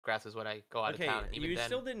Snodgrass is when I go out of town. And even you then...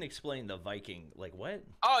 still didn't explain the Viking. Like what?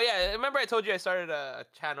 Oh yeah, remember I told you I started a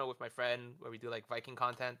channel with my friend where we do like Viking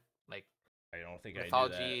content, like I don't think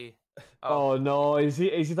mythology. I Oh no, is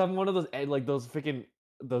he talking one of those like those freaking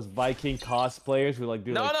those Viking cosplayers who like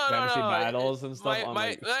do like fantasy battles and stuff on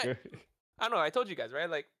like I don't know. I told you guys, right?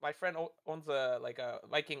 Like my friend owns a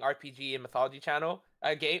Viking RPG and mythology channel.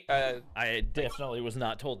 A game. I definitely was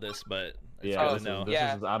not told this, but yeah, this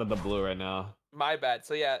is out of the blue right now. My bad.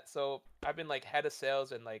 So yeah, so I've been like head of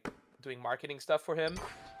sales and like doing marketing stuff for him.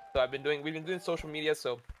 So we've been doing social media.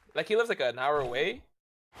 So like he lives like an hour away.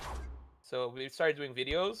 So we started doing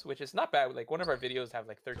videos, which is not bad. Like one of our videos have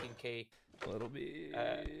like 13K. A little bit.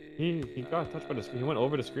 He got touched by the screen. He went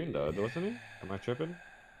over the screen though, wasn't he? Am I tripping?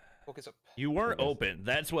 Focus up. You weren't open.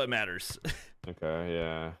 That's what matters. Okay,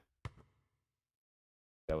 yeah.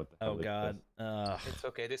 What the hell God. It's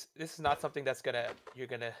okay. This is not something that's you're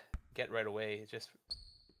gonna get right away. It's just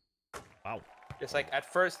wow. Just like at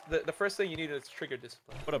first, the first thing you need is trigger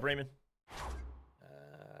discipline. What up, Raymond?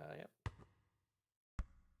 Yep.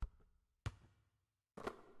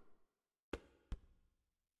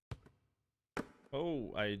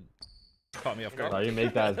 Oh, caught me off guard. Oh, you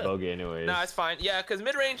make that as bogey anyways. No, it's fine. Yeah, because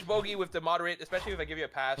mid-range bogey with the moderate, especially if I give you a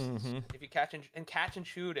pass, if you catch and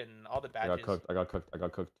shoot and all the badges. I got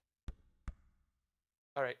cooked.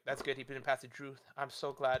 All right, that's good. He didn't pass the Drew. I'm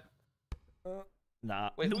so glad. Nah.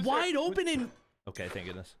 Wait, wide open in. Okay, thank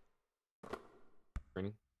goodness.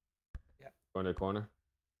 Screening. Yeah. Going to the corner.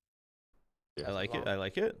 Yeah, I like it.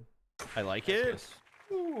 I like it.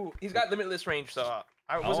 Ooh, he's got limitless range, so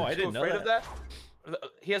I wasn't too afraid of that.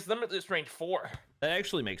 He has limitless range 4. That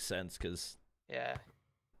actually makes sense, because yeah,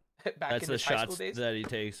 that's the shots that he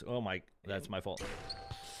takes. Oh my, that's my fault.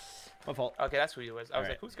 My fault. Okay, that's who he was. I was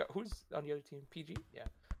like, who's on the other team? PG? Yeah.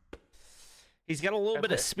 He's got a little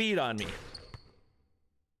bit of speed on me.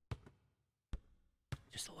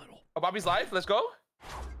 Just a little. Oh, Bobby's live. Let's go.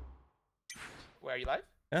 Where are you live?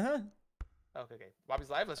 Okay. Bobby's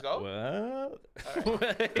live. Let's go. What?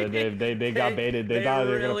 Right. they got baited. They thought they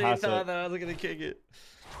were gonna pass it. I was gonna kick it.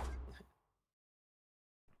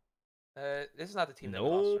 This is not the team that we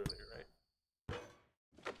lost earlier, right?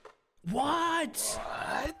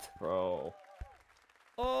 What? Bro.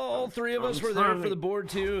 Oh, 3 of us were there for the board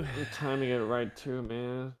too. You're timing it right too,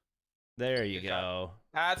 man. There you go.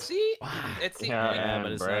 See, it's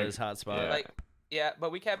but it's not his hot spot. Like, yeah,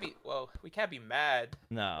 but we can't be mad.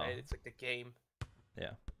 No, right? It's like the game.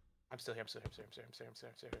 Yeah. I'm still here. You're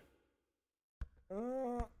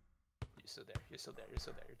still there. You're still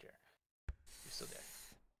there.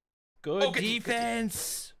 Good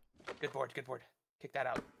defense. Good board. Kick that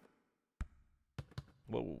out.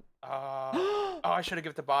 Whoa. I should have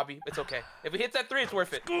given it to Bobby. It's okay. If we hit that 3, it's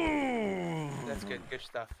worth it. That's good. Good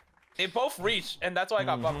stuff. They both reached, and that's why I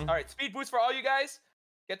got bumped. All right, speed boost for all you guys.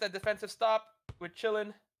 Get that defensive stop. We're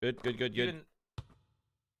chilling. Good.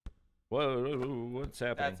 Whoa, what's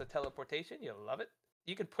happening? That's a teleportation. You love it.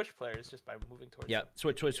 You can push players just by moving towards them.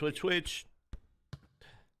 Switch.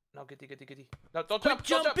 No, goody. No, don't Quit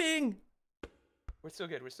jumping! We're still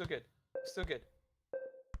good.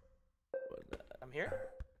 I'm here.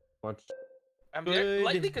 Watch. I'm there.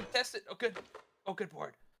 Lightly contested. Oh, good. Oh, good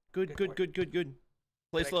board. Good.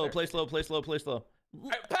 Play slow.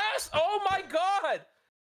 Right, pass! Oh my god!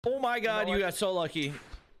 Oh my god, you got so lucky.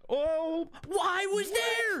 Oh, why was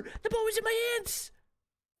there? The ball was in my hands.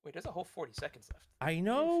 Wait, there's a whole 40 seconds left. I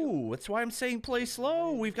know. That's why I'm saying play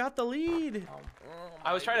slow. We've got the lead.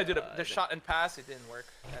 I was trying to do the shot and pass. It didn't work.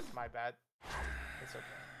 That's my bad. It's okay.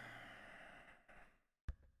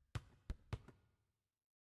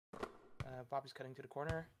 Bobby's cutting to the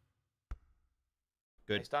corner.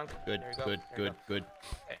 Good. Nice dunk. Good. Okay.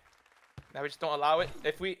 Now we just don't allow it.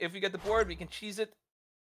 If we get the board, we can cheese it.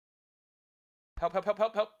 Help.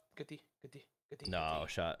 Good D. No,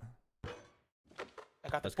 shot. I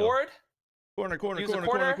got the board. Corner.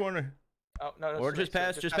 Oh, no. Or just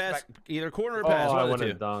pass. Either corner or Oh, pass. I would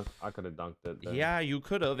have dunked. I could have dunked it. Then. Yeah, you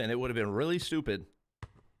could have, and it would have been really stupid.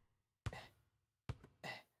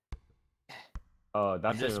 Oh,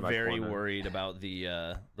 that's I'm just very worried about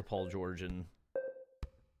the Paul George and.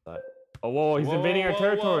 Oh, whoa! He's invading our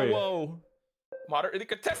territory. Whoa! Moderately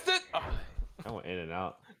contested. Oh. I went in and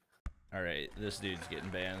out. All right, this dude's getting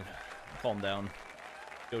banned. Calm down.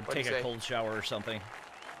 Go take a cold shower or something.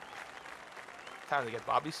 Time to get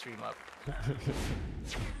Bobby's stream up.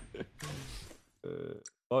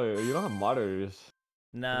 Oh, you don't have moderators.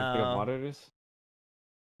 No. Moderators?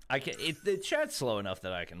 I can. The chat's slow enough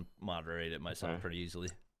that I can moderate it myself pretty easily.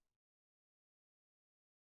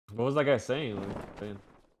 What was that guy saying?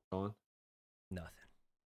 Go on. Nothing.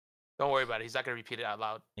 Don't worry about it. He's not gonna repeat it out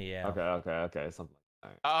loud. Yeah. Okay. Something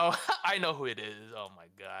like that. Oh, I know who it is. Oh my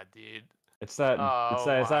god, dude. It's that.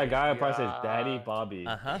 It's that guy who probably says Daddy God. Bobby.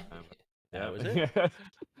 Uh-huh. Yeah. That was it.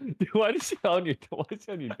 Dude, why is he on your? Why is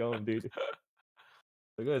he on your dome, dude?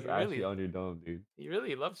 Look at this He actually really- on your dome, dude. He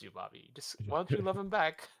really loves you, Bobby. Just why don't you love him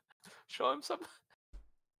back? Show him some.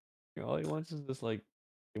 All he wants is just like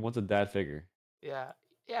he wants a dad figure. Yeah,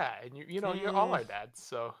 and you know you're all our dads,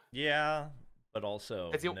 so. Yeah, but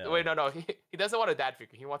also no. Wait, no. He doesn't want a dad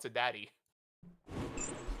figure. He wants a daddy.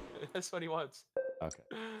 That's what he wants. Okay.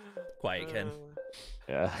 Quiet, Ken.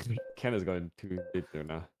 Yeah, Ken is going too deep there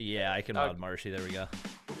now. Yeah, I can mod Marshy. There we go.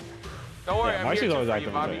 Don't worry, Yeah, I'm Marshy's here always for you,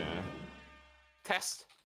 acting Bobby. like that. Test.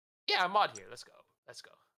 Yeah, I'm mod here. Let's go.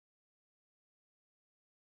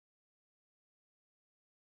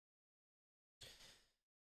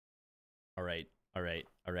 All right. I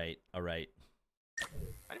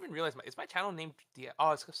didn't even realize is my channel named D.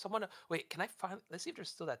 Oh, it's 'cause someone. Wait, can I find? Let's see if there's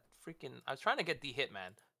still that freaking. I was trying to get D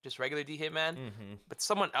Hitman, just regular D Hitman, Mm-hmm. but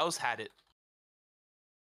someone else had it.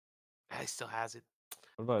 I still has it.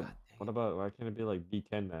 What about why can't it be like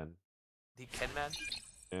D10 man? D Ken Man?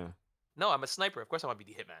 Yeah. No, I'm a sniper. Of course I want to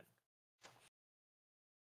be D Hitman.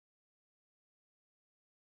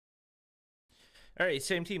 All right,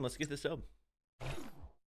 same team. Let's get this dub.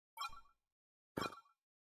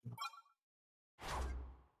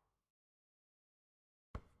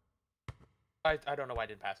 I don't know why I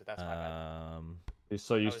didn't pass it. That's my bad. He's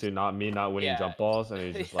so used to not winning Yeah. jump balls, and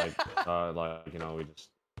he's just like, we just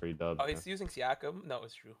free dub. Oh, he's using Siakam? No,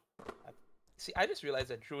 it's Drew. See, I just realized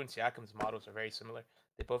that Drew and Siakam's models are very similar.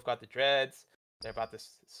 They both got the dreads. They're about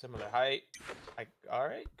this similar height. All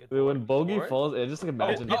right, good. Dude, when board, Bogey good board. falls, it just like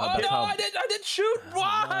imagine. Oh, how, no, how, I did shoot.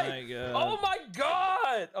 Why? my God. Oh my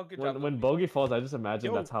god. Oh, good job. when Bogey falls, I just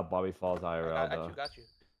imagine Yo. that's how Bobby falls IRL. Got you.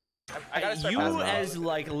 I gotta start You passing as out.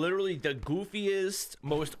 like literally the goofiest,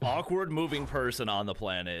 most awkward moving person on the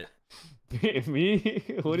planet. Me?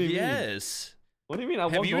 What do you mean? Yes. What do you mean?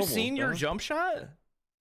 Have you seen your jump shot?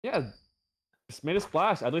 Yeah. Just made a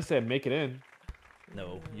splash. At least say make it in.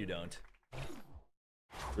 No, you don't.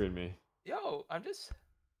 Read me. Yo, I'm just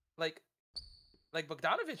like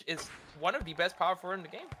BOBDONOVIC is one of the best power forward in the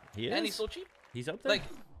game. He is. And he's so cheap. He's up there.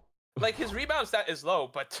 Like his rebound stat is low,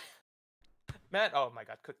 but man, oh my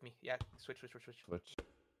god, cook me. Yeah, switch. Yeah. Switch.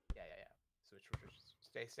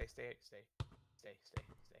 Stay.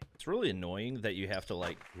 It's really annoying that you have to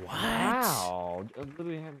like. What? Wow.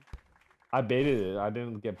 I baited it. I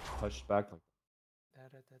didn't get pushed back.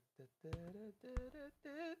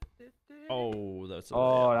 Oh, that's.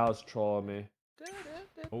 Oh, that was trolling me.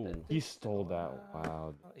 Oh. He stole that.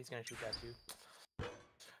 Wow. Oh, he's gonna shoot that too.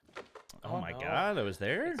 Oh my no. God, I was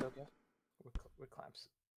there. It's okay. We're clamps.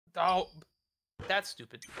 Oh, that's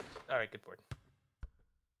stupid. All right, good board.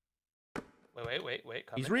 Wait.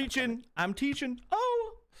 He's reaching. I'm teaching.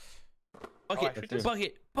 Oh. Bucket.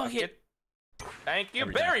 Thank you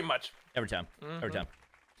Every very much. Every time. Every time.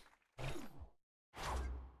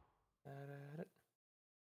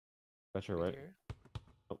 That's your right. Here.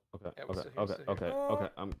 Oh, okay. Yeah, we're still here, still here. Okay.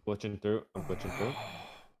 I'm glitching through.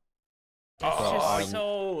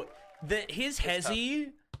 So his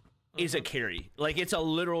hezzy is a carry. Like it's a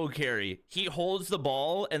literal carry. He holds the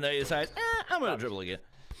ball and then he decides, I'm gonna dribble again.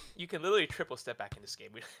 You can literally triple step back in this game.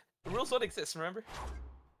 The rules don't exist, remember?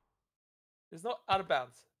 There's no out of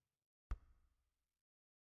bounds.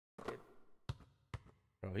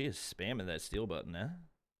 Bro, he is spamming that steal button, huh?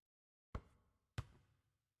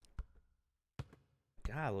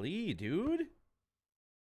 Golly, dude.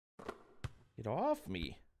 Get off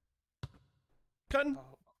me. Cutting.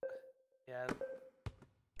 Oh, yeah.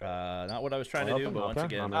 Not what I was trying to do, but once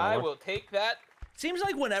again. I will take that. Seems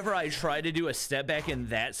like whenever I try to do a step back in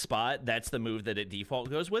that spot, that's the move that it default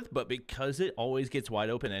goes with, but because it always gets wide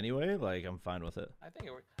open anyway, like, I'm fine with it. I think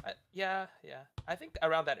it works. Yeah. I think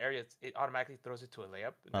around that area, it automatically throws it to a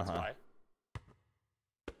layup, and that's why.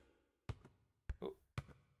 Ooh.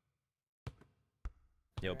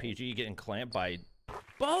 Yo, PG getting clamped by...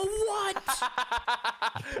 But what?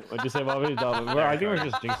 What'd you say, Bobby? I think we're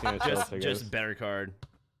just jinxing ourselves. Just better card.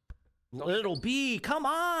 Little B, come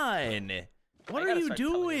on! What are you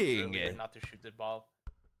doing? Not to shoot the ball.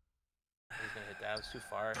 He's gonna hit that. It was too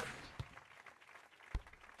far.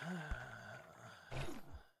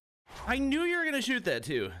 I knew you were gonna shoot that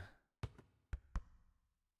too.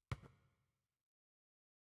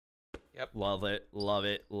 Yep. Love it.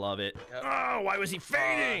 Yep. Oh, why was he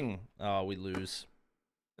fading? Oh, we lose.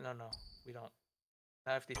 No, we don't.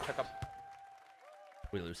 Now if they check up.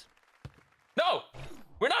 We lose. No!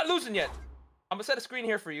 We're not losing yet! I'm gonna set a screen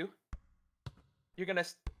here for you. You're gonna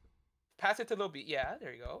pass it to Lil B. Yeah,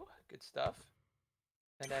 there you go. Good stuff.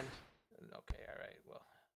 And then, okay, all right, well.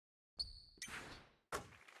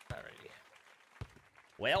 Alrighty.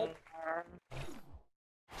 Well.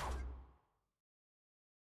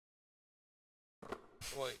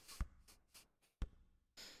 Wait.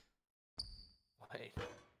 Wait.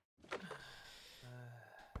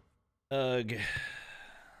 Ugh.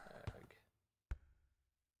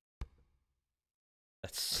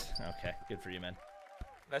 That's okay. Good for you, man.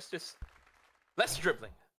 Less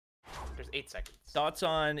dribbling. There's 8 seconds. Thoughts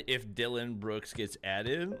on if Dylan Brooks gets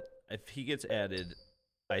added? If he gets added,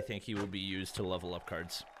 I think he will be used to level up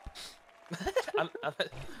cards.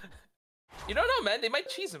 You don't know, man. They might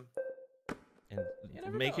cheese him. And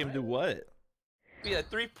make him do what? Be a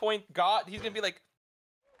 3-point god. He's gonna be like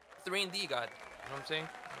 3-and-D god. You know what I'm saying?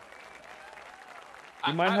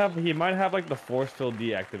 He might have like the force field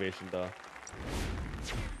deactivation though.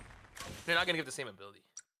 They're not gonna give the same ability.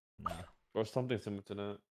 Nah. Or something similar to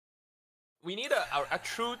that. We need a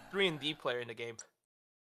true 3-and-D player in the game.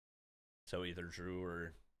 So either Drew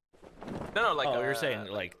or no, like you're saying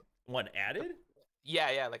like one added?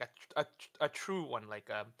 Yeah, like a true one, like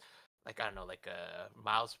I don't know, like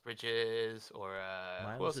Miles Bridges or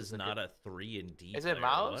Miles is not a 3-and-D. Is player. it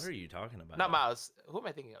Miles? What are you talking about? Not Miles. Who am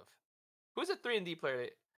I thinking of? Who's a 3-and-D player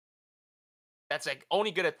that's like only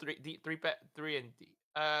good at 3-and-D?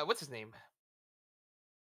 What's his name?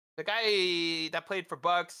 The guy that played for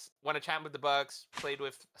Bucks, won a champ with the Bucks, played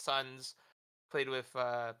with Suns, played with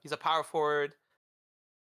he's a power forward.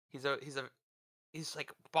 He's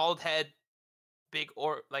like bald head, big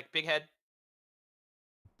head.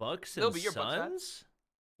 Bucks and Suns?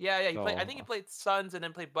 Yeah, he played. I think he played Suns and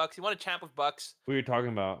then played Bucks. He won a champ with Bucks. Who are you talking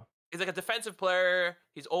about? He's like a defensive player.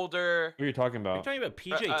 He's older. Who are you talking about? You're talking about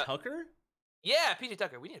PJ Tucker? Yeah, PJ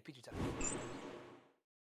Tucker. We need a PJ Tucker.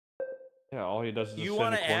 Yeah, all he does is you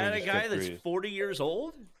want to add a guy that's 40 years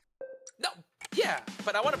old? No, yeah,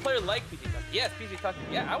 but I want a player like PJ Tucker. Yes, PJ Tucker.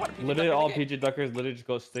 Yeah, I want a PJ literally Tucker. All PJ Tuckers literally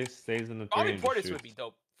just stays in the Bobby Portis would be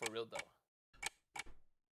dope for real though.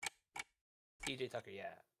 PJ Tucker,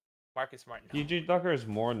 yeah. Marcus Smart. No. PJ Tucker is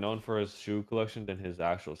more known for his shoe collection than his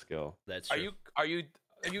actual skill. That's true. Are you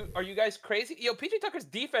guys crazy? Yo, PJ Tucker's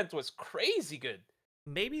defense was crazy good.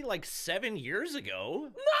 Maybe like 7 years ago.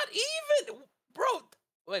 Not even, bro.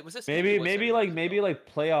 Wait, was this maybe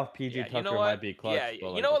playoff PJ Tucker you know what? might be clutch. Yeah,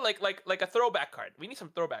 you know what? Like a throwback card. We need some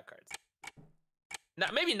throwback cards.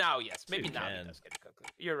 Maybe now, yes. Maybe now. He does get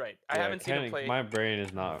cooked. You're right. I haven't seen him play. My brain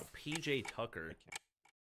is not. PJ Tucker.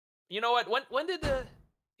 You know what? When did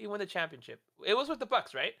he win the championship? It was with the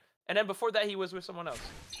Bucks, right? And then before that, he was with someone else.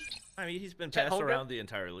 I mean, he's been passed around the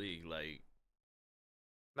entire league. Like,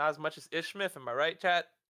 not as much as Ish Smith. Am I right, chat?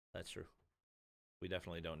 That's true. We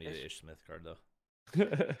definitely don't need an Ish Smith card though.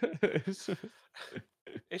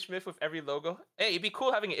 Ish Smith with every logo. Hey, it'd be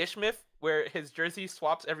cool having an Ish Smith where his jersey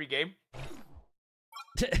swaps every game.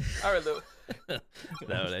 All right, Lou. That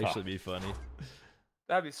would actually be funny.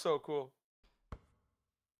 That'd be so cool.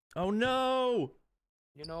 Oh no!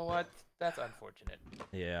 You know what? That's unfortunate.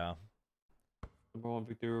 Yeah. Number 1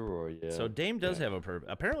 Victor or yeah. So Dame does have a perp.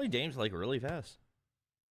 Apparently Dame's like really fast.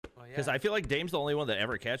 Oh, yeah. Because I feel like Dame's the only one that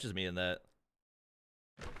ever catches me in that.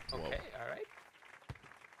 Okay, all right.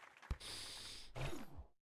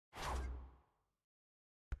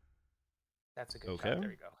 That's a good shot. There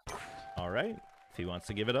we go. All right. If he wants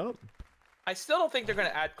to give it up. I still don't think they're going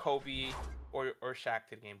to add Kobe or Shaq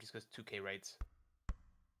to the game just because 2K rights.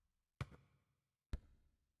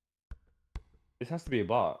 This has to be a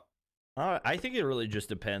bot. I think it really just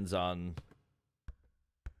depends on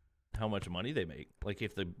how much money they make. Like,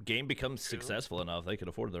 if the game becomes successful enough, they could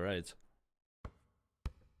afford the rights.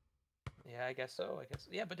 Yeah, I guess so.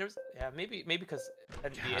 Yeah, but there's maybe because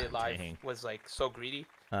NBA Live was like so greedy.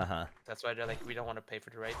 That's why they're like, we don't want to pay for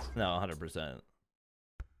the rights. No, 100%.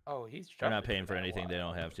 Oh, they're not paying for anything they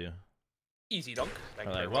don't have to. Easy dunk. Thank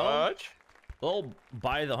you very very much. They'll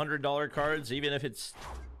buy the $100 cards even if it's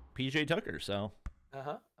PJ Tucker. So.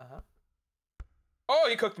 Oh,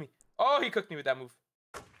 he cooked me. Oh, he cooked me with that move.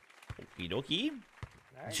 Okie dokie.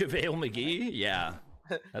 Nice. JaVale McGee. Yeah,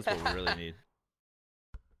 that's what we really need.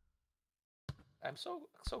 I'm so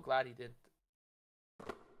glad he did.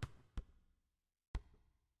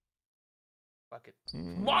 Fuck it.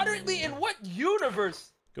 Moderately in what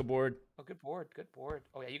universe? Good board. Oh, good board. Good board.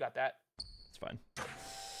 Oh yeah, you got that. It's fine.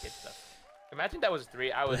 Good stuff. Imagine that was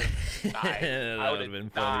 3. I would have died. That would have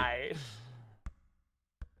been died. Funny.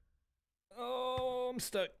 Oh, I'm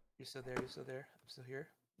stuck. You're still there. You're still there. I'm still here.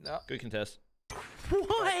 No. Good contest.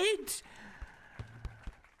 What?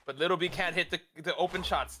 But Little B can't hit the open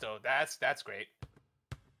shots though. That's great.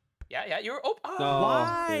 Yeah, you were open. No.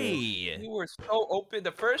 Why? You were so open.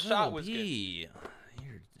 The first shot was good.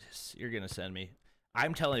 You're gonna send me.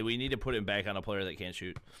 I'm telling you, we need to put him back on a player that can't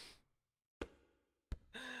shoot.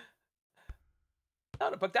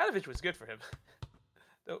 No, Bogdanovic was good for him.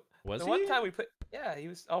 Was the he? one time we played, yeah, he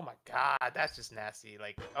was. Oh my god, that's just nasty.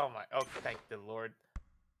 Like, oh my, oh thank the Lord.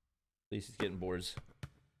 At least he's getting boards.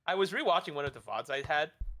 I was rewatching one of the VODs I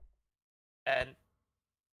had, and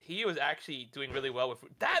he was actually doing really well with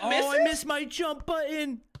that. Oh, I missed my jump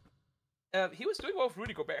button. He was doing well with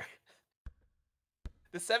Rudy Gobert.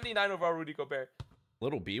 The 79 overall Rudy Gobert.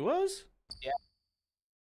 Little B was? Yeah.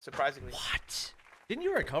 Surprisingly. What? Didn't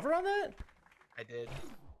you recover on that? I did,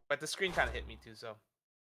 but the screen kind of hit me too, so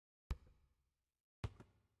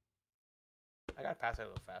I gotta pass it a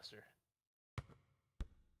little faster.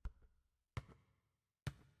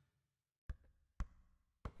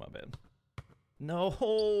 My bad.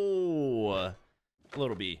 No.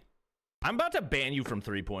 Little B. I'm about to ban you from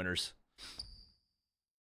 3-pointers.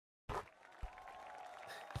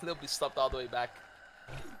 They'll be slumped all the way back.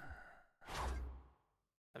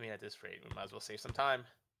 I mean, at this rate, we might as well save some time.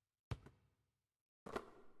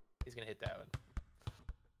 He's gonna hit that one.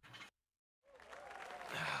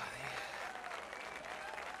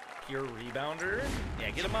 Pure rebounder. Yeah,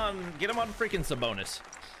 get him on freaking Sabonis.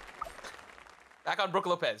 Back on Brook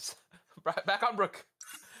Lopez. Back on Brook.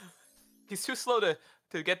 He's too slow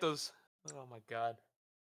to get those. Oh my god.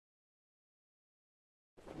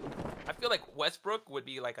 I feel like Westbrook would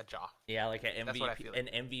be like a jaw. Yeah, like an That's what I feel like.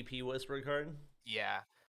 an MVP Westbrook card. Yeah.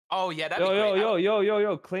 Oh yeah, that'd be great.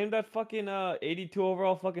 Yo, claim that fucking 82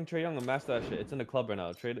 overall fucking Trae Young and master that shit. It's in the club right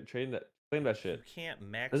now. Claim that shit. You can't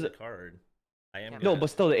max the card. No, but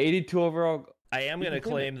still the 82 overall. I am gonna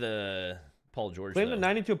claim the Paul George. Claim the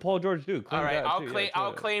 92 Paul George, dude. All right,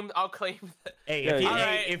 I'll claim. Hey,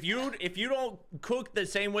 if you don't cook the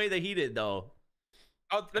same way that he did though,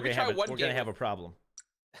 let me try one game. We're gonna have a problem.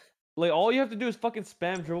 Like all you have to do is fucking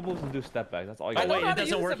spam dribbles and do step backs. That's all you got. Oh wait, it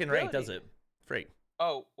doesn't work in rank, does it? Freak.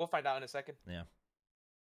 Oh, we'll find out in a second. Yeah.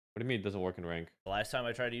 What do you mean it doesn't work in rank? The last time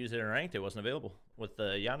I tried to use it in ranked, it wasn't available with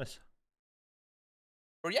Giannis.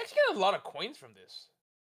 Bro, you actually get a lot of coins from this.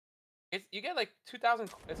 You get like 2,000.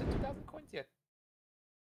 Is it 2,000 coins? Yeah.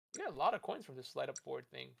 You get a lot of coins from this light up board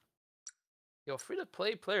thing. Yo, free to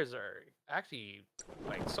play players are actually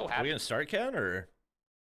like so happy. Are we gonna start Ken or?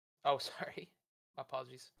 Oh, sorry. My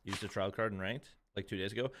apologies. Used a trial card in ranked like 2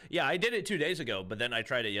 days ago. Yeah, I did it 2 days ago, but then I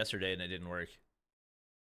tried it yesterday and it didn't work.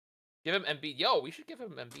 Give him Embiid. Yo, we should give him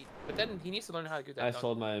Embiid. But then he needs to learn how to do that. I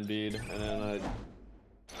sold my Embiid and then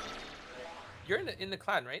You're in the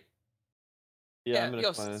clan, right? Yeah, I'm in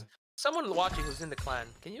the clan. Someone watching who's in the clan,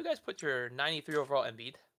 can you guys put your 93 overall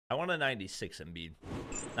Embiid? I want a 96 Embiid.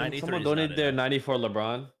 93. Someone donated their 94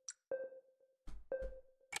 LeBron.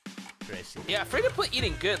 Yeah, free to play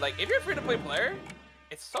eating good. Like if you're a free to play player,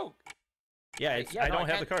 it's so. Yeah, it's, I don't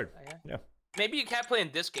have the card. Yeah. Maybe you can't play in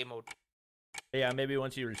this game mode. Yeah, maybe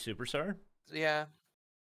once you're a superstar. Yeah.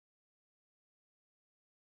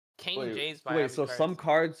 Kane James. So cards. Some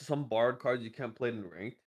cards, some barred cards, you can't play in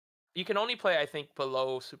ranked. You can only play, I think,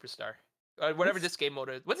 below superstar, or whatever this game mode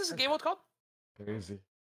is. What's this game mode called? Crazy.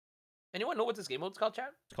 Anyone know what this game mode is called,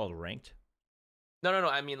 chat? It's called ranked. No.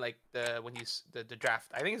 I mean like the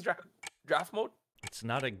draft. I think it's draft mode. It's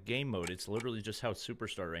not a game mode. It's literally just how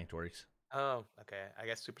superstar ranked works. Oh, okay. I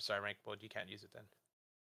guess superstar ranked mode. You can't use it then.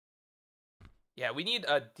 Yeah, we need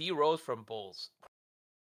a D Rose from Bulls.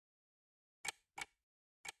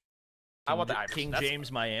 I want the Iverson. King James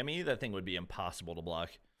Miami. That thing would be impossible to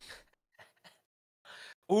block.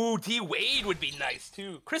 Ooh, D Wade would be nice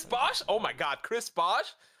too. Chris Bosh. Oh my God, Chris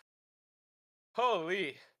Bosh.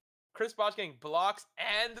 Holy. Chris Bosh getting blocks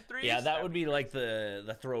and the threes. Yeah, that would be like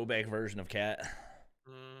the throwback version of Cat.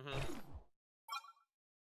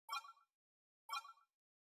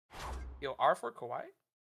 Yo, R for Kawhi.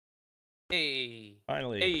 Hey.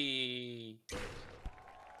 Finally. Hey.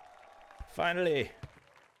 Finally.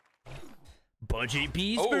 Budget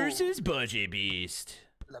Beast versus Budget Beast.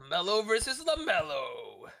 LaMelo versus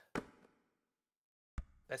LaMelo.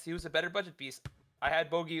 Let's see who's a better budget beast. I had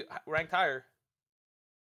Bogey ranked higher.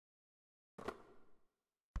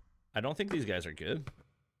 I don't think these guys are good.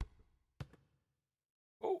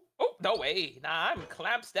 Oh, no way. Nah, I'm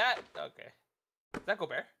clamp stat. Okay. Is that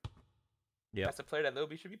Gobert? Yeah. That's a player that Lil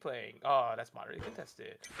B should be playing. Oh, that's moderately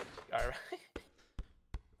contested. All right.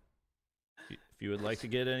 If you would like to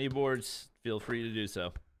get any boards, feel free to do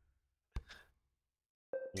so.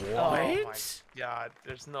 What? Oh my God,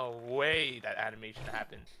 there's no way that animation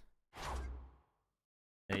happened.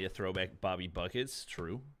 And you throwback Bobby Buckets,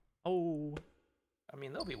 true. Oh. I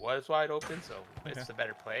mean, Lil B was wide open, so it's a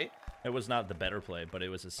better play. It was not the better play, but it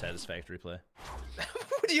was a satisfactory play.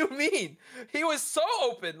 What do you mean? He was so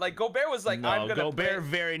open. Like, Gobert was like, I'm gonna Gobert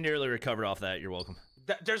very nearly recovered off that. You're welcome.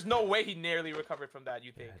 There's no way he nearly recovered from that,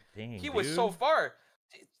 you think? God dang, he was so far.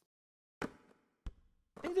 I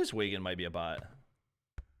think this Wigan might be a bot.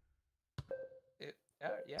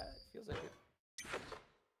 Yeah, it feels like it.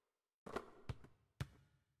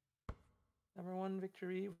 Number 1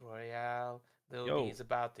 victory royale. Lil B's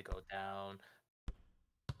about to go down.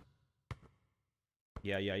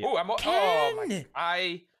 Yeah. Oh, oh my!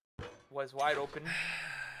 I was wide open,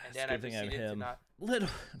 and then I proceeded to not. Little,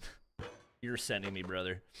 you're sending me,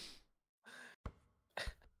 brother.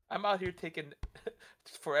 I'm out here taking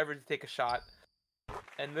forever to take a shot,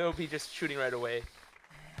 and Lil B just shooting right away.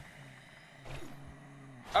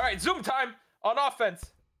 All right, zoom time on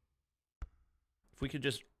offense. If we could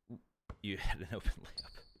just, you had an open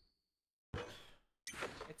layup.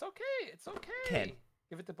 It's okay. It's okay. Ken.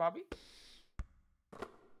 Give it to Bobby.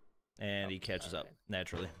 And he catches up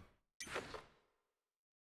naturally.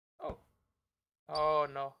 Oh. Oh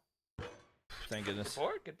no. Thank goodness.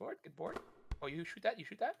 Good board. Oh, you shoot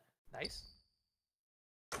that. Nice.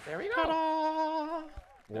 There we go.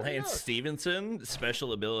 Lance Stevenson,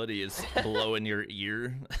 special ability is blowing your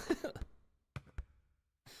ear.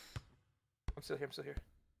 I'm still here.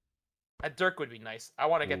 A Dirk would be nice. I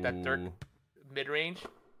want to get that Dirk mid-range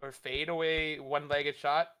or fade away one-legged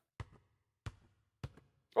shot.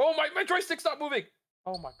 Oh, my joystick's not moving.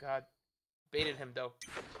 Oh my god. Baited him though.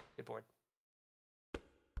 Good board.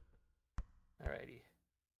 Alrighty.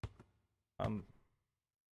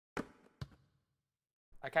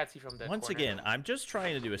 I can't see from the Once corner. again, I'm just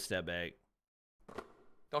trying to do a step back.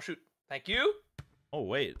 Don't shoot. Thank you. Oh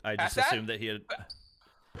wait, I just assumed that he had.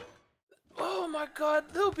 Oh my god,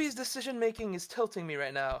 Lil B's decision making is tilting me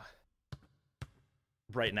right now.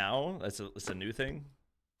 Right now, that's a new thing.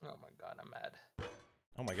 Oh my god, I'm mad.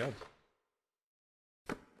 Oh my god.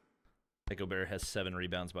 Gobert has 7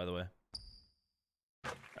 rebounds, by the way.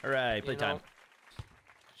 All right, play time.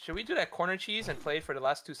 Should we do that corner cheese and play for the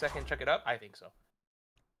last 2 seconds? Check it up. I think so.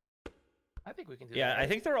 I think we can do that. Yeah, right? I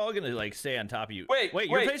think they're all gonna like stay on top of you. Wait,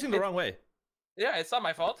 you're facing the wrong way. Yeah, it's not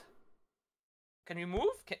my fault. Can you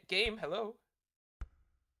move? Game, hello.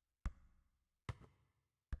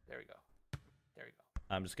 There we go.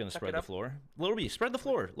 I'm just gonna spread the floor. Lil B, spread the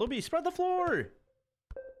floor. Lil B, spread the floor.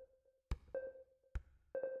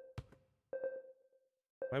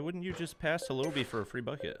 Why wouldn't you just pass to Lil B for a free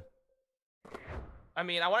bucket? I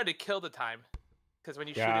mean, I wanted to kill the time, because when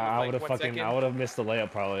you shoot it, I like 1 second. I would have missed the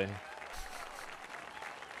layup probably.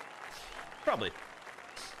 Probably.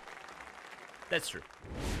 That's true.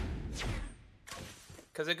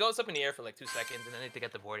 Because it goes up in the air for like 2 seconds, and then they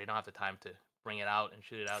get the board. You don't have the time to bring it out and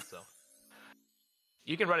shoot it out, so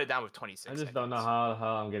you can run it down with 26 I just seconds. don't know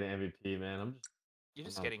how I'm getting MVP, man. You're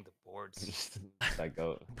just getting the boards. That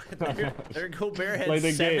goat. Their Gobert had Like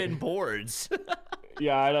 7 boards.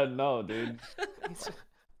 Yeah, I don't know, dude.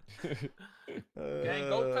 Dang,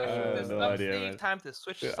 go There's no enough idea, man. time to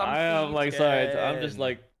switch something. I am like sorry. I'm just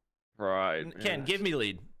like right. Ken, give me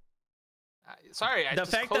lead. Sorry, the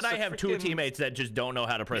fact that I have 2 teammates that just don't know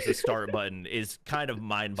how to press the start button is kind of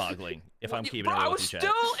mind-boggling. If I'm keeping it real with you, Chad. I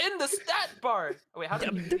was still in the stat bar. Wait, how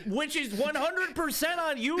did which is 100%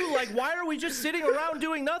 on you. Like, why are we just sitting around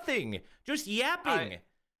doing nothing? Just yapping,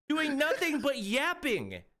 doing nothing but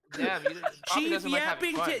yapping. Damn, Chief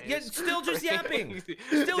yapping. Still just yapping.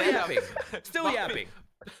 Still yapping. Still yapping.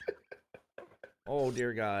 Oh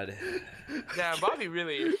dear God. Damn, Bobby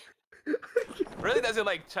really doesn't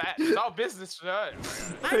like chat. It's all business.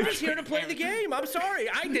 I'm just here to play the game. I'm sorry.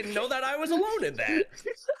 I didn't know that I was alone in that.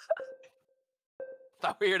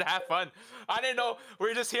 Thought we were here to have fun. I didn't know we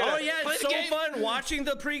were just here. Oh to yeah, play it's the so game. fun watching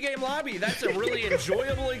the pregame lobby. That's a really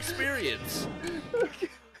enjoyable experience.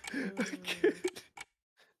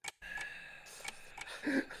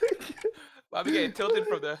 Bobby getting tilted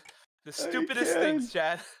from the stupidest things,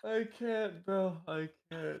 Chad. I can't, bro. I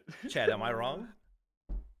can't. Chad, am I wrong?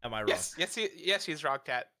 Am I wrong? Yes, he's wrong,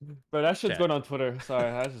 Cat. Bro, that shit's Chat. going on Twitter. Sorry,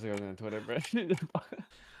 that's just going on Twitter, bro.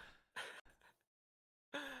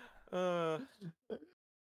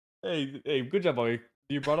 Hey, good job, boy.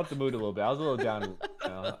 You brought up the mood a little bit. I was a little down.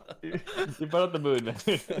 You brought up the mood, man.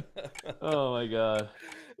 Oh my God.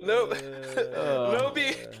 Lil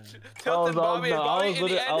B tilted Bobby, and Bobby in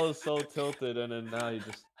the end. I was so tilted, and then now you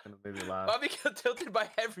just kind of made me laugh. Bobby got tilted by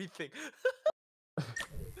everything.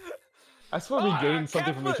 I swear we gained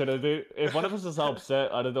something from each other, dude. If one of us is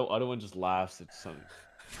upset, the other one just laughs. It's something.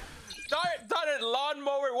 Done it,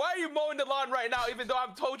 lawnmower. Why are you mowing the lawn right now? Even though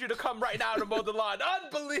I've told you to come right now to mow the lawn.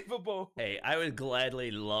 Unbelievable. Hey, I would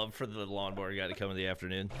gladly love for the lawnmower guy to come in the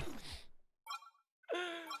afternoon.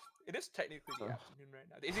 It is technically the afternoon right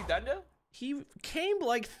now. Is he done now? He came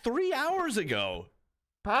like 3 hours ago.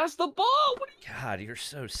 Pass the ball. What God, you're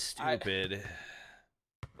so stupid.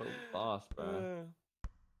 are you lost, bro?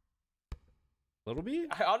 Little B?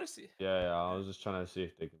 I honestly. Yeah, I was just trying to see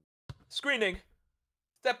if they can. Screening.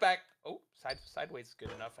 Step back. Oh, sideways is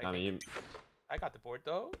good enough. I mean, I got the board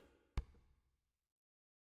though.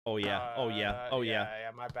 Oh yeah. Oh yeah. Oh yeah.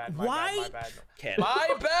 Yeah, my bad. Why? My bad. Ken.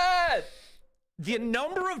 My bad. The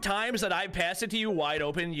number of times that I pass it to you wide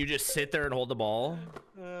open, you just sit there and hold the ball.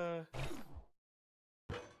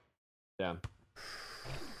 damn.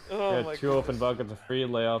 Oh we my had 2 open buckets, a free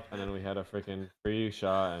layup, and then we had a freaking free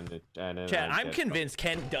shot, and then. Chad, I'm convinced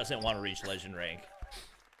Ken doesn't want to reach legend rank.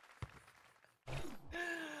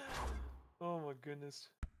 Oh my goodness.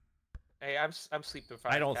 Hey, I'm sleep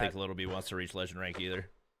deprived. I don't think Little B wants to reach legend rank either.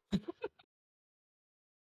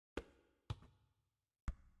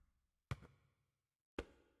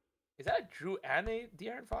 Is that Drew and a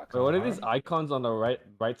De'Aaron Fox? Wait, what are these icons on the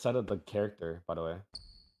right side of the character, by the way?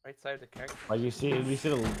 Right side of the character. Like you see the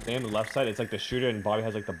name on the left side. It's like the shooter, and Bobby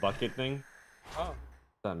has like the bucket thing. Oh. What does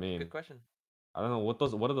that mean? Good question. I don't know what do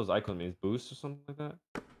those icons mean. Boost or something like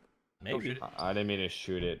that? Maybe. I didn't mean to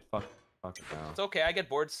shoot it. Fuck it now. It's okay. I get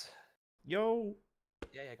boards. Yo.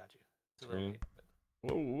 Yeah, I got you. It's a little late, but...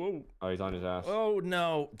 Whoa, whoa. Oh, he's on his ass. Oh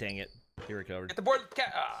no. Dang it. He recovered. Get the board.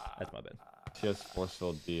 That's my bad. He has force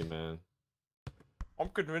field D, man. I'm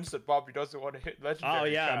convinced that Bobby doesn't want to hit legendary. Oh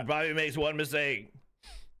yeah, Bobby makes one mistake.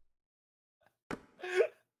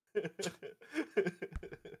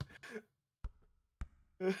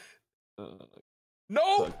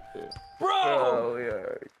 No, bro. Oh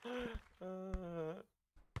yeah.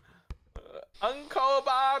 Uncle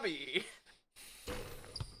Bobby.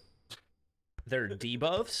 They're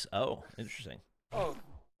debuffs? Oh, interesting. Oh.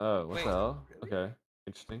 Oh, what Wait, the hell? really? Okay,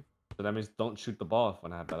 interesting. So that means don't shoot the ball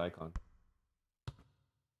when I have that icon.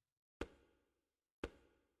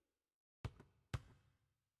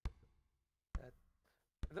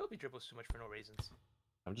 That'll be dribbles too much for no reasons.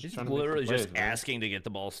 I'm just He's trying to make some literally just plays, man. asking to get the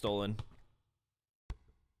ball stolen.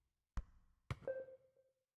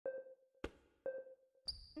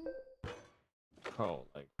 Bro,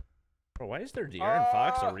 like, Bro, why is there De'Aaron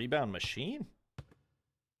Fox a rebound machine?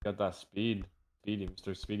 got that speedy,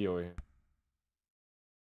 Mr. Speedy over here.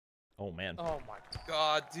 Oh man. Oh my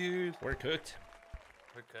god, dude. We're cooked.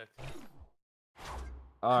 We're cooked.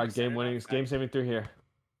 Game saving through here.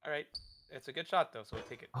 All right. It's a good shot though, so we'll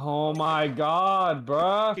take it. Oh my god,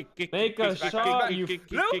 bruh. Make a shot, you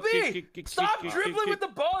Ruby! Stop dribbling with the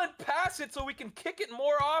ball and pass it so we can kick it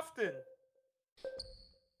more often.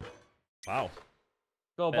 Wow.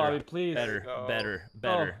 Go, Better, Bobby, please. Better, Go. better.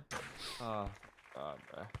 Oh, god,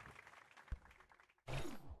 bruh.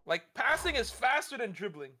 Like, passing is faster than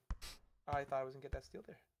dribbling. Oh, I thought I was gonna get that steal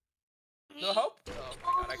there. No hope? Oh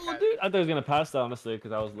my god, I can't. Dude, I thought he was gonna pass that, honestly,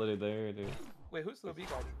 because I was literally there, dude. Wait, who's Lil B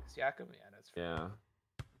guarding? Siakam? Yeah, that's fair. Yeah.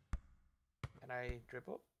 Can I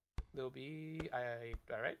dribble? Lil B,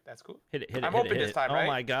 alright, that's cool. Hit it, I'm open this time, right? Oh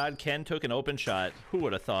my god, Ken took an open shot. Who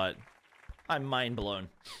would have thought? I'm mind blown.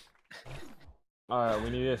 Alright, we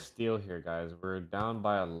need a steal here, guys. We're down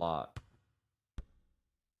by a lot.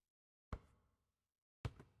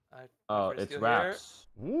 Oh, it's wraps.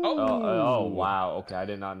 Oh, wow. Okay, I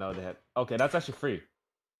did not know they had. Okay, that's actually free.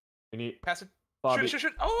 We need. Pass it. Bobby.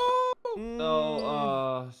 Shoot. Oh!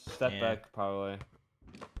 No, step back, probably.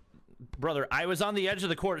 Brother, I was on the edge of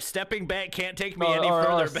the court. Stepping back can't take me any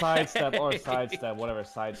further back. Sidestep, whatever,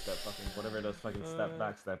 sidestep, fucking, whatever those fucking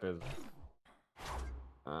back step is.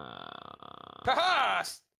 Haha!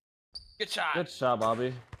 Good shot. Good shot,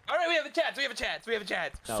 Bobby. All right, we have a chance.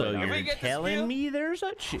 So No, you're telling me there's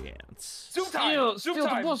a chance? Zoom time. Steal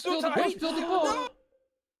the ball.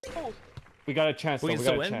 No. We got a chance. We though.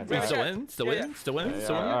 can We still got a win. chance. We Yeah. can still win. Still win. Yeah,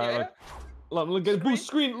 Still win. alright, look at boost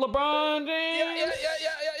screen. LeBron James.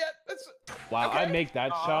 Yeah. Wow, Okay. I make that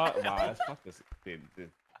shot. Wow, fuck this,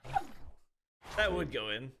 dude. That would go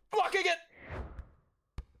in. Blocking it.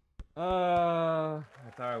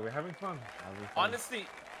 It's alright. We're having fun. Honestly,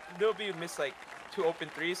 Lil B missed like 2 open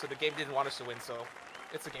threes, so the game didn't want us to win. So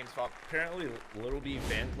it's the game's fault. Apparently, Little B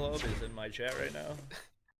fan club is in my chat right now.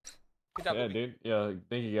 Good job, Yeah, Lil B. dude. Yeah,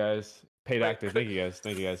 thank you guys. Paid actors. Thank you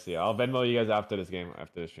guys. Yeah, I'll Venmo you guys after this game,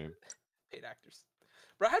 after the stream. Paid actors.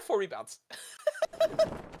 Bro, I had 4 rebounds.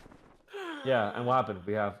 Yeah, and what happened?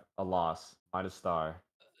 We have a loss. Minus star.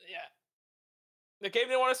 The game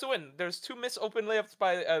didn't want us to win. There's 2 missed open layups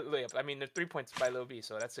by layup. I mean, there's 3 points by Lil B,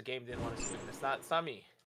 so that's the game didn't want us to win. It's not me.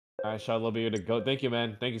 All right, shout Lil B to go. Thank you,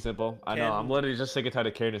 man. Thank you, Simple. I know. I'm literally just sick and tired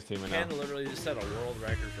of carrying this team right now. Ken literally just set a world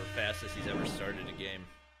record for fastest he's ever started a game.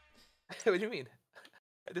 What do you mean?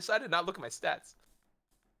 I decided not to look at my stats.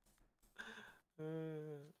 I'm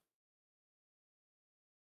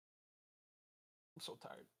so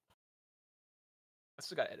tired. I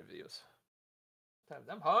still gotta edit videos.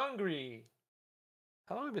 I'm hungry.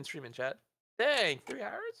 How long have we been streaming, chat? Dang, 3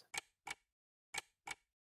 hours?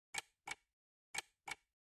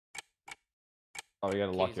 Oh, you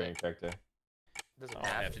gotta lock your character. Doesn't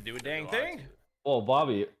have to do a dang thing. Oh,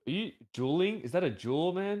 Bobby, are you jeweling? Is that a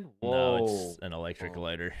jewel, man? Whoa. No, it's an electric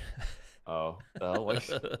lighter. Oh, why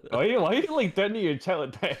are you like threatening your chat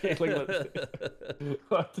with that? Like,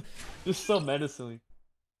 what? Just so menacingly.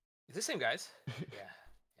 Is this same guys? Yeah.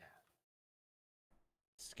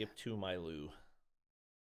 Skip to my Lou.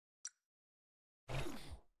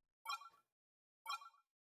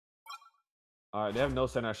 All right, they have no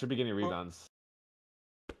center. I should be getting rebounds.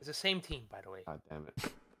 It's the same team, by the way. God damn it.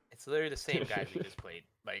 It's literally the same guys we just played.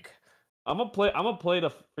 Like, I'm gonna play the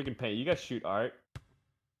freaking paint. You guys shoot, all right?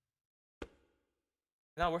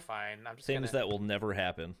 No, we're fine. I'm just Things gonna... that will never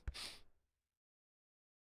happen.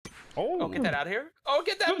 Oh, get that out of here! Oh,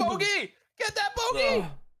 get that bogey! Get that bogey!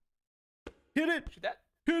 Hit it! Shoot that!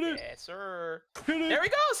 Hit it! Yes, sir. Hit it! There we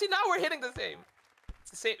go. See, now we're hitting the same.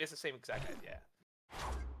 It's the same. It's the same exact guys. Yeah.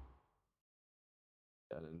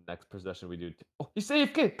 Yeah, the next possession we do. Oh, he's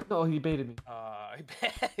safe, kid. No, he baited me.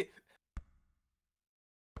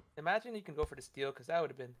 Imagine you can go for the steal, because that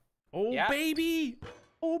would have been. Oh baby!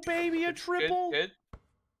 Oh baby, a triple! Good.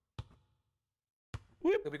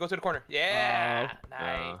 Whoop. We go to the corner. Yeah,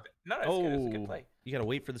 nice. No, that's good. That's a good play. You gotta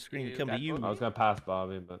wait for the screen to come to you. I was gonna pass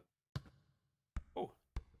Bobby, but. Oh.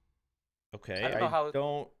 Okay, I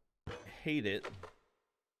don't hate it.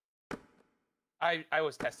 I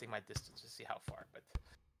was testing my distance to see how far, but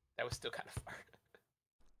that was still kind of far.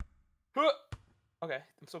 Okay,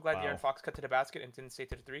 I'm so glad De'Aaron Fox cut to the basket and didn't stay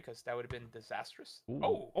to the 3, because that would have been disastrous.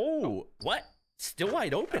 Ooh. Oh, what? Still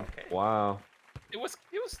wide open. Okay. Wow. It was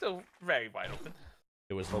still very wide open.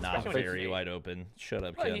 It was not very wide open. Shut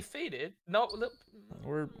up, Ken. He faded. No, look.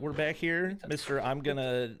 We're back here, Mr. I'm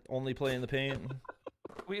gonna only play in the paint.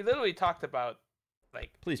 We literally talked about,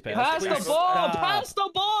 like, please pass. Pass the ball! Pass the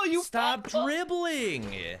ball! You stop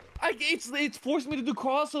dribbling! It's forcing me to do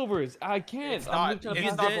crossovers. I can't. It's not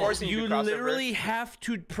forcing you to crossover. You literally have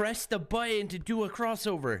to press the button to do a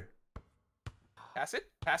crossover. Pass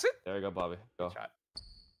it. Pass it. There you go, Bobby. Go. Shot.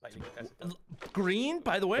 Green,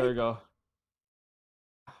 by the way. There you go.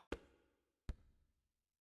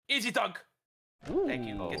 Easy dunk. Ooh. Thank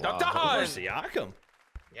you. Get Wow. dunked on. Siakam.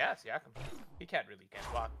 Yeah, Siakam. He can't really get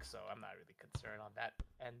blocked, so I'm not really concerned on that.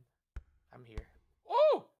 And I'm here.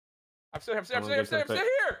 Oh! I'm still here.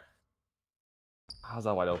 How's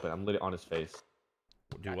that wide open? I'm literally on his face.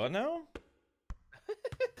 Do what now?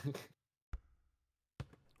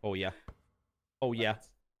 Oh yeah. Oh yeah.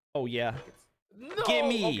 Oh yeah. No!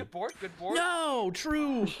 Gimme! Oh, good board. No,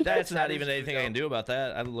 true. That's not even anything I can do about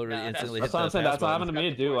that. I literally instantly hit the pass button. That's what I'm saying. That's what happened to me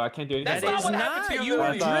to do. I can't do anything. That is not. You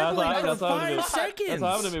were dribbling for 5 seconds. That's what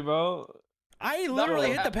happened to me, bro. I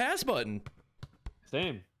literally hit the pass button.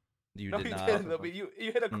 Same. You did not. Didn't, you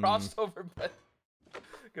hit a crossover, but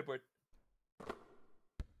good board.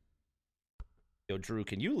 Yo, Drew,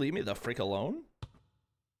 can you leave me the frick alone?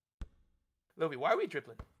 Lobby, why are we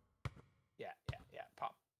dribbling? Yeah.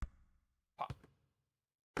 Pop.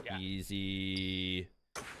 Yeah. Easy.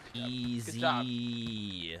 Good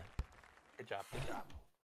job.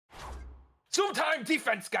 Zoom time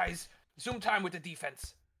defense, guys. Zoom time with the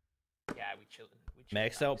defense. Yeah, we chilling.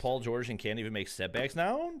 Maxed out Paul George and can't even make setbacks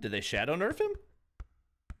now? Did they shadow nerf him?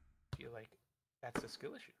 I feel like that's a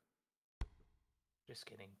skill issue. Just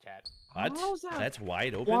kidding, chat. What? That's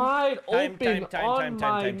wide open. Wide open. Time,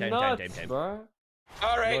 bro.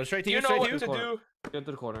 All right. No, straight to you know what to do. Get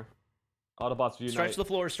to the corner. Autobots unite. Stretch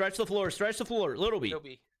the floor. Little B.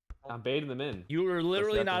 I'm baiting them in. You are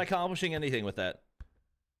literally not accomplishing anything with that.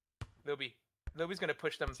 Lily's gonna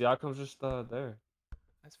push them. Siakam's just there.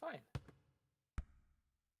 That's fine.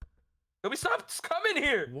 Lily, stop coming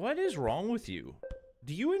here. What is wrong with you?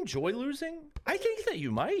 Do you enjoy losing? I think that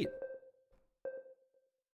you might.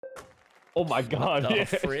 Oh my god. The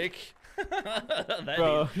frick?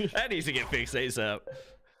 that needs to get fixed ASAP.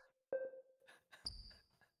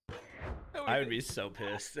 I would be so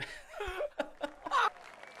pissed.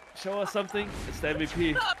 Show us something. It's the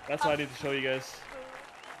MVP. That's what I need to show you guys.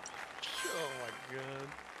 Oh my god.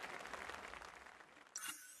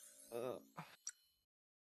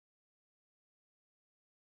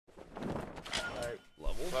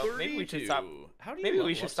 we should stop. How do you Maybe level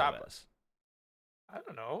we should up so stop. fast? I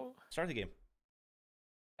don't know. Start the game.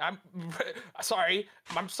 I'm sorry.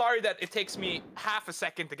 I'm sorry that it takes me half a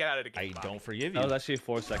second to get out of the game. I don't forgive That you. was actually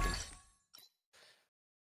 4 seconds.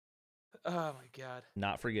 Oh my god.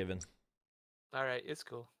 Not forgiven. All right, it's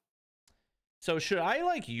cool. So should I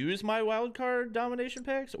like use my wildcard domination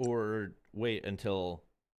packs or wait until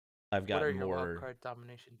I've got What are your more? wildcard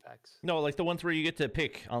domination packs? No, like the ones where you get to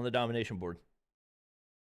pick on the domination board.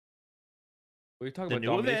 What are you talking The about? new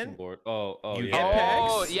Domination event, board. Oh, you yeah. get Oh,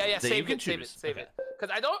 packs yeah, that you save can it, save it, choose. save Okay. it.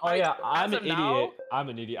 Because I don't. Oh yeah, I'm as an of idiot. now- I'm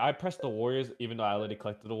an idiot. I pressed the Warriors even though I already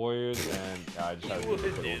collected the Warriors, and I just had to would do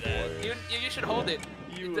do the that. Warriors. You should hold it.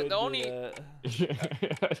 You The would do only- that.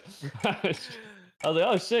 I was like,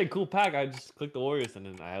 oh shit, cool pack. I just clicked the Warriors and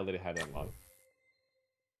then I already had it unlocked.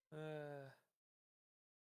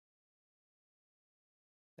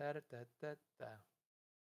 Da, da, da, da, da.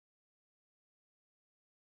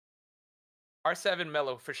 R7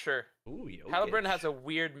 Mellow for sure. Ooh, Halliburton has Jokic. a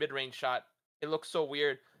weird mid-range shot. It looks so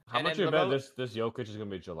weird. How And much then you bet LaMelo- this Jokic is gonna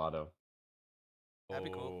be gelato? That'd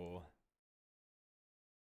be cool. Oh.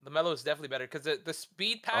 The Mellow is definitely better because the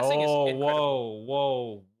speed passing is Oh,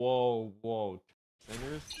 incredible. whoa.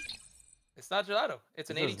 Centers? It's not gelato. It's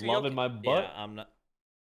an This is 82 loving Jokic. my butt. Yeah, I'm not.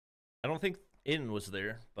 I don't think in was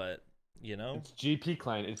there, but you know, It's GP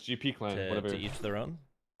clan. It's GP clan. Whatever. to each their own.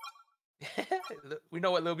 We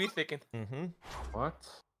know what Lil B thinking. Mm-hmm. What?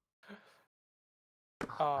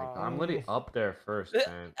 Oh, I'm literally up there first,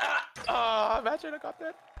 man. imagine I got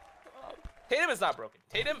that. Oh. Tatum is not broken.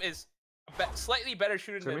 Tatum is a slightly better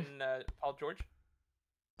shooter Jimmy? than Paul George.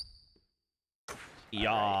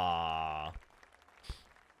 Yeah.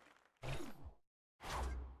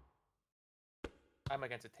 I'm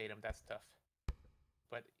against a Tatum. That's tough.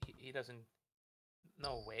 But he doesn't.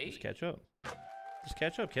 No way. Just catch up. Just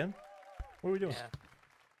catch up, Ken. What are we doing?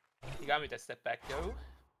 Yeah. You got me that step back though.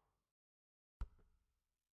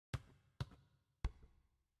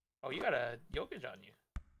 Oh, you got a Jokic on you.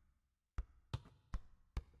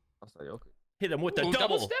 That's not Jokic. Hit him with the Ooh,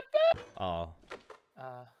 double. step back. Oh.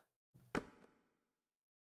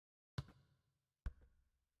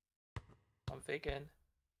 I'm faking.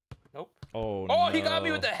 Nope. Oh, Oh, no. he got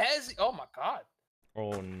me with the hez. Oh my god.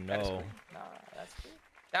 Oh, That is no. clean. Nah, that's clean.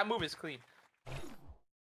 That move is clean.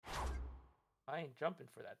 I ain't jumping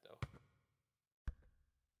for that though.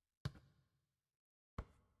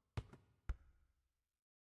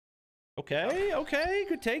 Okay, okay.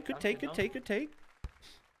 Good take, good take, good no. take, good take.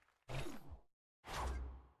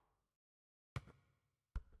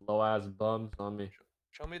 Low ass bums on me.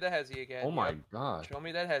 Show me the hezzy again. Oh my Yep. god. Show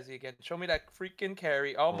me that hezzy again. Show me that freaking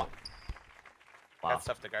carry. Oh my. Wow. That's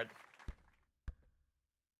tough to guard.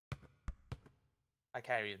 I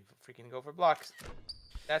carry and freaking go for blocks.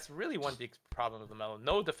 That's really one big problem of the Mellow.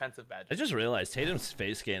 No defensive badge. I just realized Tatum's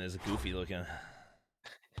face scan is goofy looking.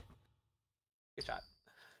 Good shot.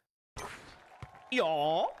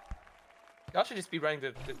 Y'all. Y'all should just be running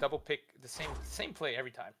the double pick, the same play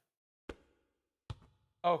every time.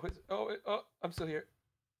 Oh, I'm still here.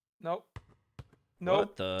 Nope. Nope.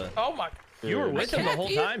 What the? Oh my. You were Dude. with him the whole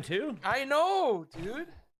can't eat- time too. I know, dude.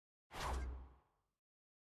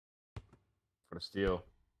 For the steal.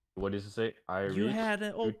 What does it say? I You reach, had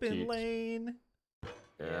an you open teach. lane.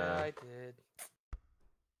 Yeah, I did.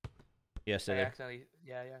 Yes, I I did. accidentally.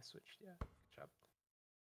 Yeah, I switched. Yeah. Good job.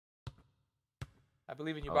 I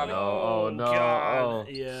believe in you, Oh, Bobby. no. Oh, no. God. Oh.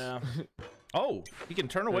 Yeah. Oh, he can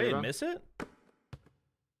turn There away you and go. miss it?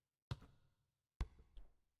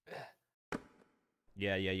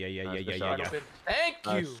 Yeah. Nice, good shot. Wide Yeah. open. Thank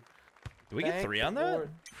Nice. you. Did we get Thank 3 the on that? Lord.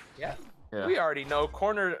 Yeah. Yeah. We already know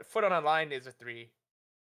corner foot on a line is a 3.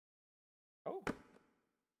 Oh.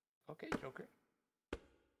 Okay, Joker.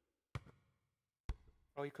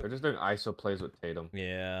 Oh, you They're could. just doing ISO plays with Tatum.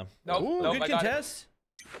 Yeah. Nope, Ooh, nope, good I got it. contest.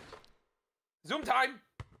 Zoom time.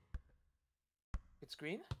 Good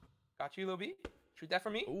screen. Got you, Lil B. Shoot that for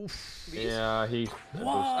me. Oof. Please. Yeah, he.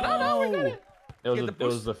 Whoa. No, we got it. It was, Get a, the it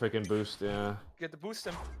was boost. the freaking boost, yeah. Get the boost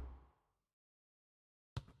him.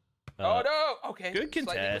 Uh, Oh no. Okay. good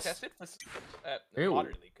Slightly contest. contested. Ew,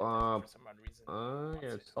 Moderately contested for some odd reason.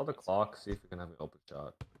 Yeah, tell the clock, see if we can have an open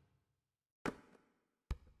shot.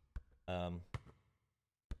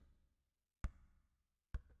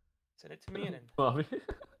 Send it to me and then. Bobby.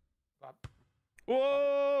 Bob.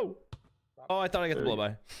 Whoa. Oh, I thought I got the There blow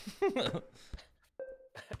you by.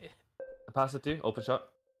 Pass it to you, open shot.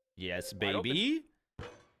 Yes, Wide open. baby.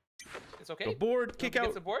 It's okay. The board, kick Gets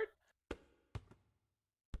out. the board.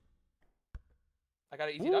 I got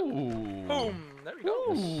an easy duck. Ooh. Boom. There we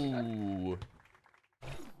go. Ooh.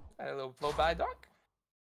 Got a little blow by duck.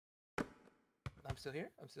 I'm still here.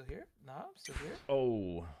 I'm still here. No, I'm still here.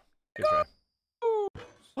 Oh. Good try.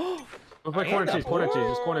 Go play corner cheese. Corner cheese.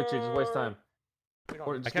 Just corner cheese. Just waste time. We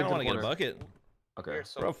don't. I kind of want to get a bucket. Okay. We're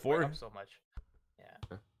so, We're up 4. we're up so much.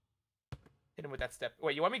 Yeah. Hit him with that step.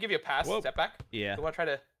 Wait, you want me to give you a pass? Whoop. Step back? Yeah. You want to try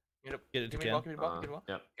to Get it give to me the ball? Give me the ball? Give me the ball?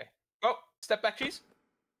 Yep. Okay. Go. Step back, cheese.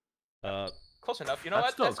 Close enough. You know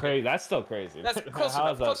That's what? still crazy. That's still crazy. That's close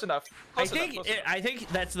enough. Close enough. I think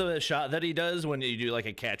that's the shot that he does when you do like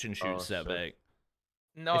a catch and shoot step sure. back.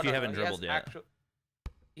 No, if you haven't dribbled yet.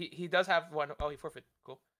 He does have one. Oh, he forfeit.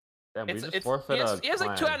 Cool. Damn, we just He has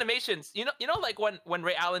like 2 animations. You know, like when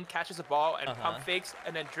Ray Allen catches a ball and pump fakes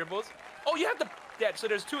and then dribbles. Oh, you have the so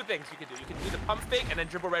there's 2 things you can do. You can do the pump fake and then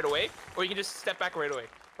dribble right away, or you can just step back right away.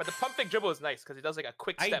 But the pump fake dribble is nice because he does like a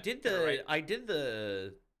quick step. I did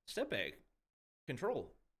the step back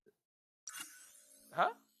control.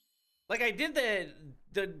 Huh? Like I did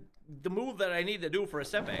the move that I need to do for a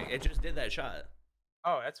step back. It just did that shot.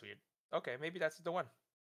 Oh, that's weird. Okay, maybe that's the one.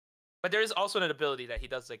 But there is also an ability that he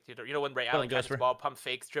does, like, you know, when Ray Allen catches the ball, pump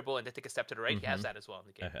fakes, dribble, and then take a step to the right. He has that as well in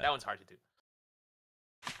the game. That one's hard to do.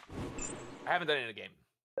 I haven't done it in a game.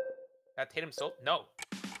 That Tatum Soul? No.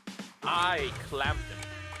 I clamped him.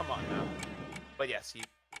 Come on now. But yes, he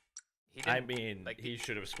didn't, I mean, like, he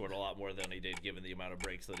should have scored a lot more than he did, given the amount of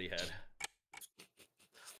breaks that he had.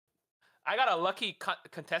 I got a lucky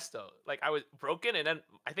contest though. Like I was broken, and then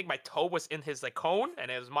I think my toe was in his like cone,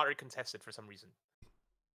 and it was moderate contested for some reason.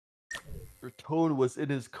 Your toe was in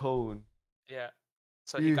his cone. Yeah.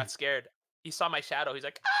 So he got scared. He saw my shadow. He's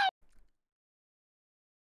like, ah!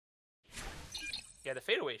 Yeah, the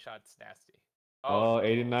fadeaway shot's nasty. Oh,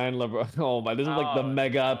 89 LeBron. Oh my, this is like the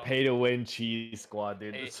mega pay-to-win cheese squad,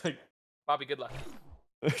 dude. Hey, it's like Bobby, good luck.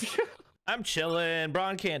 I'm chilling.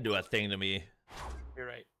 Braun can't do a thing to me. You're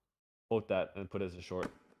right. Quote that and put it as a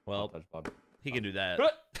short. Well, touch Bobby. He can do that.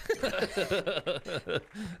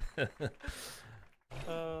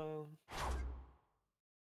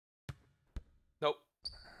 Nope.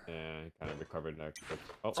 Yeah, he kind of recovered next.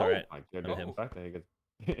 Oh, it's alright. My goodness. Back there, he gets...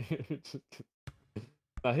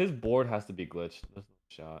 Now his board has to be glitched. There's no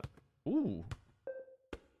shot. Ooh.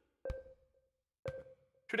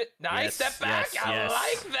 Shoot it. Nice step back. I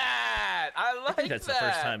like that. I think that's the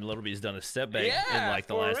first time Little B's done a step back in like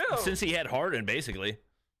the last since he had Harden, basically.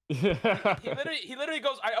 he literally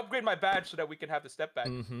goes, I upgrade my badge so that we can have the step back.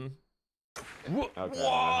 Mm-hmm. Okay,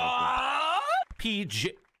 what? P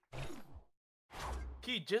Jizzle?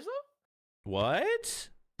 What?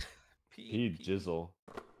 P Jizzle.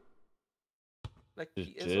 Like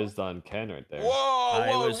just jizzed on Ken right there. Whoa!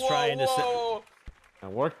 I was trying to say.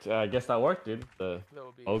 That worked. I guess that worked, dude. The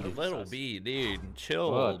Little B, dude,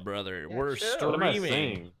 chill, brother. Yeah, we're chill. streaming. What am I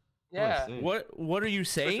saying? Yeah. What are you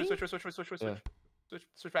saying? Switch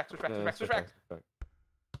back.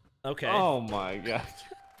 Okay. Oh my god.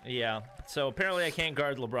 Yeah. So apparently I can't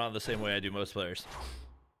guard LeBron the same way I do most players.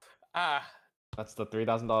 Ah. That's the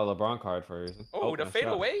 $3,000 LeBron card for a reason. Oh, the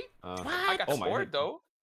fadeaway? I got scored though.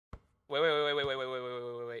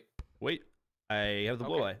 Wait. Wait. I have the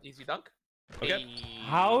blow eye. Easy dunk. Okay.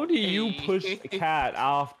 How do you push Cat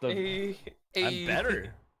off the... I'm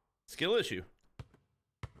better. Skill issue.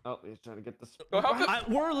 Oh, he's trying to get this.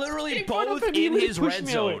 We're literally both in his red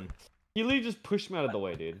zone. He literally just pushed me out of the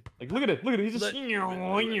way, dude. Like, look at it. He's just...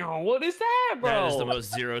 What is that, bro? That is the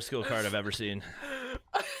most zero skill card I've ever seen.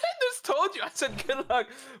 I just told you. I said good luck.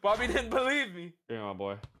 Bobby didn't believe me. Yeah, my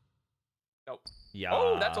boy. Nope. Yeah.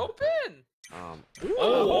 Oh, that's open.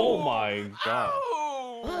 Oh my god.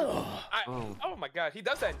 Oh my god. He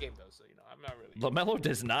does that in game though, so you know I'm not really. LaMelo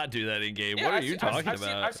does not do that in game. Yeah, what are you talking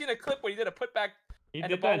about? I've seen a clip where he did a putback. He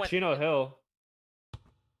did that in Chino Hill.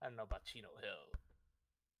 I don't know about Chino Hill.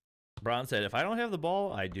 Braun said, "If I don't have the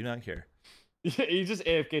ball, I do not care." Yeah, he just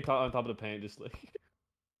AFK on top of the paint, just like.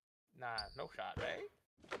 Nah, no shot, right?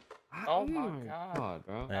 Oh my god,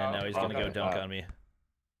 bro. And now he's gonna go dunk on me.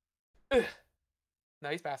 No,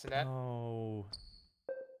 he's passing that. Oh.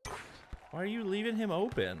 Why are you leaving him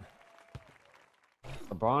open?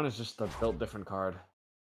 LeBron is just a built different card.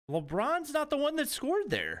 LeBron's not the one that scored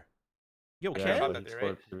there. Yo, yeah, Ken?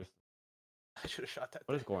 I should have shot that.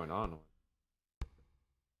 What is going on?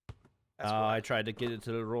 I tried to get it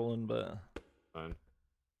to the rolling, but... Fine.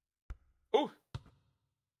 Ooh!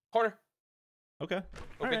 Corner. Okay.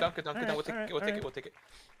 Okay, dunk it. We'll take it.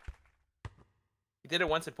 He did it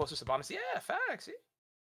once in Poster Sabonis. Yeah, facts. See?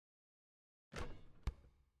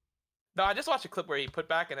 No, I just watched a clip where he put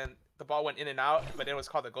back and then the ball went in and out, but then it was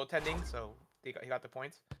called the goaltending, so he got the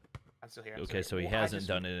points. I'm still here. Okay, so he hasn't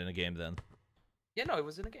done it in a game then. Yeah, no, it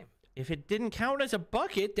was in a game. If it didn't count as a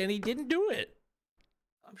bucket, then he didn't do it.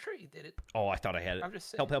 I'm sure he did it. Oh, I thought I had it. I'm just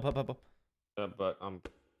saying. Help. But It's good.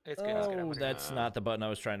 It's good. I'm Oh, gonna- that's not the button I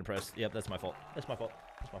was trying to press. Yep, that's my fault. That's my fault.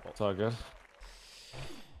 That's my fault. it's all good.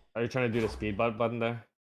 Are you trying to do the speed button there?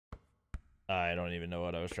 I don't even know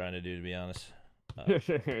what I was trying to do, to be honest.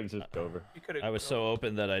 It's just over. You could've- I was so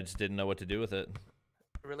open that I just didn't know what to do with it.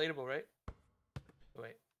 relatable, right?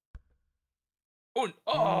 Wait.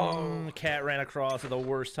 Oh! Cat ran across at the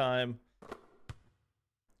worst time.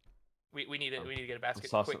 We need it. We need to get a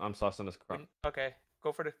basket. I'm saucing this crap. Okay,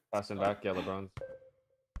 go for the Passing back, yeah, LeBron's.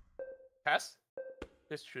 pass.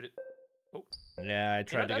 Just shoot it. Oh, Yeah, I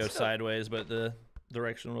tried to go that's still- sideways, but the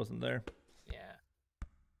direction wasn't there. yeah.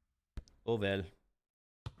 Oh, well.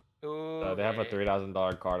 Ooh, They have a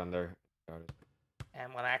 $3,000 card on their card.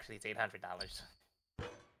 And well, actually, it's $800.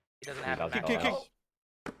 He doesn't have it. $3,000.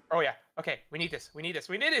 Oh yeah. Okay, we need this. We need this.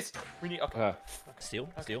 We need this. We need. Okay. Steal,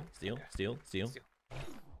 Okay. steal, steal, Okay. steal, steal. Steal.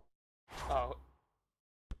 Oh.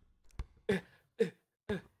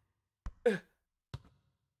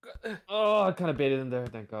 Oh, I kind of baited in there,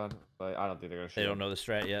 thank God. But I don't think they're gonna shoot. They don't know the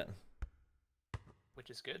strat yet. Which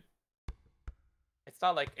is good. It's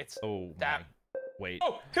not like it's. Oh, Damn. my. Wait.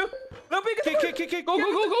 Oh, two. Little big. Kick. Go, Bobby, go!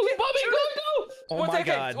 Oh We'll my take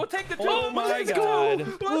God. it. We'll take the two. Oh my Let's God.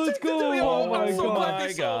 Go. Let's take the go. two. Oh I'm my so Oh glad my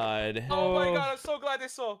they saw. God. Oh my God. I'm so glad they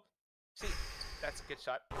saw. See, that's a good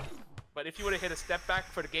shot. But if you would have hit a step back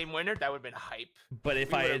for the game winner, that would have been hype. But if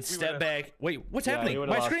We I would've- had we stepped would've- back, wait, what's Yeah, happening? you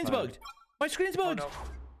would've My lost screen's time. bugged. My screen's Oh bugged. no.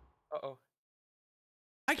 Uh-oh.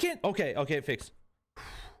 I can't. Okay, fixed.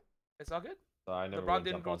 It's all good. So I never LeBron would've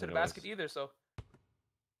didn't jumped go to onto the those. basket either, so.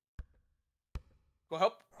 Go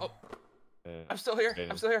help. Oh, Yeah. I'm still here.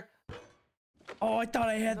 Damn. I'm still here. Oh, I thought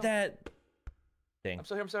I had No. that. Dang. I'm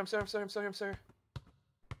still here. I'm still here. I'm still here. I'm still here. I'm still here.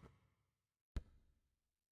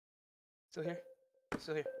 Still here.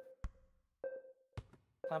 Still here.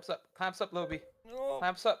 Clamps up, Lobby.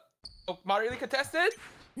 Clamps up. Oh, moderately contested.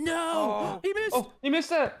 No, Oh. he missed. Oh, he missed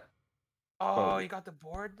that. Oh, you got the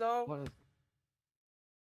board though. What is...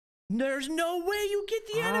 There's no way you get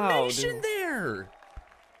the How, animation dude? there.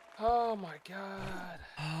 Oh my God.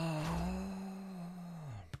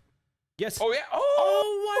 Yes. Oh yeah. Oh.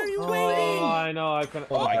 Oh, why are you waiting? Oh, I know. I couldn't.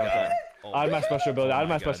 Oh my okay. God. Oh I had my special ability. I had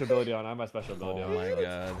my God. special ability on. I had my special ability Oh on. my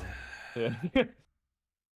God. Yeah.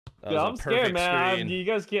 That Dude, was a I'm scared, perfect man. screen. You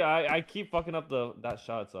guys keep. I keep fucking up that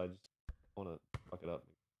shot, so I just want to fuck it up.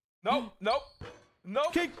 Nope.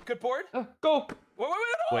 Kick. Good board. Go. Wait.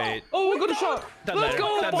 Wait. Oh, good shot. Doesn't Let's matter.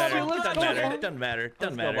 go, Doesn't Bobby. matter. Let's Doesn't go. matter. Bobby. Doesn't matter.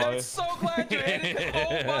 Doesn't Let's go, matter. Bobby. I'm so glad you hit it.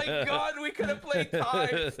 Oh my God, we could have played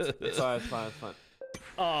times. It's fine. It's fine. It's fine.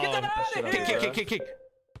 Oh, Get them out shit of out here. of here. kick.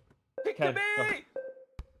 Kick to Okay, me.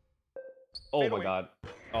 Oh Fade my away. God.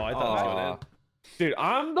 Oh, I thought it was Aw. going Dude,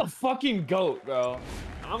 I'm the fucking goat, bro.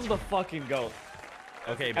 I'm the fucking goat.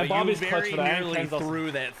 in. Okay, And but you Bobby's clutch very for that, and nearly Ken's also-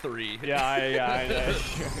 threw that three. Yeah, I know.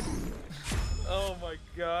 Oh my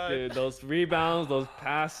God. Dude, those rebounds, those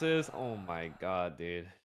passes. Oh my God, dude.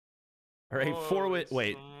 All right, Holy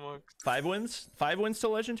wait, smokes. 5 wins? 5 wins to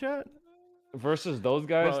Legend Chat? Versus those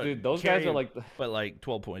guys, Bro, dude. Those guys Carrie- are like. But like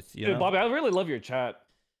 12 points, you Dude, know? Bobby, I really love your chat.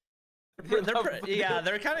 Yeah,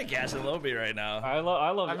 they're kind of gassing Lobby right now. I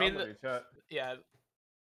love I mean, your chat. Yeah.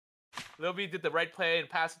 Lil B did the right play and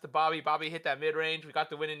passed it to Bobby. Bobby hit that mid range. We got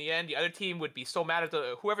the win in the end. The other team would be so mad at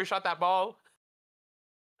whoever shot that ball.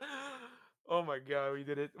 Oh my God, we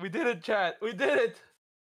did it. We did it, chat. We did it.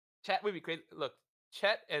 Chat would be crazy. Look,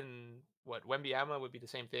 Chet and Wembyama would be the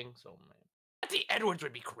same thing. So man, Anthony Edwards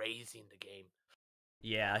would be crazy in the game.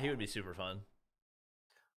 Yeah, he would be super fun.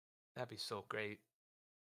 That'd be so great.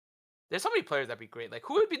 There's so many players that'd be great. Like,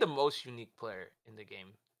 who would be the most unique player in the game?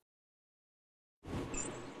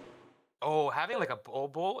 Oh, having like a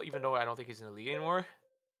Bobo, even though I don't think he's in the league anymore.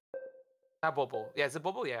 Not Bobo. Yeah, is it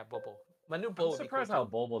Bobo? Yeah, Bobo. My new Bobo. I'm surprised how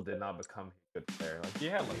Bobo did not become a good player. Like he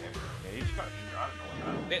had like yeah, he just got injured. I don't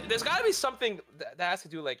know what happened. There's got to be something that has to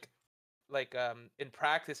do like in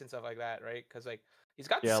practice and stuff like that, right? Because like he's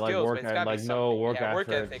got Yeah, skills, like work but it's got to like be no something. work yeah, work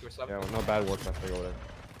ethic. ethic or something. Yeah, no bad work ethic or whatever.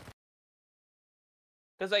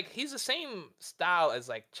 Because like he's the same style as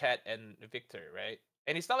like Chet and Victor, right?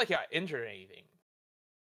 And it's not like he got injured or anything.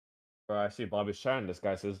 Bro, I see Bobby's chatting. This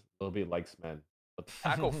guy says Lil B likes men.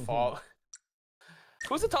 Taco fall.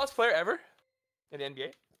 Who's the tallest player ever in the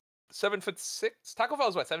NBA? 7'6". Taco Fall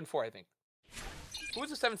is what? 7'4", I think. Who's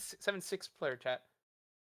the 7'6" player, chat?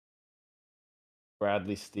 Brad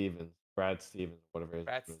Stevens, whatever his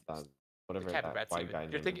Brad name is, whatever It can't be that Brad white Steven. guy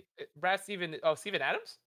You're name thinking Brad Steven? Oh, Steven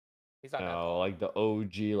Adams? He's not that No, tall. like the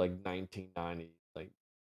OG, like 1990, like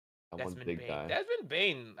that one Desmond big Bane. guy. Desmond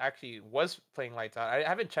Bane actually was playing lights out. I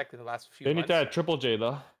haven't checked in the last few They need months. that Triple J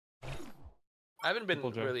though. I haven't been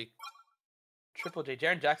Triple J. really. Triple J,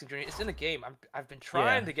 Jaren Jackson Jr. It's in the game. I've been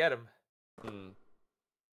trying to get him.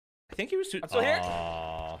 I think he was too. I'm still here.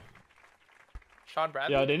 Sean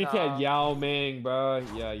Bradley. Yeah, they need to get Yao Ming, bro.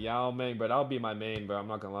 Yeah, Yao Ming, bro. That'll be my main, bro. I'm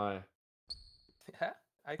not gonna lie. Yeah,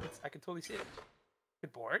 I can totally see it.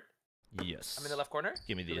 Good board. Yes. I'm in the left corner.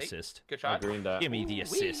 Give me the assist. Good shot. Agreeing that. Give me the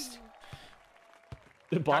assist.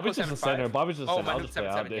 Bobby's just a center. Bobby's just a center. I'll just play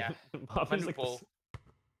out, dude. Yeah. Bobby's like bull.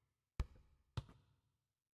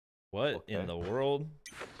 What in the world?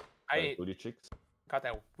 I booty cheeks. got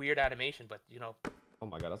that weird animation, but you know. Oh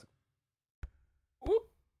my god, that's.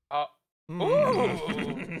 Ooh,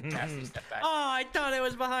 nasty step back. Oh, I thought it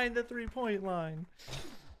was behind the 3-point line.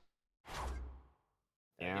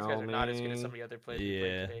 Yeah, these guys are not as good as some of the other players we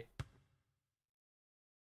played today.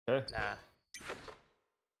 Okay. Nah.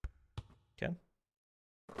 Okay.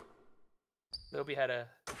 Lilby had a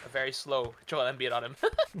very slow Joel Embiid on him.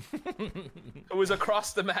 It was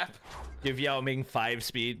across the map. Give Yao Ming 5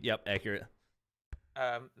 speed. Yep, accurate.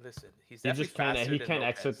 Listen, he's definitely He can't. faster He than can't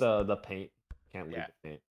Lopez. exit the paint. Can't leave the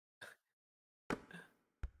paint.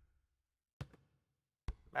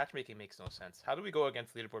 Matchmaking makes no sense. How do we go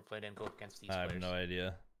against leaderboard play and go against these players? I have no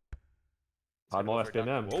idea. Podmo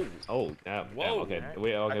SPNM. Whoa. Oh, yeah. Whoa. Okay. Right.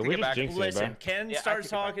 Wait, okay. We're just jinxing, Listen, bro. Ken starts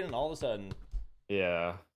talking, and all of a sudden.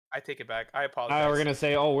 Yeah. I take it back. I apologize. We're gonna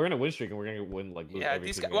say, oh, we're in a win streak, and we're gonna win like. Yeah,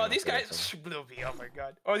 these guys. Well, these guys blew me. Oh my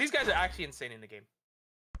god. Oh, these guys are actually insane in the game.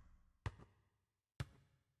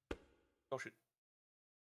 Go shoot.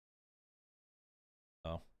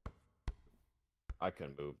 Oh. I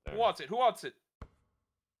couldn't move there. Who wants it? Who wants it?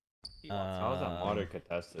 How was that moderate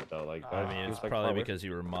contested though? Like, I mean, it's probably because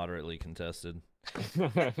you were moderately contested. Yo,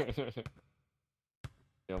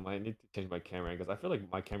 I need to change my camera angles. I feel like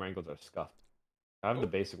my camera angles are scuffed. I have the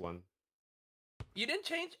basic one. You didn't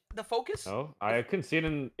change the focus? Oh, I couldn't see it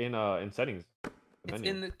in settings. It's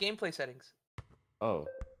in the gameplay settings. Oh.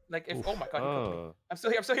 Like if Oof. oh my god, I'm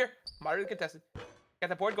still here. I'm still here. Moderately contested. Got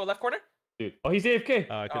the board. Go left corner. Dude. Oh, he's AFK.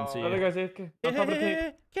 I couldn't see Other you. guy's AFK. On top of the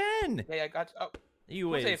paint. Ken! Yeah, I got. Oh. You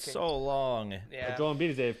waited AFK? so long. Yeah. Joel Embiid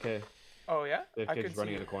is AFK. Oh yeah. AFK just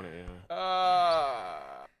running in the corner. Yeah.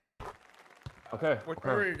 Okay.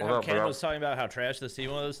 We're How Ken was talking about how trash this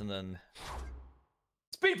team was, and then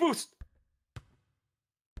speed boost.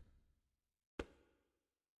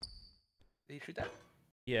 Did you shoot that?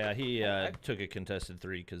 yeah, he took a contested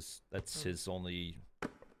 3 because that's his only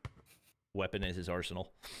weapon in his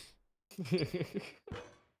arsenal.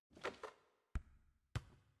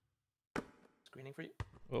 Screening for you.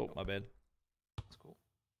 Oh, my bad. That's cool.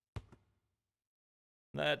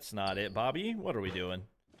 That's not it, Bobby. What are we doing?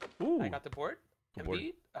 Ooh, I got the board. Good board.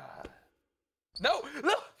 Embiid. No,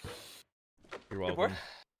 no. You're Good welcome. board.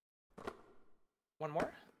 One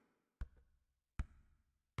more.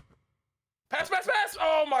 Pass, pass, pass!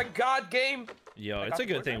 Oh my god, game! Yo, I it's got a the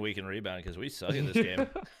good board thing now. we can rebound because we suck in this game.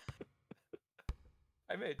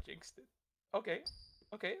 I may have jinxed it. Okay.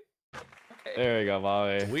 Okay. Okay. There we go,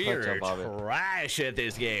 Bobby. We're Touch up, Bobby. trash at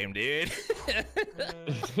this game, dude.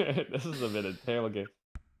 This has been a terrible game.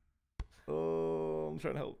 Oh, I'm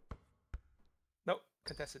trying to help. Nope.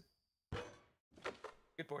 Contested.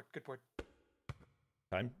 Good board. Good board.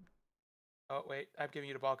 Time. Oh, wait. I'm giving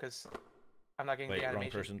you the ball because I'm not getting Wait, the wrong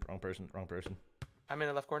animation. wrong person. I'm in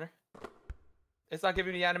the left corner. It's not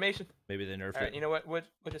giving me the animation. Maybe they nerfed All right, it. you know what? We'll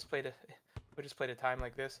just play the time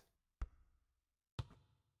like this.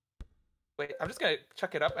 Wait, I'm just gonna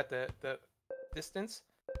chuck it up at the distance.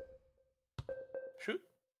 Shoot.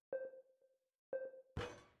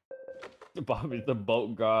 Bobby's the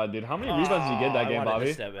boat god, dude. How many rebounds did you get that I game, wanted to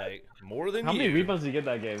Bobby? step back. More than How many you. rebounds did you get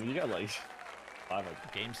that game? You got like 5.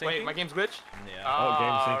 Game syncing? Wait, my game's glitched? Yeah. Oh,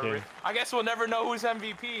 game syncing. I guess we'll never know who's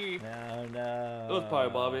MVP. No. It was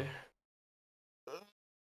probably Bobby.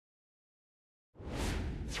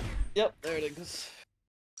 Yep, there it is.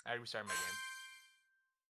 I restarted my game.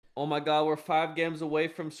 Oh my god, we're 5 games away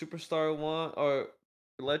from Superstar 1 or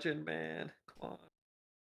Legend, man. Come on.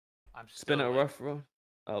 I'm It's been still a like, rough run.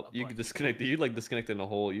 Oh, a you bunch. disconnected. You like disconnected in the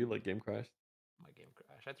whole. You like game crashed. my game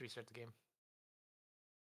crashed. I had to restart the game.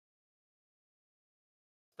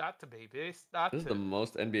 Start to baby. Start This is to. the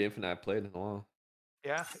most NBA Infinite I've played in a while.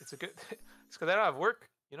 Yeah, it's a good. It's because I don't have work.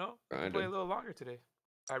 You know, I'll play a Grinding. little longer today.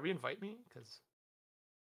 Reinvite me because.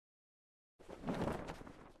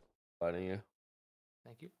 Fighting you.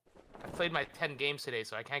 Thank you. I played my 10 games today,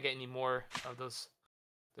 so I can't get any more of those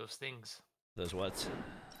things. Those what?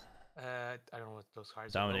 I don't know what those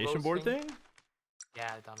cards are. Domination Those board things? thing?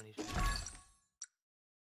 Yeah, domination.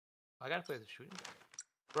 I gotta play the shooting guard.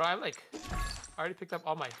 Bro, I already picked up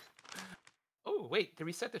all my. Oh wait, did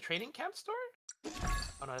we set the training camp store?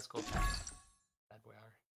 Oh no, that's gold pass. Bad boy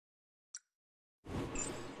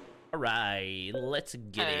hour. right, let's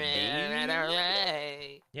get it, dude. All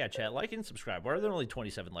right. Yeah, chat, like and subscribe. Why are there only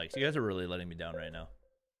 27 likes? You guys are really letting me down right now.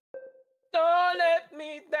 Don't let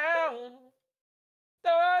me down.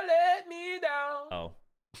 Don't let me down. Oh.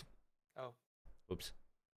 Oh. Oops.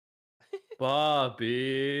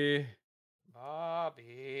 Bobby.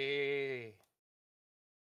 Bobby.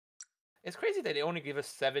 It's crazy that they only give us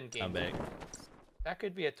 7 game I'm back. changers. That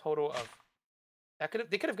could be a total of.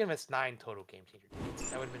 They could have given us 9 total game changer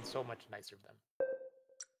tickets. That would have been so much nicer of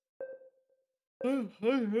them.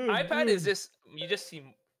 iPad is just you just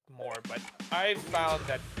see more, but I found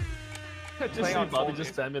that I just play see on Bobby phone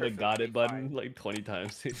just is spamming the got perfectly it button fine. like 20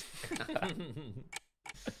 times.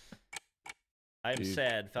 I'm Dude.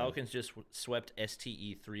 sad. Falcons just swept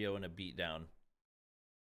STE 3-0 in a beatdown.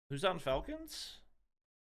 Who's on Falcons?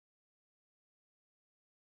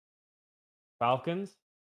 Falcons?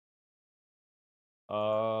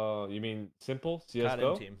 You mean simple Cotton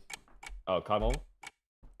CS:GO? team. Oh, Cotton.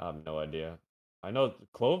 I have no idea. I know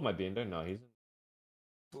Clove might be in there. No, he's.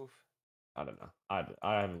 Oof. I don't know.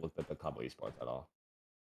 I haven't looked at the Cabo esports at all.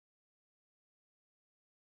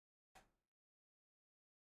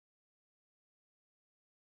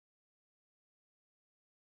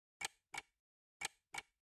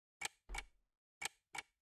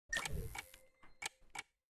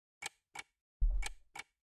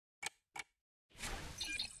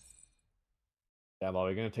 Damn, are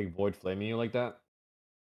we gonna take Void flaming you like that?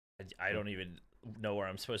 I don't even know where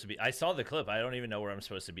I'm supposed to be. I saw the clip. I don't even know where I'm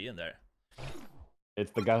supposed to be in there.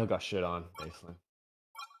 It's the guy who got shit on, basically.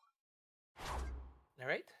 All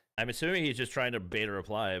right. I'm assuming he's just trying to bait a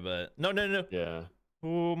reply, but no. Yeah.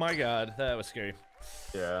 Oh my god, that was scary.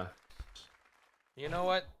 Yeah. You know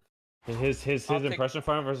what? His I'll take- impression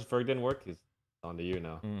for him versus Ferg didn't work. He's on to you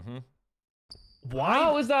now. Mm-hmm.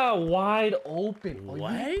 How is that wide open? Are you-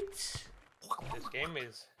 What? This game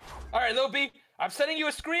is. All right, Lil B. I'm sending you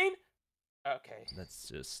a screen. Okay. That's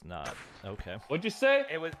just not okay. What'd you say?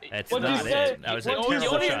 It was. That's What'd you not say? it. That was a The only,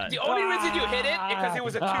 terrible shot. the only reason you hit it because it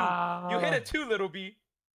was a 2. You hit a 2, Little B.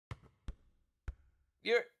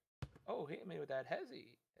 You're. Oh, hit me with that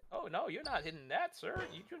hezzy. Oh no, you're not hitting that, sir.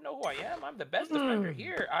 You know who I am. I'm the best defender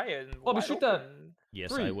here. I am. Bobby, wide shoot that. open.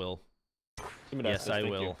 Yes, 3. I will. Give me that Yes, assist, I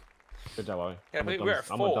thank will. you. Good job, Bobby. Yeah, I'm we gonna are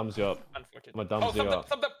thumbs, full. you up. Unfortunately. I'm a thumbs you up.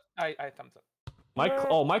 Thumbs up. I thumbs up.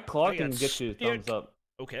 My claw I can got get you stick. thumbs up.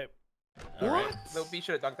 Okay. All right. Lil B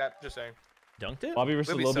should have dunked that. Just saying. Dunked it? Bobby versus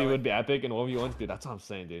We'll be Lobby selling. would be epic, and 1v1, dude. That's what I'm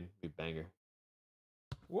saying, dude. Be banger.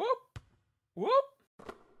 Whoop. Whoop.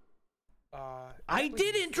 I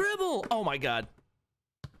didn't dribble. Oh my god.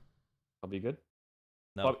 I'll be good.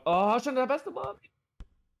 No. Bobby. Oh, I was trying to best of Bobby.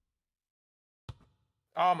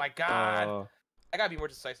 Oh my god. Oh, I gotta be more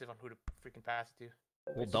decisive on who to freaking pass it to.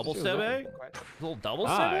 Little double She was sebe? Quiet. Little double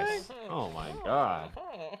nice. sebe? Oh my god.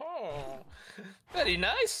 Very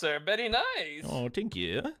nice, sir. Very nice. Oh, thank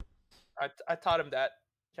you. I taught him that.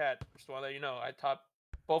 Chat. Just want to let you know. I taught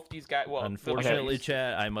both these guys. Well, Unfortunately,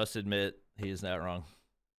 chat, I must admit, he is not wrong.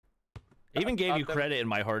 I even gave you credit in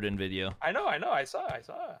my Harden video. I know. I saw. I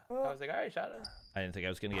was like, all right, shout out. I didn't think I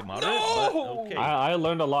was going to get moderate, No! but okay. I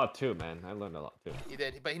learned a lot too, man. I learned a lot too. He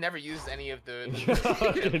did, but he never used any of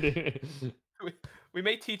the. Dude. we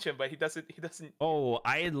may teach him, but he doesn't. Oh,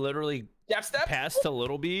 I had literally Jab step. passed to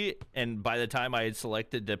Little B, and by the time I had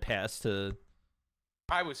selected to pass to...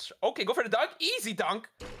 I was okay. Go for the dunk. Easy dunk.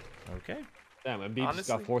 Okay. Damn, Embiid just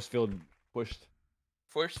got Honestly. force field pushed.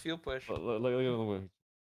 Force field push. Look.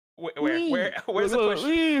 Where's the push?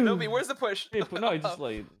 No, where's the push? No, he just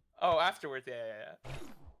like Oh, afterwards. Yeah.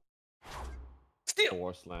 Steal.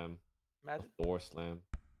 door slam. Imagine. Door slam.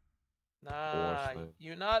 Nah, slam.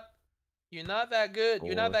 you're not that good.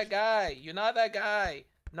 You're not that guy. You're not that guy.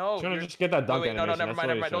 No. Trying to you're- just get that dunk Wait, no, animation. never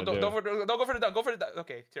mind. That's what Don't he's go trying to for don't go for the dunk. Go for the dunk.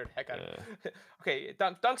 Okay, sure. Heck out. Okay,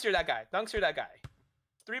 dunks. You're that guy. Dunks. You're that guy.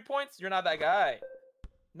 3 points. You're not that guy.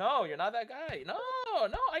 No, you're not that guy. No.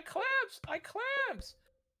 I clamps.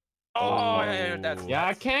 Oh, yeah, that's. Yeah,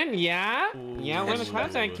 I can. Yeah. Yeah, when the Ooh.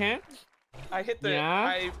 claps I can. I hit the.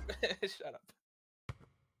 Yeah? Shut up.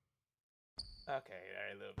 Okay, all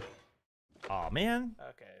right, little bit. Aw, man.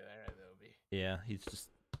 Okay, all right, little B. Yeah, he's just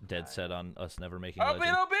dead set on us never making Oh, legend.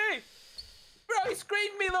 little B! Bro, he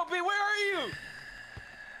screened me, little B. Where are you?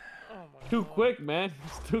 Oh my Too God. quick, man.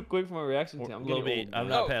 It's too quick for my reaction time. I'm Little getting B, old, I'm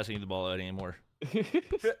man. not passing you the ball out anymore.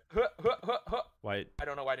 Why? I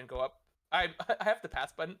don't know why I didn't go up. I have the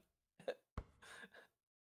pass button.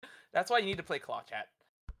 That's why you need to play claw chat,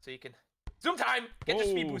 so you can zoom time. Get your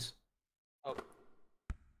speed Whoa. boost. Oh,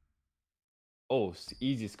 Oh,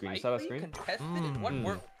 easy screen. You saw that lightly screen? contested in one Mm.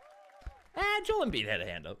 word. Joel Embiid had a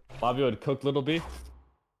hand up. Bobby would cook Little B.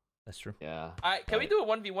 That's true. Yeah. Alright, can we do a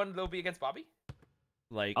 1v1 Lil B against Bobby?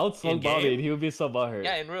 Like, I would smoke Bobby, and he would be so butthurt.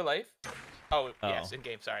 Yeah, in real life. Oh, yes, in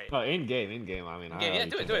game. Sorry. Oh, in game. I mean, Yeah,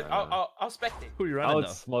 do it. I'll spectate. Who are you I running would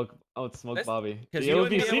though? smoke Bobby. Because It would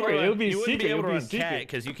be secret. It would be You wouldn't be secret. It able would to be run cat secret.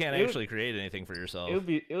 because you can't It would- actually create anything for yourself.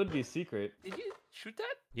 It would be secret. Did you shoot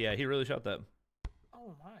that? Yeah, he really shot that.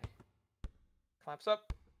 Oh my. Clamps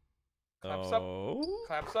up. Clamps Oh. up.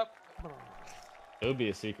 Clamps up. It would be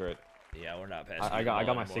a secret. Yeah, we're not passing. I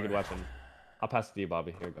got my secret weapon. I'll pass it to you,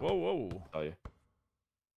 Bobby. Here you go. Whoa. Oh yeah.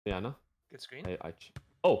 Yeah, no. Good screen.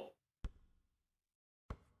 Oh.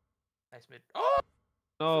 Nice mid. Oh.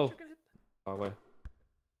 No. Oh wait.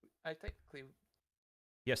 I technically.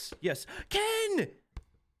 Yes. Ken!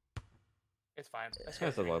 It's fine. That's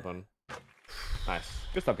That's a good. weapon. Nice.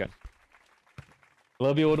 Good stuff, Ken.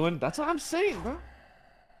 Lil B would win. That's what I'm saying, bro.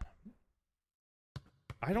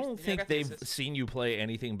 I don't I think got the they've assist. seen you play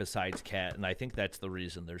anything besides cat, and I think that's the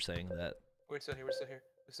reason they're saying that. We're still here. No,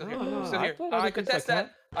 We're still I here. played I other could things test like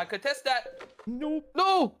that. I could test that. Nope.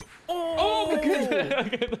 No. Oh!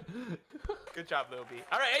 Good job, Lil B.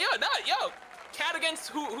 All right, yo, cat against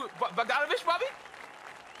who? BOBDONOVIC, Bobby?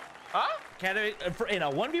 Huh? Cat in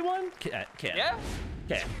a 1v1? Cat. Yeah.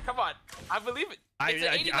 Cat. Come on, I believe it. It's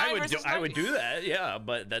an 89 versus I would 90. do that, yeah,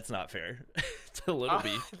 but that's not fair. It's a little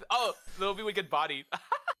bit. Oh, Lil B would get bodied.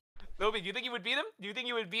 Lil B, do you think you would beat him? Do you think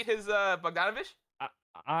you would beat his BOBDONOVIC?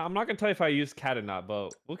 I'm not gonna tell you if I use cat or not,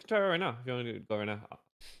 but we can try it right now. If you want to go right now.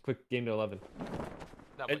 Quick game to 11.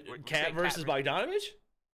 No, Cat versus BOBDONOVIC?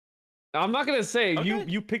 I'm not gonna say Okay.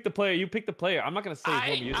 you pick the player. You pick the player. I'm not gonna say who I'm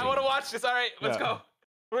using. I want to watch this. All right, let's Yeah. go.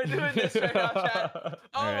 We're doing this right now, chat. Oh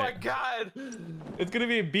All my right. god. It's gonna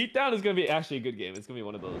be a beatdown. It's gonna be actually a good game. It's gonna be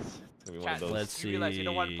one of those. It's gonna be one of Chat, those. Let's You see. realize you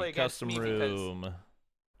don't wanna play against Custom me because- room.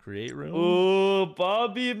 Create room. Ooh,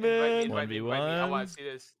 Bobby, Invite me, man. invite me, invite me. I 1v1. want to see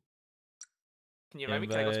this. Can you invite me?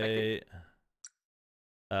 Can I go spectate?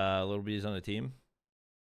 Little B's on the team.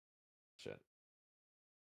 Shit.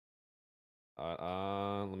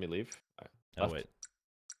 Let me leave. All right. Oh Left. wait.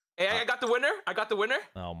 Hey, I got the winner. I got the winner.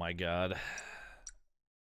 Oh my god.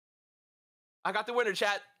 I got the winner,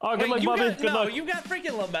 chat. Oh, good luck, you Bobby. got, Good luck. you got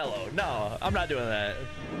freaking LaMelo. No, I'm not doing that.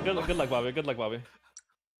 Good luck, Bobby. Good luck, Bobby.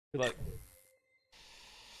 Good luck.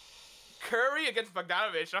 Curry against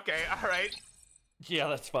BOBDONOVIC. Okay, all right. Yeah,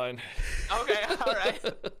 that's fine. Okay, all right.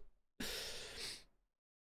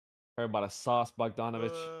 Heard about a sauce,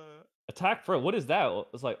 Bogdanovich. Attack for what is that?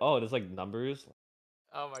 It's like, oh, it's like numbers.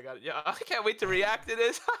 Oh my god. Yeah, I can't wait to react to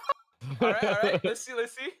this. All right. Let's see. All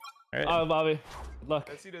right. Oh, Bobby. Good luck.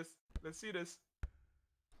 Let's see this.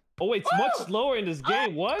 Oh wait, it's much slower in this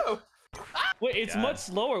game. What? Oh, Wait, it's God. much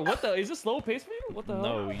slower. What the? Is this slow pace for you? What the hell?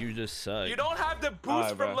 No, you just suck. you don't have the boost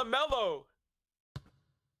Alright, from bro. LaMelo.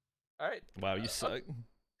 All right. Wow, you suck.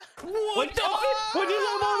 What the? What'd you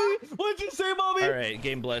say, Bobby? What'd you say, Bobby? All right,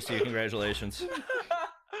 game bless you. Congratulations.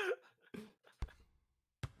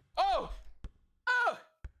 Oh.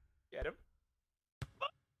 Get him.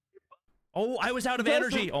 Oh, I was out of That's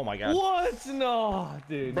energy. Oh my god. What? No,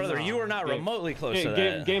 dude. Brother, no. you were not Game- remotely close to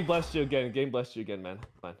Game, that. game blessed you again. Game blessed you again, man.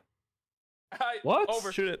 Fine. What? What?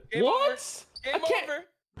 Over. Shoot it. Game What? Over. I Game can't- over.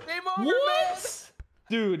 Game over, man. What?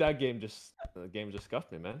 Dude, the game just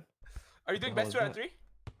scuffed me, man. Are you doing the best hell 2 out is of 3?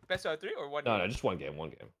 Best 2 out of 3 or one? No, game? no, just one game. One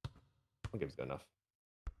game. One game's good enough.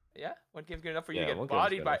 Yeah, one game's good enough for you Yeah, to get one game's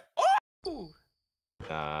bodied good by. Oh!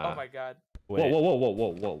 Nah. Oh my god. Wait. Whoa.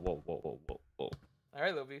 All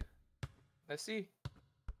right, Lil B. Let's see.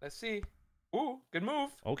 Let's see. Ooh, good move.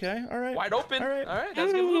 Okay, all right. Wide open. All right.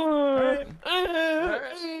 That's a good move.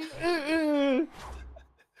 right.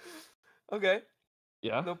 Okay.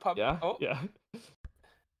 Yeah. No pop. Yeah. Oh. Yeah.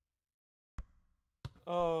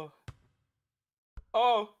 Oh.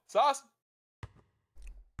 Oh, sauce.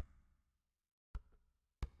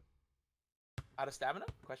 Out of stamina?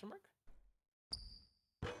 Question mark.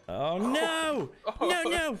 Oh no! Oh.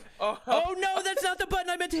 No! Oh. Oh no! That's not the button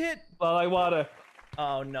I meant to hit. Well, like water.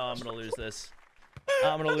 Oh no! I'm gonna lose this.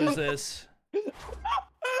 I'm gonna lose this.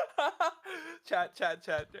 Chat.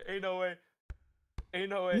 Ain't no way. Ain't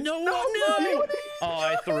no way. No! Oh,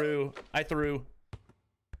 I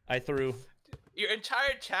threw. Your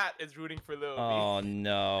entire chat is rooting for Lil B. Oh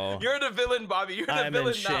no! You're the villain, Bobby. You're the I'm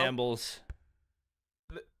villain in now. shambles.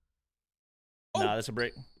 Oh. Nah, that's a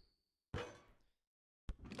break.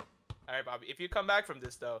 All right, Bobby. If you come back from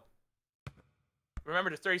this, though, remember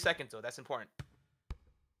there's 30 seconds, though. That's important.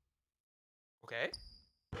 Okay.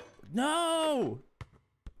 No!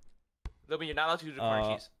 Lil B, you're not allowed to do the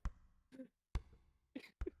corner keys.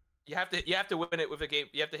 You have to win it with a game.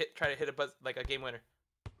 You have to try to hit a like a game winner.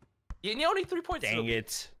 You need only 3 points. Dang Lil B.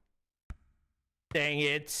 it! Dang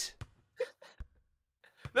it!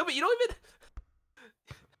 No, but you don't even.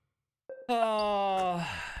 Oh,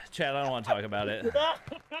 Chad, I don't want to talk about it.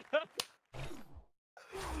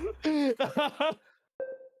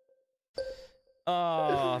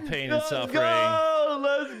 Oh, pain and suffering.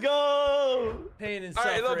 Let's go! Pain and All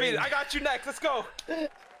right, suffering. Lil B, I got you next. Let's go.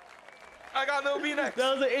 I got Lil B next.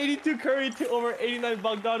 That was an 82 Curry over 89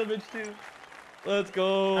 Bogdanovic too. Let's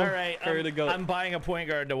go. All right, Curry to go. I'm buying a point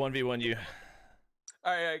guard to 1v1 you.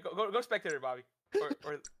 All right, go spectator, Bobby. Or... Oh my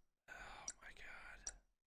god.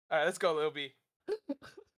 All right, let's go, Lil B.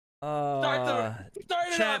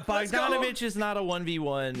 Chat, Bogdanovic is not a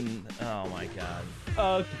 1v1. Oh my god.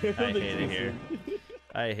 Okay, I hate it here.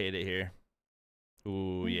 I hate it here.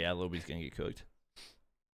 Ooh, yeah, Lil B's gonna get cooked.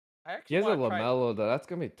 He has a LaMelo though. That's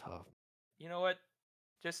gonna be tough. You know what?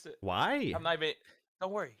 Just why? I'm not even.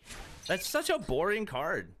 Don't worry. That's such a boring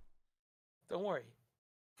card. Don't worry.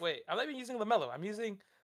 Wait, I'm not even using LaMelo. I'm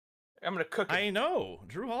gonna cook it. I know.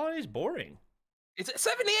 Drew Holiday's boring. It's at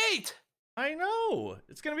 78. I know.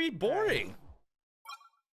 It's gonna be boring.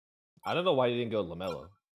 I don't know why you didn't go LaMelo.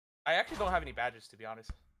 I actually don't have any badges, to be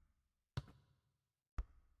honest.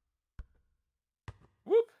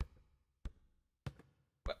 Whoop.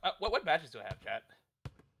 What badges do I have, chat?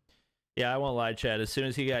 Yeah, I won't lie, Chad. As soon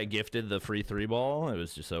as he got gifted the free 3-ball, it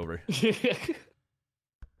was just over. That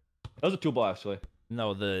was a 2-ball, actually.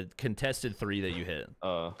 No, the contested 3 that you hit.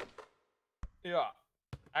 Yeah.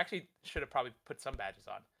 I actually should have probably put some badges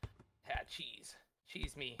on. Yeah, cheese.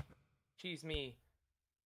 Cheese me. Cheese me.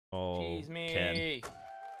 Oh, cheese me.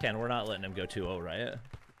 Ken, we're not letting him go 2-0, right?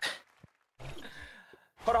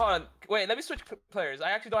 Hold on. Wait, let me switch players.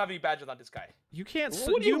 I actually don't have any badges on this guy. You can't.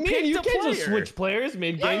 What do you mean? You can't just switch players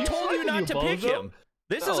mid-game. I told you not to pick him.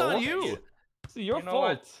 This is on you. It's your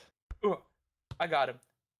fault. Ooh, I got him.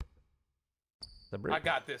 The brick. I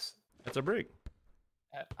got this. That's a brick.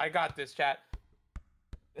 I got this, chat.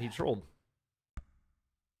 He trolled.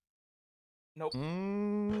 Nope.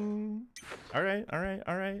 All right, all right,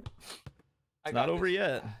 all right. It's not over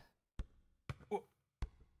yet. Ooh.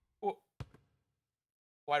 Ooh.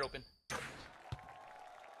 Wide open.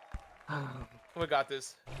 We got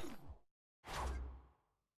this.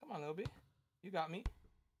 Come on, Lil B. You got me.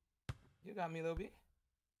 You got me, Lil B.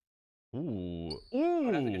 Ooh. Ooh.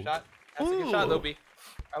 Oh, that's a good shot. That's a good shot, Lil B.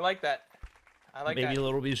 I like that. I like that. Maybe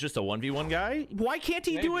Lil B's just a 1v1 guy. Why can't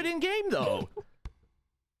he do it in game though?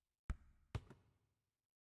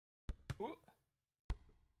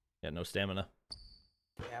 Yeah, no stamina.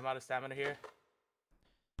 Yeah, I'm out of stamina here.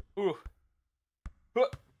 Ooh. All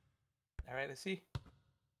right, let's see.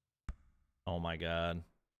 Oh my god.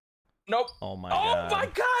 Nope. Oh my god. Oh my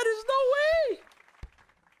god, there's no way!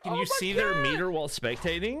 Can you see their meter while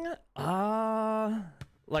spectating?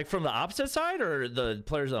 Like from the opposite side or the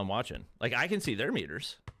players that I'm watching? Like I can see their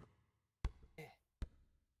meters.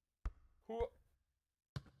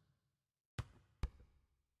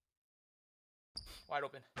 Wide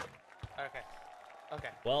open. Okay. Okay.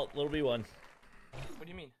 Well, Lil B won. What do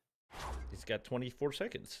you mean? He's got 24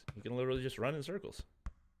 seconds. He can literally just run in circles.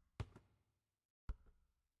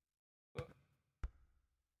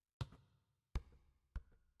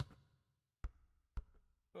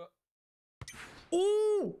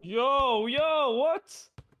 Ooh! Yo, what?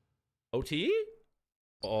 OT?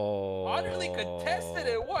 Oh. Utterly contested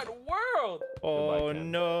in what world? Oh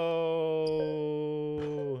no.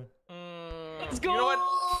 Let's go! You know what?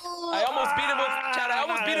 I almost beat him with Chad. I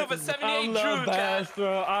almost beat him with 78 I'm the best,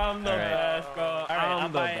 bro. I'm the best, bro. All right,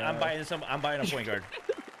 I'm buying a point guard.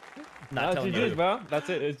 Not telling GG's, you. bro. That's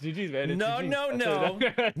it. It's GG's, man. It's No, GG's. no, no.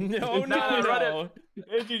 No, no.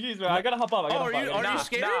 It's GG's, bro. I gotta hop up. Are you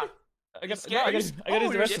scared? I got scared? You're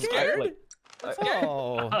scared?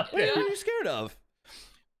 Oh, what are you scared of?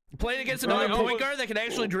 Playing against another point guard that can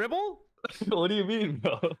actually dribble? What do you mean,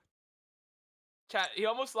 bro? Chat, he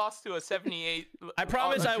almost lost to a 78. I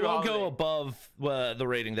promise I won't go above the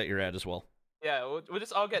rating that you're at as well. Yeah, we'll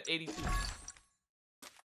just all get 82.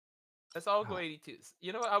 Let's all go 82s.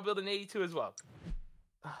 You know what? I'll build an 82 as well.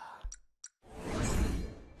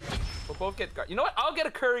 We'll both get... You know what? I'll get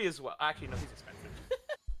a Curry as well. Actually, no, he's expensive.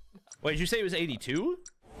 Wait, did you say it was 82?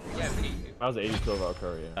 Yeah, it's 82. I was 82 overall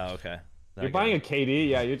Curry. Yeah. Oh, okay. You're buying a KD?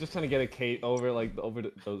 Yeah, you're just trying to get a K over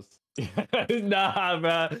those. Nah,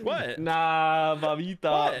 bro. What? Nah,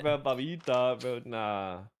 Babita, bro. Babita, bro.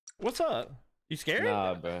 Nah. What's up? You scared?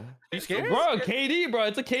 Nah, bro. You scared? Bro, KD, bro.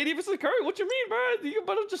 It's a KD versus Curry. What you mean, bro? You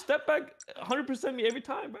better just step back 100% me every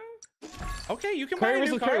time, bro. Okay, you can Curry buy a new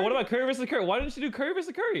versus card. Curry. What about Curry versus Curry? Why didn't you do Curry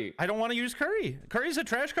versus Curry? I don't want to use Curry. Curry's a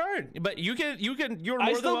trash card, but you're more than welcome.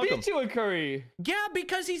 I still beat you with Curry. Yeah,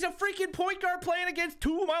 because he's a freaking point guard playing against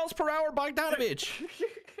 2 miles per hour Bogdanovic.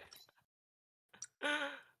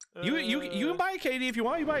 You can buy KD if you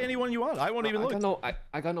want. You buy anyone you want. I won't even look.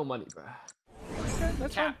 I got no money, bro. Okay,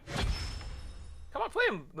 that's fine. Come on, play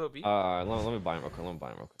him, Lil B. Let me buy him real quick.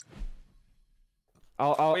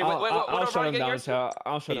 I'll shut him down, chat.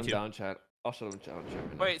 I'll shut him down, chat.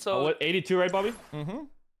 Wait, so what? 82, right, Bobby? Mm-hmm.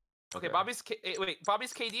 Okay, Bobby's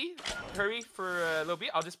KD. Hurry for Lil B.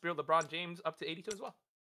 I'll just build LeBron James up to 82 as well.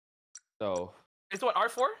 So it's what,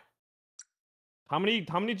 R4? How many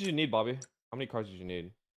did you need, Bobby? How many cards did you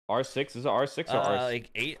need? R6? Is it R6 or R6? Like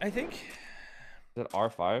 8, I think. Is it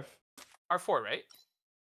R5? R4, right?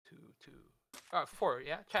 4,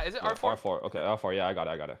 yeah. Chat, is it R4? R4. Okay, R4. Yeah, I got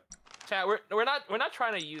it. Chat, we're not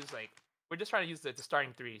trying to use like, we're just trying to use the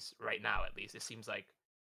starting threes right now, at least. It seems like.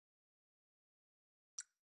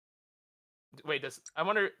 Wait, I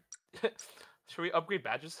wonder should we upgrade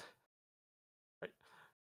badges? Right.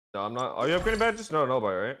 No, I'm not. Are you upgrading badges? No,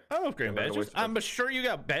 nobody, right? I'm upgrading badges. I'm sure you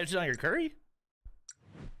got badges on your Curry.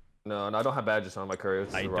 No, I don't have badges on my Curry.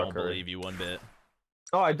 I don't believe you one bit.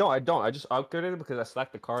 No, I don't. I just upgraded it because I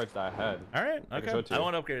slacked the cards that I had. All right, okay. I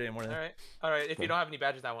won't upgrade it anymore then. All right. If you don't have any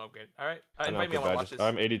badges, I won't upgrade. All right. Invite me. I want to watch this.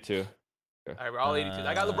 I'm 82. Okay. All right, we're all 82.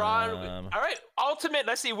 I got LeBron. All right, ultimate.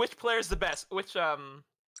 Let's see which player is the best. Which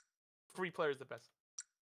free player is the best.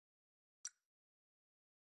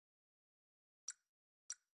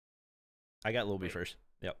 I got Lil B first.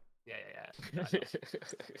 Yep. Yeah.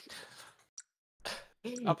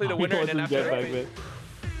 I'll play the winner and then after.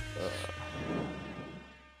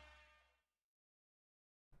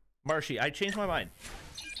 Marshy, I changed my mind.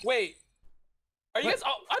 Wait, are you guys?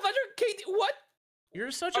 I thought you're KD. What?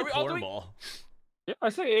 You're such a cornball. Yeah, I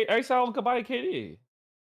said I'll buy KD.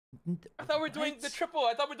 I thought we were doing the triple.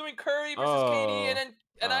 I thought we were doing Curry versus KD,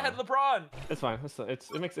 and I had LeBron. It's fine.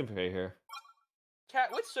 It makes impact here.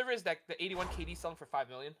 Cat, which server is that the 81 KD selling for 5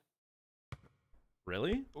 million?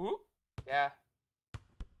 Really? Ooh. Yeah.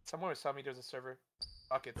 Someone was telling me there's a server.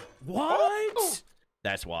 Buckets. What? Oh!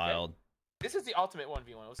 That's wild. Okay. This is the ultimate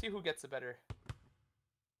 1v1. We'll see who gets the better.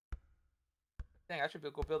 Dang, I should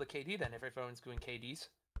go build a KD then if everyone's doing KDs.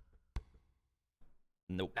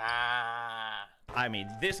 Nope. Nah. I mean,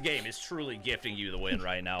 this game is truly gifting you the win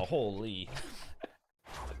right now. Holy.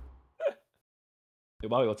 Hey,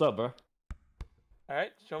 Bobby, what's up, bro? All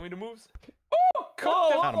right, show me the moves. Oh,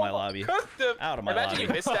 cooked him. Out of my lobby. Cooked him. Out of my Imagine lobby. you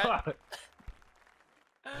missed that.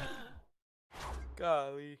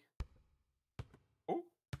 Golly. Oh.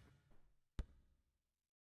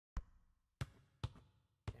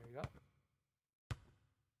 There we go.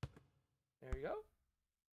 There we go.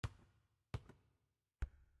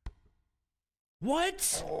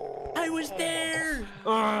 What? Oh. I was there.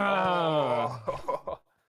 Oh.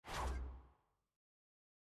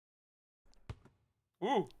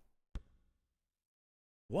 Ooh.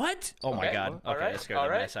 What? Oh my god. Okay, right. that scared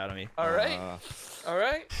the mess out of me. All right. All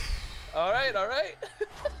right.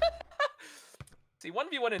 See,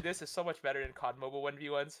 1v1 in this is so much better than COD Mobile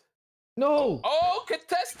 1v1s. No. Oh,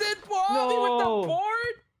 contested Bobby with the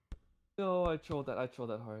board. No, I trolled that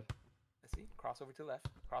hard. Let's see. Crossover to left.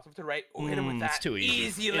 Crossover to right. Oh, hit him with that. It's too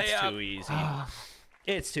easy. Easy layup.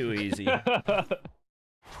 It's too easy. It's too easy.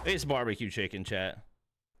 It's barbecue chicken, chat.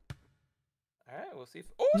 All right, we'll see.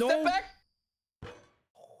 Oh, no. Step back.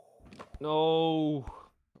 No.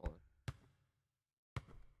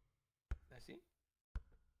 Let's see.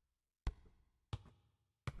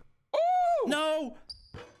 Oh! No.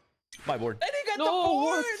 My board. And he got the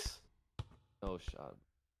board. What? No shot.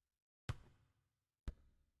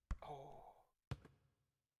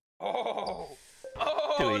 Oh,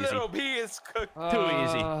 too easy. Little B is cooked. Too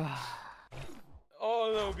easy.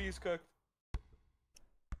 Oh, Little B is cooked.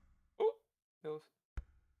 Oh,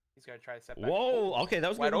 he's gonna try to step back. Whoa. Okay, that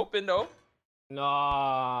was wide good. open though.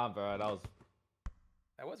 Nah, bro,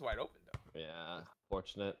 that was wide open though. Yeah,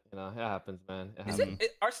 fortunate. You know, it happens, man. It is happens.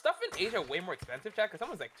 Are stuff in Asia way more expensive, Jack? Because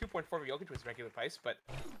someone's like 2.4 for Jokic was regular price, but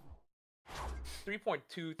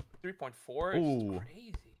 3.2, 3.4 is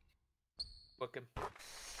crazy. Book him.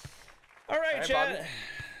 All right, chat. Bobby.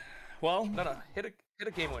 Well, no, hit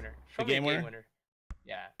a game winner. Show me a game winner.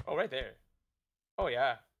 Yeah. Oh, right there. Oh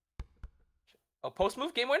yeah. Oh, post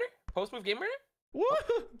move game winner. Post move game winner.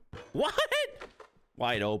 What?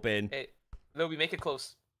 Wide open. Hey, Lobby, make it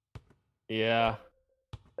close. Yeah.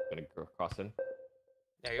 Gonna cross in.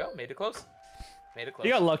 There you go. Made it close. Made it close.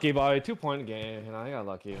 You got lucky, Bobby. 2-point game. You know, you got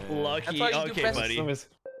lucky, man. Lucky. Okay, buddy. Let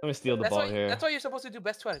me steal the ball here. That's why you're supposed to do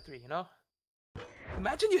best 2 out of 3. You know.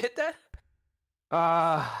 Imagine you hit that.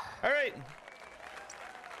 All right.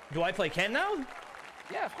 Do I play Ken now?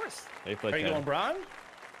 Yeah, of course. Are you going Braun?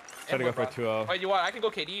 Try to go for 2-0. Oh, you want? I can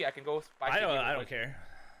go KD. I can go. I don't care.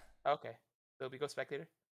 Okay. Lobby, go spectator.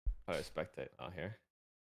 Oh, spectate. Oh, here.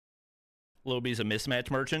 Lil B's a mismatch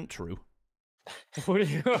merchant. True. What are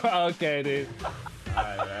you? Okay, dude.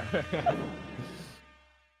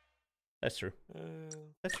 That's true.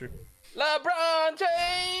 That's true. LeBron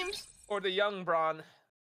James or the young Bron.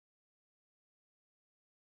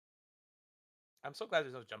 I'm so glad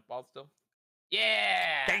there's no jump balls still.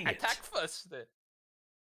 Yeah. Dang it. Attack first.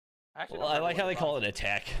 Well, I like how they call it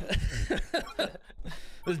attack.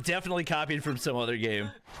 It was definitely copied from some other game.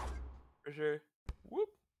 For sure. Whoop.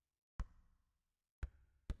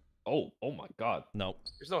 Oh my God. Nope.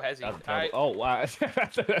 There's no hesitation. Oh wow.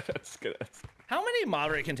 That's good. How many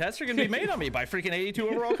moderate contests are going to be made on me by freaking 82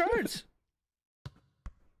 overall cards?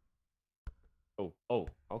 Oh.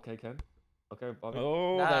 Okay, Ken. Okay, Bobby.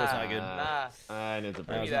 Oh, that was not good. Nah. I need to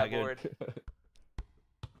That was break not that board.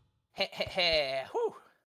 Whew.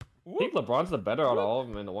 I think LeBron's the better out of all of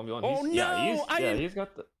them in the 1v1. Oh, no! He's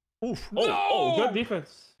got the. Oof. Oh, good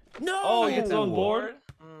defense. No! Oh, he gets his own board.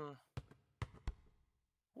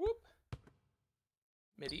 Whoop.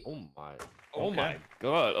 Midi. Oh my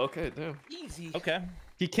God. Okay, damn. Easy. Okay.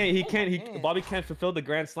 Bobby can't fulfill the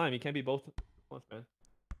grand slam. He can't be both once, man.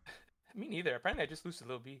 Me neither. Apparently, I just lose to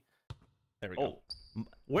Lil B. There we go.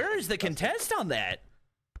 Where is the contest on that?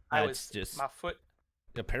 I That's was just my foot.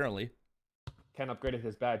 apparently. Ken upgraded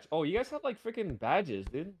his badge. Oh, you guys have like freaking badges,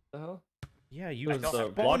 dude. The hell? Yeah, you Those,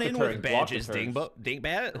 spawn block in returns, with block badges, returns.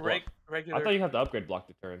 dingbat. Regular. I thought you have to upgrade block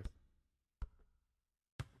returns.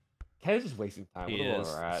 Ken's just wasting time. He What a is.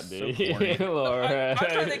 little rat, So dude. corny. Little rat. I'm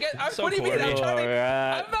trying to get. So What do you mean? corny.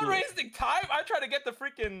 I'm not wasting time. I'm trying to get the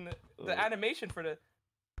freaking animation for the.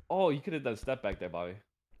 Oh, you could have done step back there, Bobby.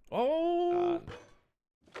 Oh.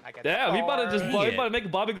 I got Damn, he about to just Dang it.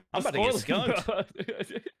 make Bobby. I'm about to get skunked.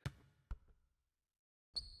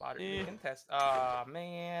 Water contest. Oh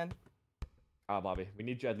man. Bobby, we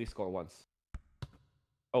need you to at least score once.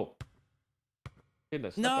 Oh.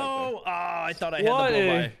 Goodness, step back No! I thought I had What the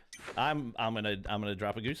blow a- by. I'm gonna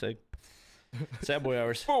drop a goose egg. Sad boy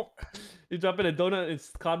hours. Boom. there. You drop in a donut in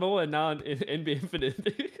combo and now in NBA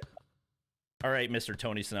Infinite. All right, Mr.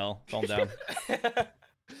 Tony Snell, calm down.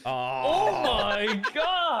 Oh my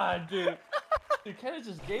God, dude! You kind of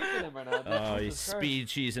just gave it him right now. Oh, he's speed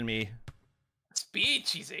cheesing me. Speed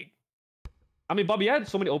cheesing. I mean, Bobby, you had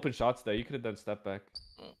so many open shots there. You could have done step back.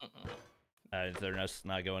 They're just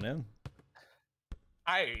not going in.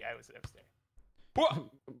 I was there. Whoa.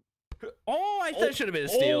 Oh, I thought it should have been a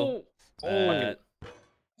steal. What?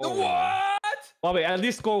 Bobby, at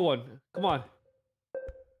least score one. Come on.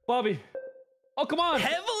 Bobby. Oh, come on.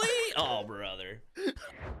 Heavily? Oh, brother.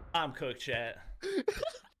 I'm cooked, chat.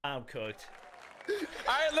 I'm cooked. All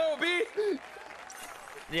right, Lil B.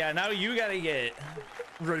 Yeah, now you gotta get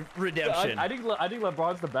redemption. I think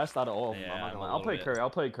LeBron's the best out of all of them. Yeah, I'm not I'm gonna a lie. I'll play little bit. Curry. I'll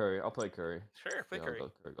play Curry. I'll play Curry. Sure, play Curry.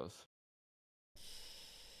 Curry goes.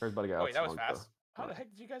 Curry's about to get Oh, wait, that was outsmoked, fast. though. How the heck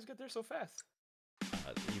did you guys get there so fast?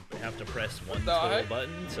 You have to press one the total heck?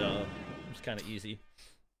 button, so it's kind of easy.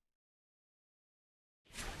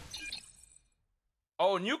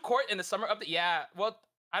 Oh, new court in the summer update. Yeah, well,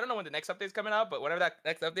 I don't know when the next update's coming out, but whenever that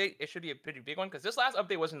next update, it should be a pretty big one because this last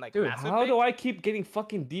update wasn't like Dude, massive. how big. do I keep getting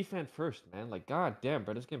fucking defense first, man? Like, god damn,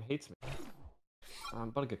 bro, this game hates me. I'm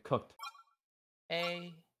about to get cooked.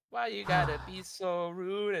 Hey, why you gotta be so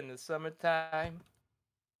rude in the summertime?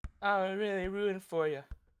 I was really rooting for you.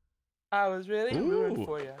 I was really rooting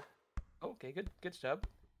for you. Okay, good job.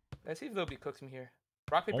 Let's see if Lil B cooks me here.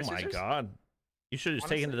 Rock, paper, Oh my scissors? god. You should have just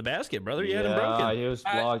taken Honestly. to the basket, brother. You had him broken. he was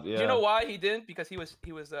blocked, Do you know why he didn't? Because he was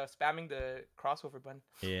spamming the crossover button.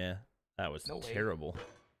 Yeah, that was No way. terrible.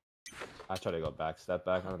 I tried to go back, step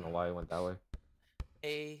back. I don't know why he went that way.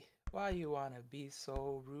 Hey, why you wanna be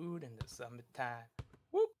so rude in the summertime?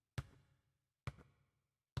 Whoop.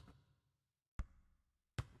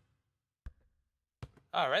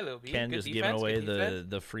 All right, Lil B. Ken Good just defense, giving away good defense.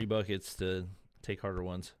 the free buckets to take harder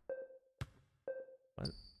ones. What?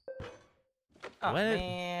 Oh What?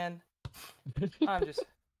 man, I'm just.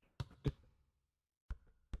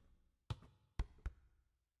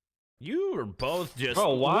 You were both just.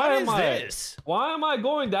 Bro, why what am is I? this? Why am I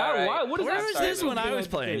going down? Alright, Why? What is Where that? was sorry, this Lil when I B. was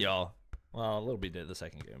playing, y'all? Well, a little bit did the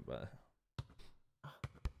second game, but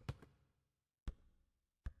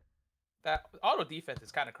That auto defense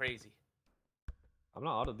is kind of crazy. I'm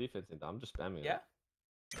not auto defensing. I'm just spamming Yeah? it.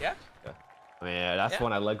 Yeah? I mean, yeah, that's Yeah.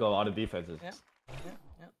 when I let go of auto defenses. Yeah.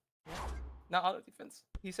 Yeah. Not auto defense,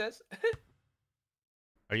 he says.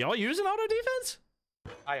 are y'all using auto defense?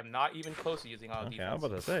 I am not even close to using auto Okay, defense. I'm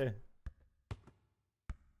about to say.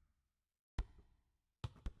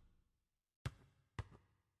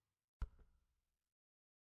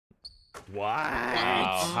 What?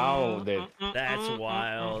 Wow, how did? That's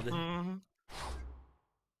wild.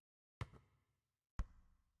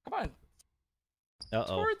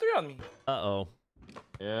 Uh-oh. 4-3 on me. Uh-oh.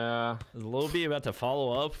 Yeah. Is Lil B about to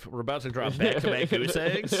follow up? We're about to drop back-to-back goose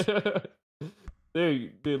eggs.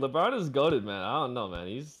 Dude, LeBron is goated, man. I don't know, man.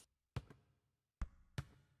 He's.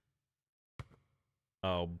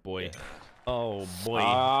 Oh boy. Oh boy.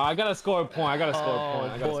 I gotta score a point. I gotta score a Oh,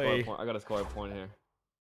 point. I gotta score a boy. point. I gotta score a point here.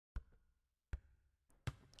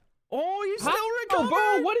 Oh, you still Oh, recover?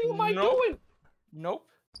 bro, what am I doing? Nope.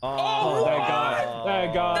 Oh, Thank God.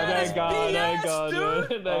 Thank God. That Thank is God. Thank BS, God, dude.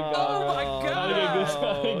 dude. Thank God, Oh bro. my I didn't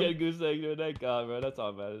God. get goose egg, dude. Thank God, bro. That's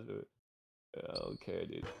all matters, dude. Yeah, I don't care,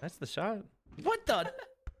 dude. That's the shot. What the?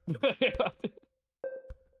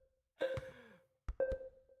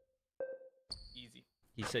 Easy.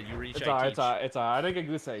 He said you reach. It's alright. It's alright. It's alright. I didn't get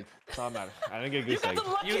goose egg. It's all matter. I didn't get goose egg.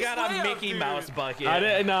 You got a Mickey Mouse bucket. I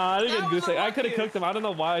didn't. No, I didn't That get was goose the egg. I could have luckiest. cooked him. I don't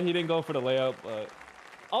know why he didn't go for the layup, but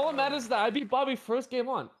all that matters is that I beat Bobby first game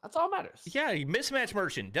on. That's all that matters. Yeah, mismatch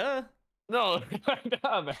merchant. Duh. No,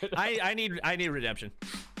 nah, man. I need redemption.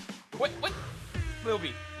 Wait, what? Lil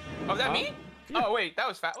B. Oh, is that me? Yeah. Oh, wait, that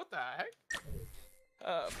was fat. What the heck?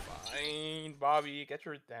 Fine. Bobby, get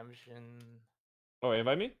your redemption. Oh,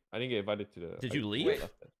 invite me? I didn't get invited to the. Did you leave? Wait.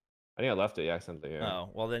 I think I left it. Yeah, accidentally. Yeah. Oh,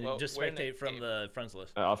 well then Well, just we're in the spectate from game. the friends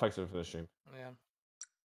list. I'll fix it for the stream.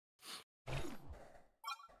 Yeah.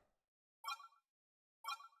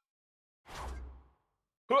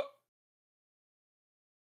 Huh.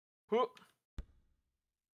 Huh.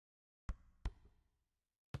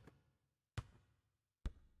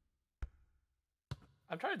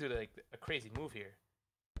 I'm trying to do like a crazy move here.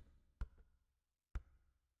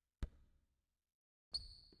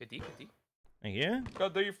 Good D, good D. Yeah.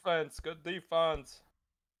 Good defense, good defense.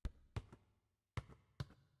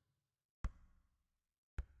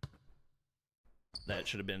 That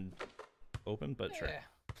should have been open, but sure.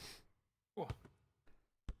 Yeah. Cool.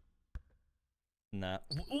 Nah.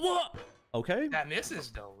 What? Okay. That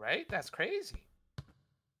misses though, right? That's crazy.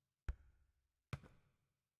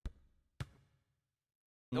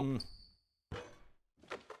 Nope. Mm.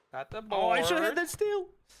 Got the board. Oh, I should have had that steal.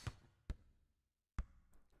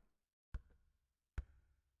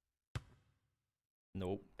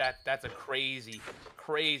 Nope. That's a crazy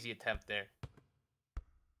attempt there.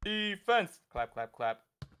 Defense. Clap, clap, clap.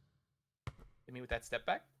 Hit me with that step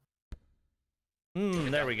back.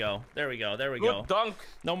 There we go. There we go. There we Good go. dunk.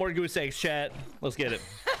 No more goose eggs, chat. Let's get it.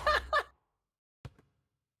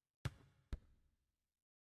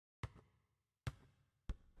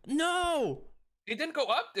 No! It didn't go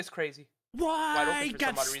up this crazy. Why? for Got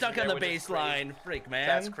some odd reason stuck on there, the which is crazy. baseline. Freak, man.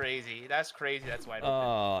 That's crazy. That's crazy. That's wide open.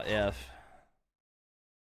 Oh, F.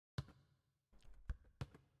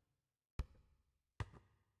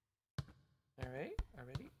 Alright,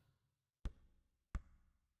 already.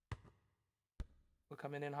 We're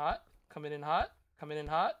coming in hot. Coming in hot. Coming in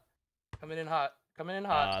hot. Coming in hot. Coming in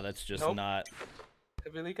hot. That's just Nope. not.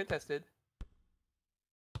 Heavily contested.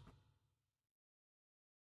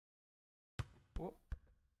 Whoop.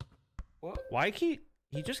 Whoop. Why he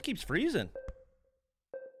just keeps freezing?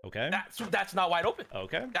 Okay. That's not wide open.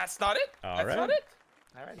 Okay. That's not it. That's Alright. not it.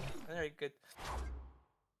 Alrighty. Very good.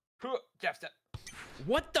 Jab step.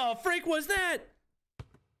 What the freak was that?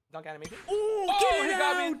 Dunk animation. Ooh, Oh, get he it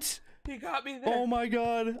got me. out! He got me there. Oh my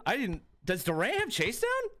god. I didn't. Does Durant have chase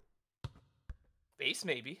down? Base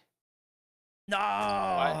maybe. No.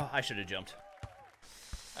 What? I should have jumped.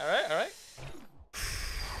 Alright, alright.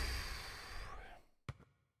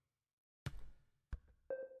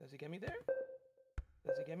 Does he get me there?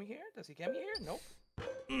 Does he get me here? Does he get me here? Nope.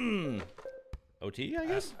 OT, I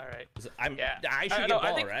guess. Alright. I I should know, get I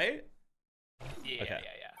ball, think- right? Yeah, Okay.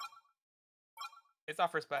 yeah. It's our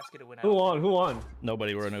first basket to win out. Who won? Who won?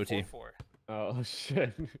 Nobody were an OT. 4-4. Oh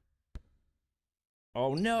shit.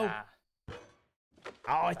 Oh no. Nah.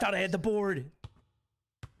 Oh, I thought I had the board.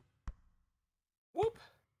 Whoop.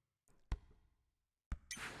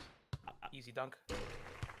 Easy dunk.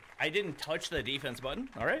 I didn't touch the defense button.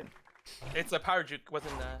 All right. It's a power juke,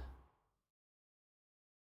 wasn't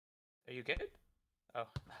Are you good? Oh,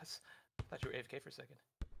 I thought you were AFK for a second.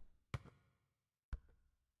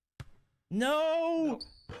 No. Nope.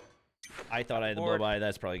 I thought I had the blow Board. by.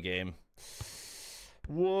 That's probably game.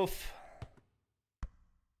 Woof.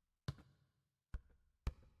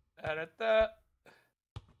 Da-da-da.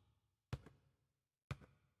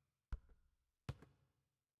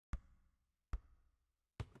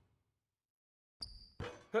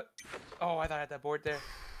 Huh. Oh, I thought I had that board there.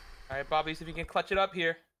 All right, Bobby, see if you can clutch it up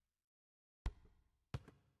here.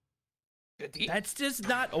 Good D. That's just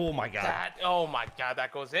not. Oh my god. Oh my god,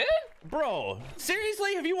 that goes in? Bro,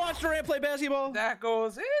 seriously? Have you watched Durant play basketball? That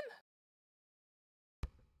goes in?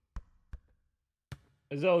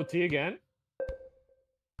 Is it OT again?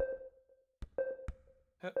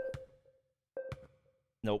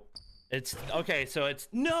 Nope. It's okay. So it's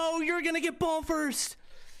no. You're gonna get ball first.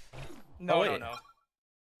 No, no, no.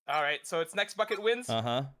 All right. So it's next bucket wins. Uh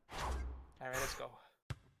huh. All right, let's go.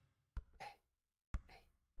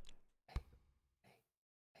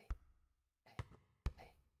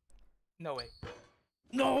 No way.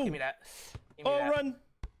 No. Give me that. Give me Oh, that. run.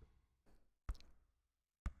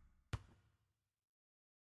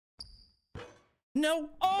 No.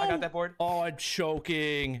 Oh. I got that board. Oh, I'm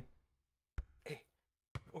choking. Hey.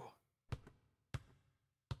 Oh.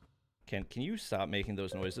 Can you stop making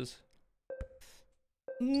those noises?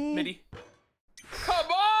 Midi. Come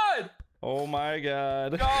on! Oh my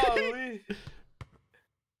god. Golly.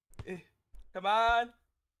 Come on.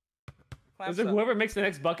 Is it whoever makes the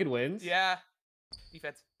next bucket wins? Yeah.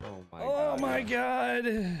 Defense. Oh my Oh god. my god.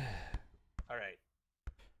 All right.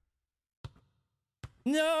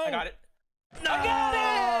 No. I got it. No. I got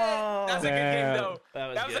it! That's a good game, though.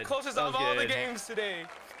 That was the closest of all the games today.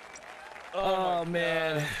 Oh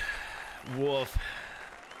man. Woof.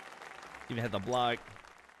 Even had the block.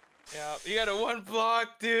 Yeah, you got a 1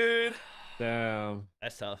 block, dude. Damn.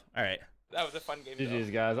 That's tough. All right. That was a fun game. GG's,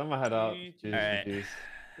 guys. I'm gonna head out. GG's. All right. GG's.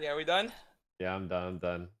 Yeah, we done? Yeah, I'm done. I'm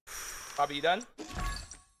done. Bobby, you done?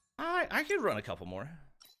 I could run a couple more.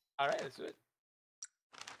 All right, let's do it.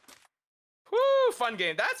 Woo, fun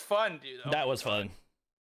game. That's fun, dude. Oh, That was fun.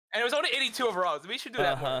 and it was only 82 overall. So we should do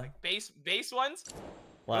that more. Uh-huh. Like base ones.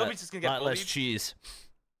 Lot, we just gonna get lot less bullied? cheese.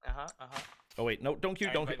 Oh wait, no, don't Q,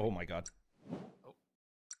 All don't right, Q. Oh my god. Oh.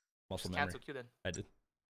 Muscle Just memory. cancel Q then. I did.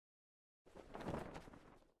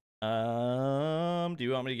 Do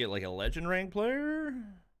you want me to get like a legend rank player?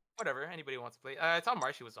 Whatever, anybody wants to play. I saw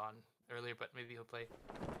Marshy was on earlier, but maybe he'll play.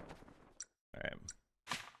 All right.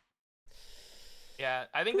 Yeah,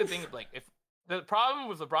 I think the thing, like, if the problem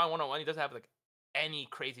with LeBron 101, he doesn't have like any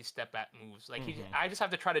crazy step back moves. Like I just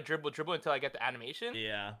have to try to dribble until I get the animation.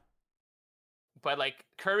 Yeah. But like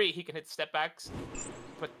Curry, he can hit step backs.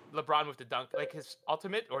 But LeBron with the dunk, like his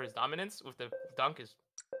ultimate or his dominance with the dunk is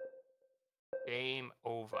game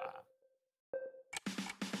over.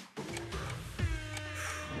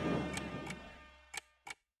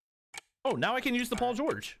 Oh, now I can use the Paul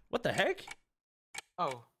George. What the heck?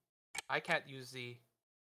 Oh, I can't use the.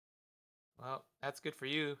 Well, that's good for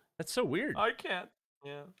you. That's so weird. I can't.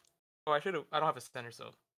 Yeah. Oh, I should have. I don't have a center,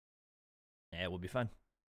 so. Yeah, we'll be fine.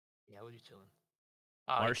 Yeah, we'll be chilling.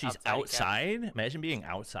 Marshy's outside? Imagine being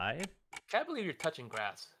outside. Can't believe you're touching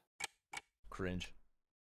grass. Cringe.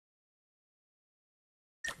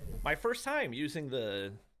 My first time using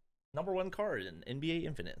the #1 card in NBA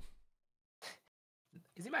Infinite.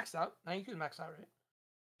 Is he maxed out? 92 is maxed out, right?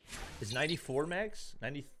 Is 94 max?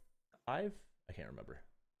 95? I can't remember.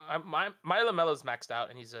 My LaMelo's maxed out,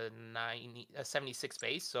 and he's a 76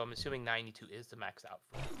 base, so I'm assuming 92 is the maxed out.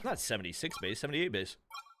 Not 76 base, 78 base.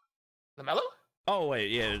 LaMelo? Oh wait,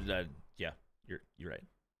 yeah, yeah, you're right.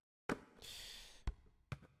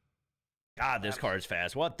 God, this card's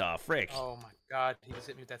fast. What the frick? Oh my god, he just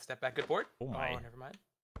hit me with that step back. Good board. Oh my. Oh, never mind.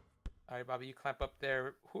 All right, Bobby, you clamp up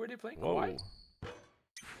there. Who are they playing? Whoa. Kawhi?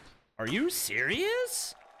 Are you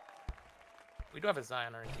serious? We do have a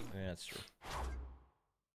Zion on our team. Yeah, that's true.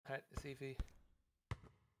 All right, let's see if he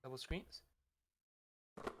double screens.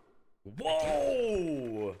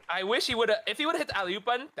 Whoa! I wish he would have. If he would have hit the alley-oop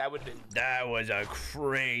button, that would have been. That was a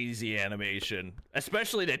crazy animation,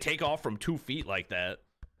 especially to take off from 2 feet like that.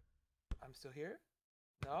 I'm still here.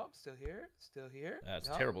 No, I'm still here. Still here. That's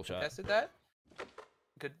no, a terrible shot. Tested that.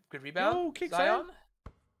 Good rebound. No, kick Zion.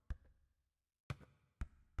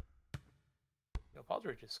 Yo, Paul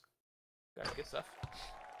George just got good stuff.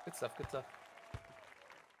 Good stuff. Good stuff.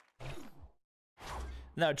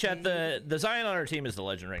 Now, Chet, the Zion on our team is the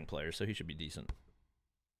legend rank player, so he should be decent.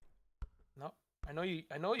 No, I know you.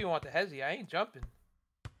 I know you want the hezzy. I ain't jumping.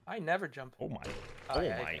 I never jump. Oh my! Oh,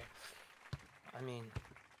 yeah, my! okay. I mean,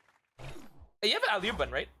 hey, you have an alley-oop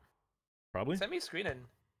button, right? Probably. Send me a screen and.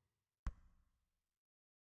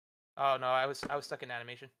 Oh no, I was stuck in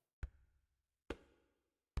animation.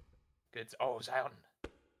 Good. Oh, Zion.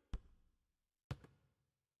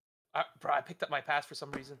 Bro, I picked up my pass for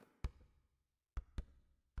some reason.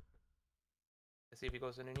 Let's see if he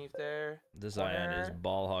goes underneath there. The Zion is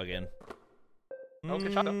ball hogging. Oh,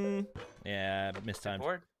 good shot though. Yeah, missed time.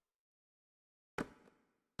 Board.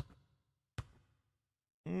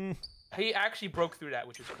 He actually broke through that,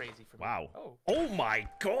 which is crazy for me. Wow. Oh. Oh my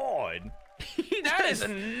god. That is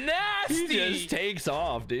nasty. He just takes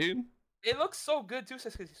off, dude. It looks so good too,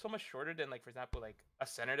 because he's so much shorter than, like, for example, like a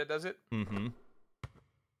center that does it. Mm-hmm.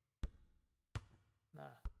 Nah.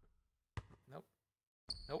 Nope.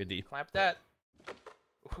 Nope. Good D. Clamp that.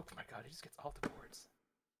 Oh my god, he just gets all the boards.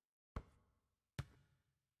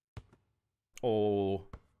 Oh.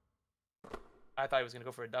 I thought he was gonna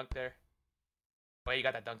go for a dunk there. Wait, you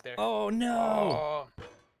got that dunk there. Oh no.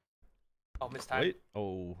 Oh, missed time. Wait.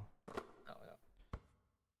 Oh. No.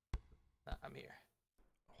 Nah, I'm here.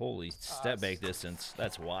 Holy step back distance.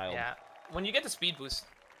 That's wild. Yeah. When you get the speed boost.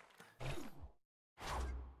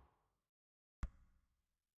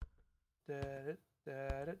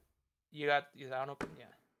 You got down open, yeah.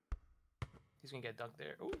 He's gonna get dunked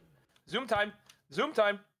there. Ooh. Zoom time. Zoom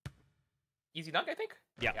time. Easy dunk, I think.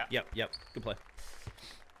 Yeah. Yep. Good play.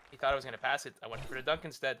 He thought I was gonna pass it. I went for the dunk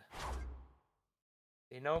instead.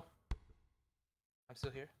 They know. I'm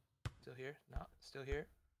still here. Still here. No, still here.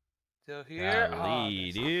 Still here.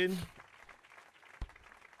 Golly, dude.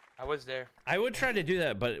 I was there. I would try to do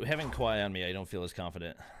that, but having Kawhi on me, I don't feel as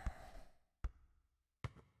confident.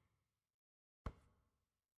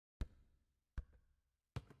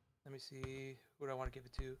 Let me see. Who do I want to give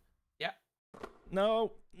it to? Yeah.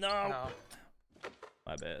 No. No.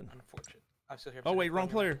 My bad. Unfortunate. I'm still here. Oh wait, wrong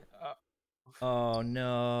player. Oh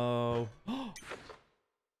no.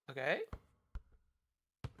 Okay.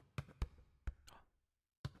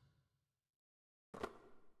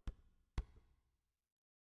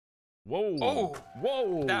 Whoa. Oh.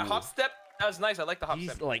 Whoa. That hop step. That was nice. I like the hop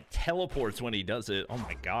He's step. like teleports when he does it. Oh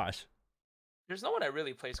my gosh. There's no one that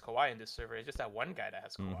really plays Kawhi in this server. It's just that one guy that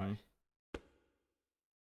has Kawhi.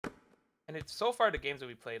 And it's so far the games that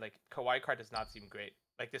we played, like Kawhi card does not seem great.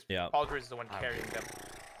 Like this, Paul George is the one carrying them.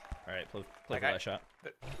 All right, play Like for that shot.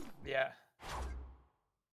 Yeah.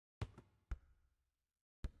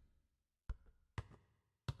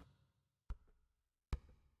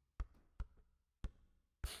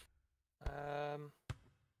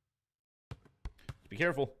 Be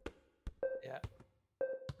careful. Yeah.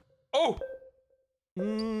 Oh.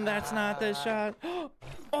 That's not the shot.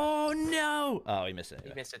 Oh no! Oh, he missed it.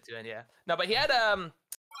 He missed it too, and yeah. No, but he had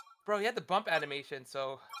bro, he had the bump animation,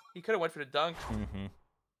 so he could have went for the dunk.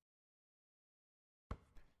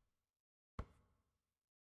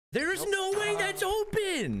 There's no way that's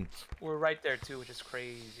open. We're right there too, which is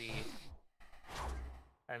crazy. All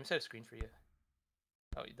right, let me set a screen for you.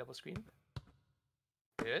 Oh, you double screen.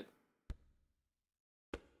 Good.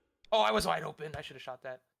 Oh, I was wide open. I should have shot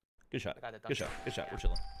that. Good shot. I got the dunk. Good shot. Good shot. Yeah. We're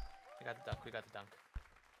chilling. I got the dunk. We got the dunk.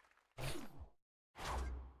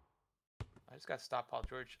 I just got to stop Paul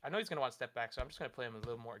George. I know he's going to want to step back, so I'm just going to play him a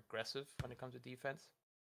little more aggressive when it comes to defense.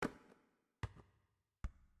 He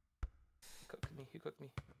cooked me. He cooked me.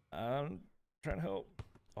 I'm trying to help.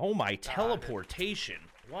 Oh, my teleportation.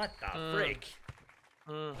 What the frick?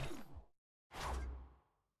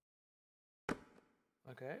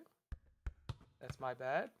 Okay. That's my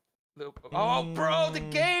bad. Oh, bro, the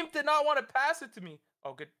game did not want to pass it to me.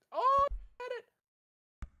 Oh, good. Oh, I got it.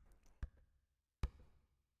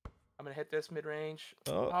 I'm going to hit this mid-range.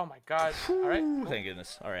 Oh, my God. All right. Cool. Thank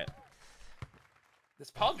goodness. All right. This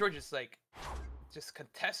Paul George is like, just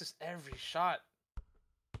contests every shot.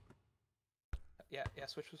 Yeah,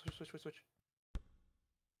 switch.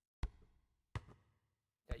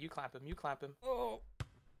 Yeah, you clamp him. Oh.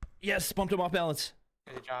 Yes, bumped him off balance.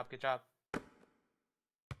 Good job.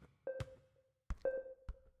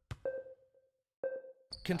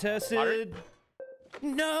 Contested.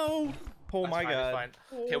 No. Oh my God.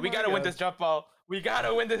 Okay, we gotta win this jump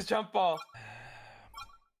ball.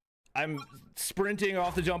 I'm sprinting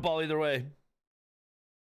off the jump ball either way.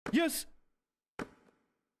 Yes.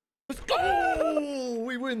 Let's go. Oh,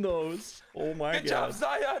 we win those. Oh my God. Good job,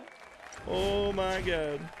 Zion. Oh my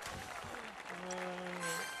God.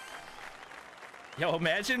 Yo,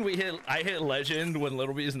 imagine I hit legend when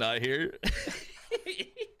Little B's not here.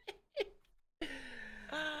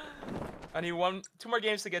 I need 2 more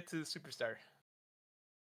games to get to superstar.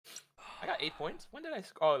 I got 8 points. When did I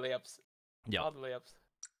score? Oh, layups. Yeah. All the layups.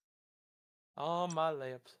 All my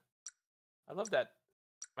layups. I love that.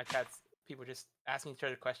 My chats, people just asking each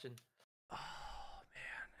other questions. Oh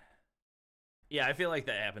man. Yeah, I feel like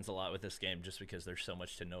that happens a lot with this game, just because there's so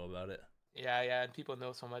much to know about it. Yeah, and people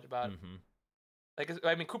know so much about it. Like,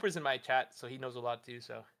 I mean, Cooper's in my chat, so he knows a lot too.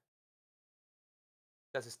 So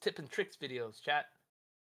does his tip and tricks videos, chat.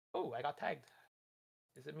 Oh, I got tagged.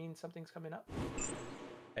 Does it mean something's coming up?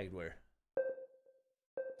 Tagged where?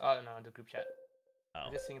 Oh no, in the group chat. Oh.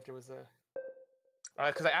 I'm just seeing if there was a.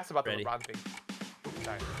 Because I asked about the LeBron thing. Oops,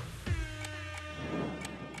 sorry.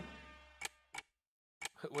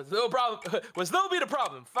 Was Lil be the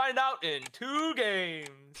problem? Find out in 2 games.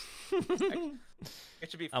 It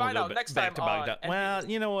should be find out next time on. Well,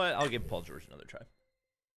 you know what? I'll give Paul George another try.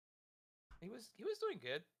 He was doing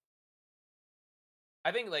good.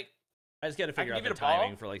 I think, like, I just got to figure out the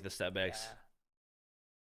timing for like the step backs.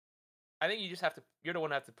 Yeah. I think you just have to. You're the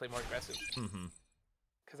one who have to play more aggressive. Mm-hmm.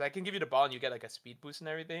 Because I can give you the ball and you get like a speed boost and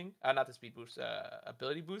everything. Not the speed boost,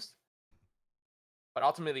 ability boost. But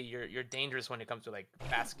ultimately, you're dangerous when it comes to like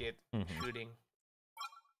basket shooting.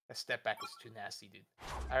 A step back is too nasty, dude.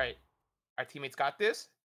 All right, our teammates got this.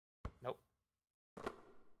 Nope.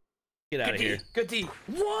 Get out of here. Good D.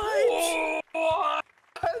 What? What?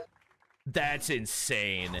 That's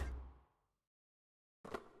insane.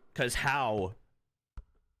 Cause how?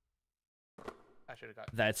 I should have got.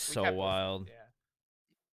 That's so wild.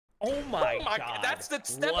 Yeah. Oh my god. That's the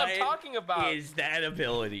step I'm talking about. Is that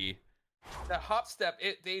ability? The hop step.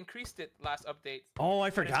 They increased it last update. Oh,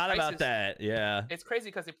 I forgot about that. Yeah. It's crazy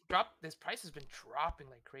because it dropped. This price has been dropping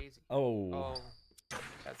like crazy. Oh.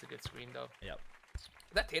 That's a good screen though. Yep. Is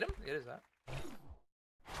that Tatum? It is that.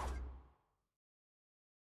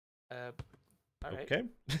 All right. Okay.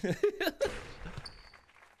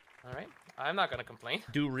 All right. I'm not gonna complain.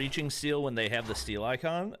 Do reaching steal when they have the steal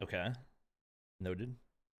icon. Okay. Noted.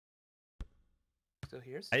 Still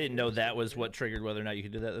here. I didn't know that was what triggered whether or not you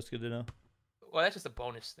could do that. That's good to know. Well, that's just a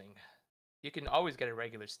bonus thing. You can always get a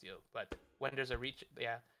regular steal, but when there's a reach,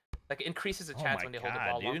 yeah, like it increases the chance when they hold the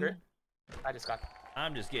ball longer. I just got.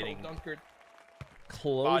 I'm just getting dunkered.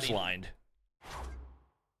 Clotheslined.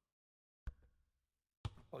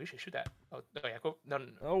 Oh, you should shoot that. Oh, no, yeah, go. No.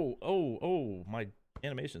 Oh, my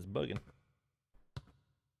animation's bugging.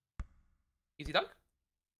 Easy dunk.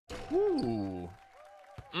 Ooh.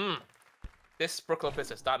 This Brook Lopez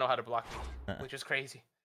does not know how to block me, which is crazy.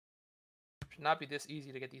 Should not be this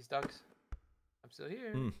easy to get these dunks. I'm still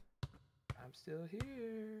here. I'm still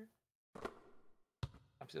here.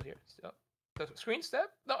 I'm still here. Still. Screen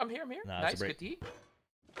step? No, I'm here. Nah, nice, good D.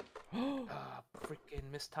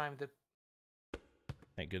 Freaking mistimed the.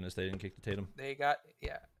 Thank goodness they didn't kick the Tatum. They got,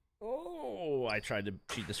 yeah. Oh, I tried to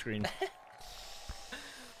cheat the screen.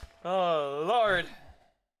 Oh, Lord.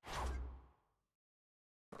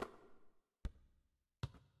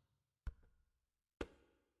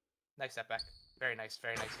 Nice step back. Very nice,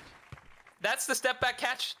 very nice. That's the step back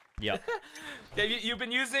catch. Yep. Yeah, you've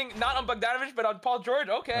been using, not on Bogdanovic, but on Paul George.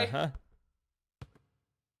 Okay.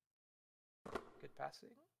 Good passing.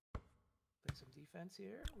 Play some defense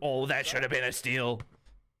here. Oh, that should have been a steal.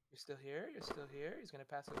 You're still here. You're still here. He's going to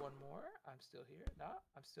pass it one more. I'm still here. No,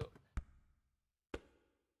 I'm still. Nope.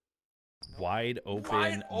 Wide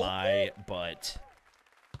open, my butt.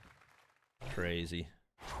 Crazy.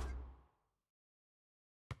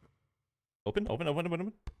 Open.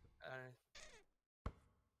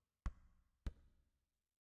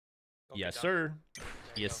 Yes, sir.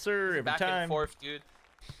 Yes, sir. Every back time. And forth, dude.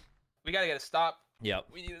 We gotta get a stop. Yep.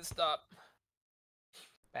 We need to stop.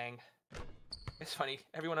 Bang. It's funny.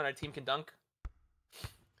 Everyone on our team can dunk.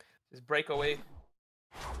 Just break away.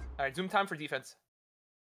 All right, zoom time for defense.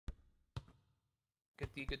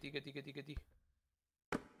 Good D.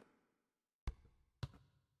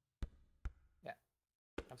 Yeah.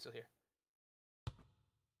 I'm still here.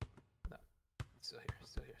 No. Still here. No,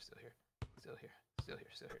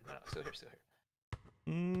 still here.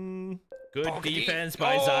 Good defense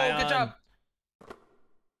by Zion. Good job.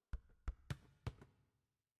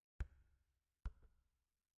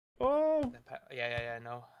 Oh. Yeah,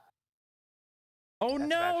 no. Oh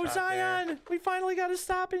no, Zion! There. We finally got to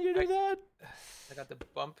stop and you do that. I got the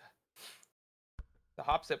bump. The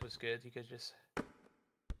hop step was good. You could just.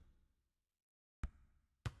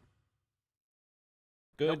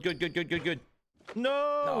 Good. No.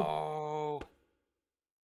 No.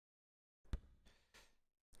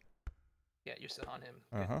 Yeah, you're still on him.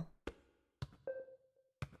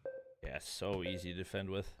 Yeah, so easy to defend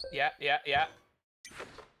with. Yeah.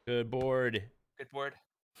 Good board.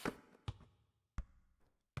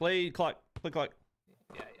 Play clock. Yeah.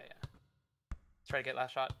 Let's try to get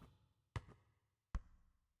last shot.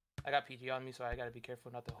 I got PG on me, so I gotta be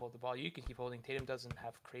careful not to hold the ball. You can keep holding. Tatum doesn't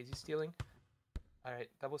have crazy stealing. All right,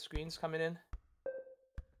 double screens coming in.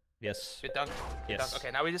 Yes. Good dunk. Yes. Dunk.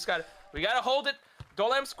 Okay, now we gotta hold it. Don't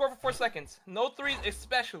let him score for 4 seconds. No threes,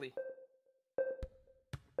 especially.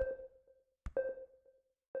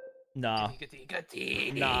 Nah. Good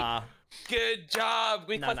D. Nah. Good job.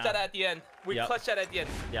 We clutched that at the end. Clutched that at the end.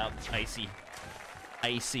 Yep. Icy.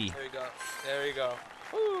 There we go.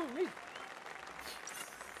 Woo.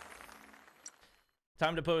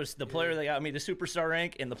 Time to post the player that got me to superstar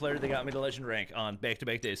rank and the player that got me to legend rank on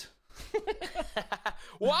back-to-back days.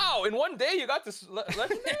 Wow, in one day you got this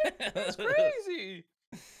legendary? That's crazy.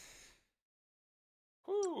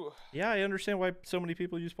 Whew. Yeah, I understand why so many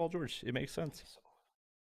people use Paul George. It makes sense.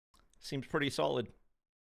 Seems pretty solid.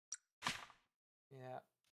 Yeah.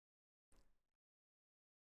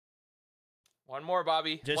 One more,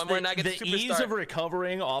 Bobby. Just one more, and I get the ease of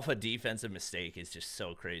recovering off a defensive mistake is just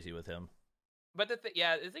so crazy with him. But the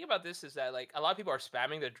thing about this is that like a lot of people are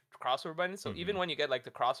spamming the crossover button. So even when you get like the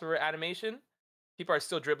crossover animation, people are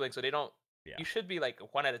still dribbling. So they don't. Yeah. You should be like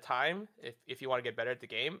one at a time if you want to get better at the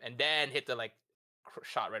game, and then hit the like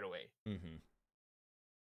shot right away.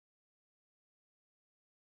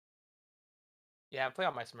 Yeah, I'm playing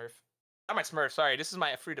on my Smurf. Not my Smurf. Sorry, this is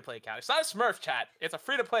my free-to-play account. It's not a Smurf, chat. It's a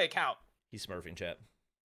free-to-play account. He's Smurfing, chat.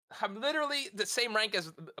 I'm literally the same rank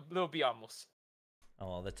as Lil B almost.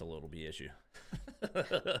 Oh, that's a little B issue.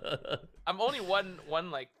 I'm only one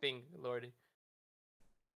like thing, Lordy.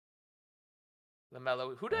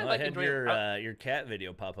 LaMelo. Who did I like? I had your cat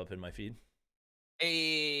video pop up in my feed.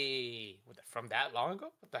 Hey, from that long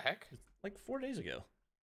ago? What the heck? Like 4 days ago.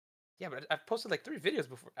 Yeah, but I've posted like 3 videos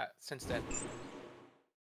before since then.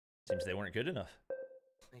 Seems they weren't good enough.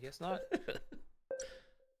 I guess not.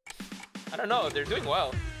 I don't know. They're doing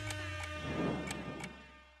well.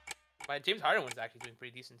 My James Harden one's actually doing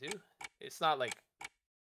pretty decent too. It's not like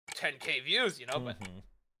 10K views, you know, but.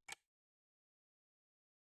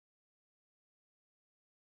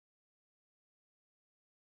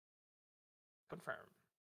 Confirm.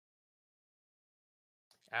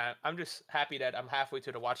 I'm just happy that I'm halfway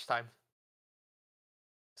to the watch time.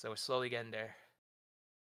 So we're slowly getting there.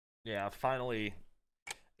 Yeah, finally.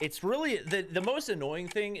 It's really the most annoying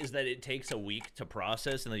thing is that it takes a week to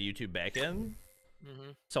process in the YouTube backend.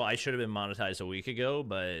 So I should have been monetized a week ago,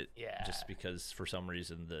 but just because for some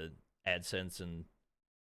reason the AdSense and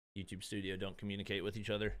YouTube Studio don't communicate with each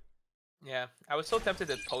other. Yeah, I was so tempted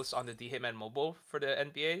to post on the D Hitman mobile for the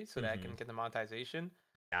NBA so that I can get the monetization.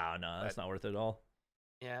 No, that's not worth it at all.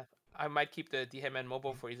 Yeah, I might keep the D Hitman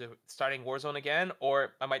mobile for either starting Warzone again,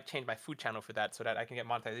 or I might change my food channel for that so that I can get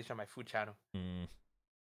monetization on my food channel.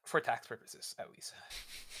 For tax purposes, at least.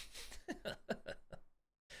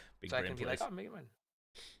 So I can be like, oh, make it one.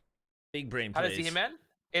 Big brain plays. How does D Hitman?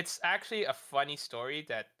 It's actually a funny story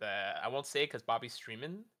that I won't say because Bobby's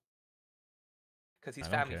streaming. Because he's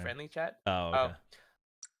family friendly, chat. Oh,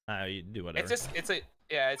 okay. You do whatever.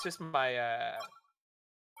 It's just my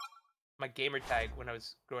my gamer tag when I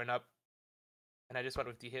was growing up, and I just went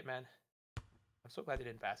with D Hitman. I'm so glad they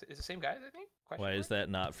didn't pass it. It's the same guys, I think. Why is that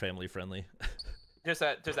not family friendly? There's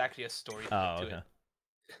actually a story to it.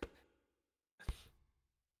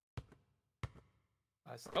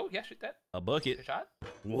 Oh yeah, shoot that. A bucket. Good shot.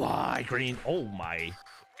 Why green? Oh my.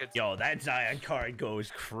 Yo, that Zion card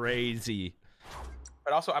goes crazy.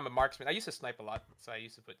 But also, I'm a marksman. I used to snipe a lot, so I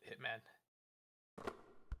used to put Hitman.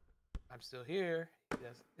 I'm still here.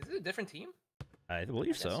 Is it a different team? I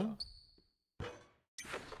believe so.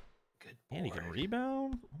 Good board. And he can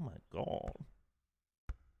rebound? Oh my god.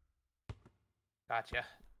 Gotcha.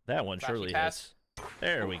 That one surely hits.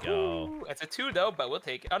 There we go. Ooh, it's a 2 though, but we'll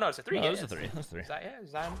take it. Oh no, it's a 3. No, it's a 3. That's 3.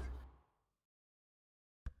 Zion.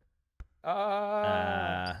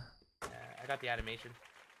 I got the animation.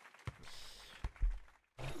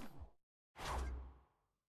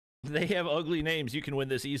 They have ugly names. You can win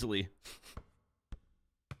this easily.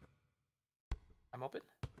 I'm open.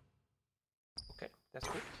 Okay, that's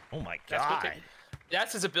cool. Oh my god.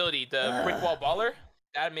 That's his ability, the brick wall baller.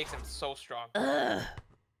 That makes him so strong.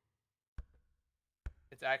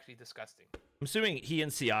 It's actually disgusting. I'm assuming he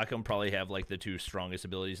and Siakam probably have like the 2 strongest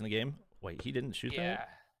abilities in the game. Wait, he didn't shoot that?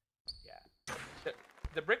 Yeah.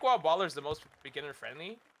 The brick wall baller is the most beginner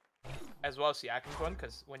friendly, as well as Siakam's one,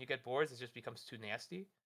 because when you get boards, it just becomes too nasty.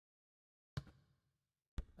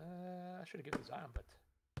 I should have given Zion, but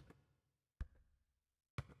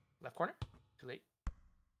left corner, too late.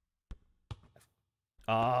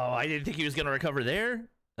 Oh, I didn't think he was gonna recover there.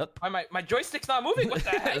 Oh. My joystick's not moving. What the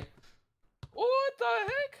heck? What the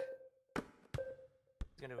heck?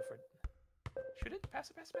 He's gonna go for it. Shoot it. Pass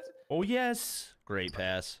it. Oh yes, great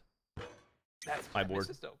pass. That's my board.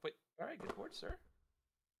 Though. Wait, all right, good board, sir.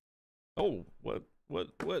 Oh, what?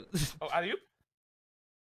 Oh, alley-oop.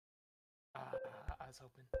 I was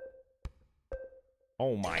hoping.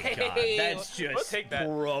 Oh my god, that's just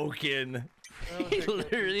broken. He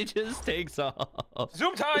literally just takes off.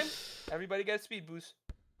 Zoom time! Everybody get a speed boost.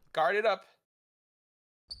 Guard it up.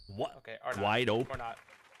 What? Okay, or not. Wide open. Or not.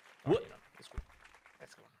 What? Let's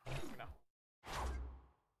go. No.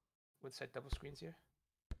 Would set double screens here.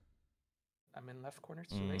 I'm in left corner.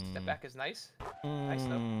 Too late. Step back is nice. Nice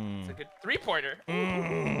though. It's a good 3-pointer.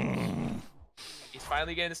 He's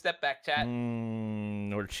finally getting a step back, chat.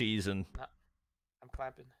 Or cheesing. No, I'm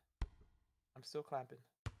clamping. I'm still clamping.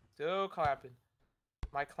 Still clamping.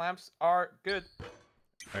 My clamps are good.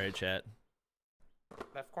 All right, chat.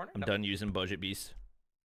 Left corner. I'm done using Budget Beast.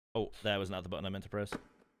 Oh, that was not the button I meant to press.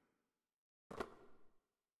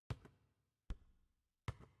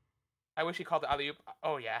 I wish he called the alley-oop.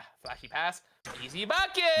 Oh, yeah. Flashy pass. Easy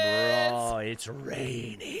buckets! Bro, it's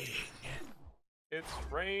raining. It's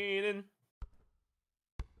raining.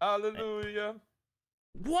 Hallelujah.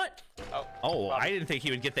 What? Oh, I didn't think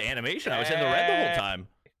he would get the animation. I was in the red the whole time.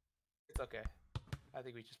 It's okay. I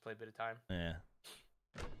think we just played a bit of time. Yeah.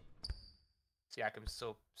 Siakam's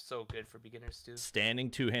so good for beginners, too.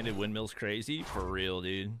 Standing two-handed windmill's crazy. For real,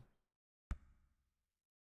 dude.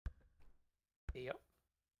 Yep.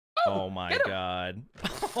 Oh my god.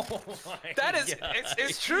 Oh my that is god.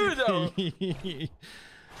 It's true though. If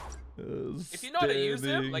you know how to use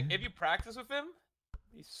him, like if you practice with him,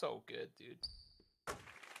 he's so good, dude.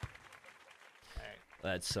 Alright.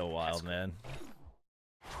 That's so wild, man.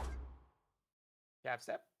 Jab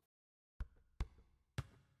step.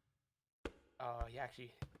 Oh, he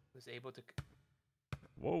actually was able to.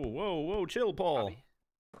 Whoa, chill, Paul. Bobby.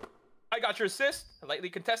 I got your assist.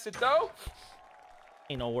 Lightly contested though.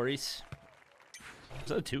 Ain't no worries. Is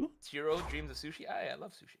that a 2? Zero dreams of sushi. I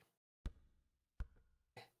love sushi.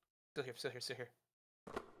 Still here.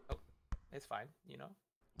 Oh, it's fine, you know.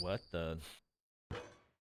 What the?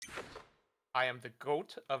 I am the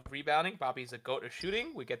GOAT of rebounding. Bobby's the GOAT of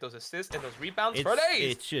shooting. We get those assists and those rebounds for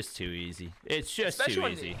days. It's just too easy. It's just too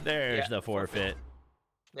easy. There's the forfeit.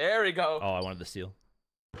 There we go. Oh, I wanted to steal.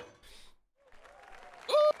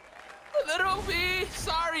 Ooh, little B.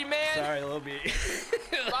 Sorry, man. Sorry, little B.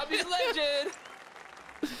 Bobby's legend.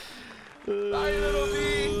 Sorry, little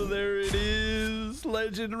B. There it is.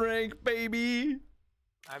 Legend rank, baby.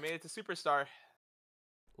 I made it to superstar.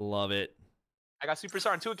 Love it. I got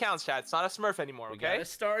superstar on 2 accounts, chat. It's not a Smurf anymore, okay? We got a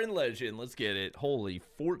star in legend. Let's get it. Holy,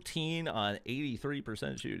 14 on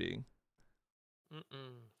 83% shooting.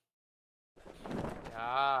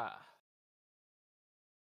 Yeah.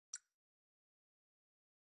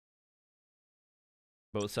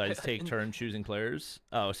 Both sides take turn choosing players.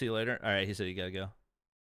 Oh, see you later. All right, he said you gotta go.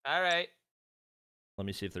 All right. Let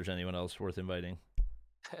me see if there's anyone else worth inviting.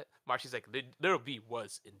 Marshy's like, Little B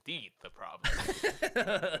was indeed the problem.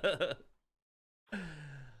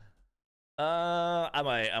 I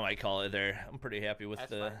might call it there. I'm pretty happy with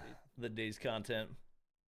the day's content.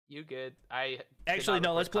 You good? Actually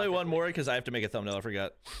no. Let's play one more because I have to make a thumbnail. I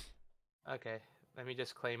forgot. Okay, let me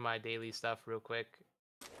just claim my daily stuff real quick.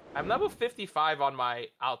 I'm level 55 on my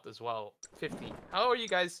alt as well. 50. How are you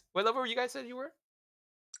guys? What level were you guys said you were?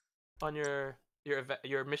 On your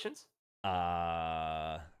missions?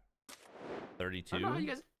 32.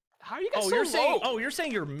 How are you guys so low? You're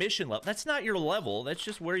saying your mission level. That's not your level. That's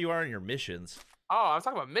just where you are in your missions. Oh, I'm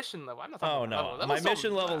talking about mission level. I'm not talking about level. My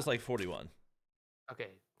mission level is like 41. Okay.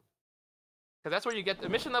 Because that's where you get the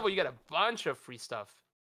mission level. You get a bunch of free stuff.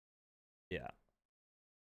 Yeah.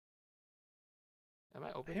 Am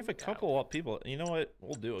I opening? I have a couple of people. You know what?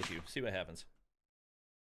 We'll do it with you. See what happens.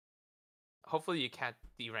 Hopefully you can't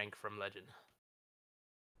derank from legend.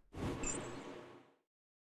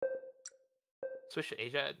 Switch to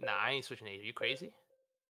Asia? Nah, I ain't switching to Asia. You crazy?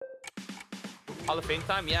 Hall of Fame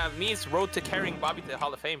time? Yeah, me it's road to carrying Bobby to the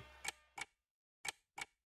Hall of Fame.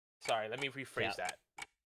 Sorry, let me rephrase that.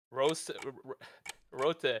 Road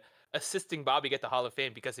to assisting Bobby get the Hall of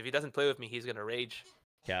Fame, because if he doesn't play with me, he's gonna rage.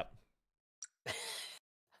 Cap.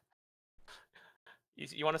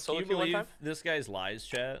 You want to solo queue queue one time? This guy's lies,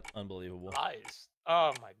 chat. Unbelievable. Lies.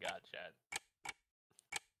 Oh my god,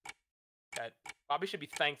 Chad. Bobby should be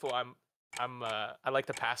thankful I like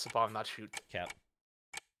to pass the ball and not shoot. Cap.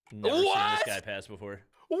 Never seen this guy pass before.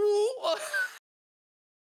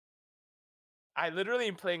 I literally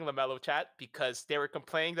am playing LaMelo, chat, because they were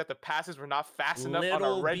complaining that the passes were not fast enough on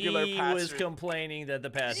a regular passer. Was complaining that the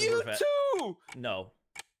passes were fast. You too! No.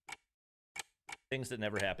 Things that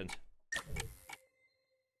never happened.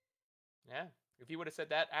 Yeah. If you would have said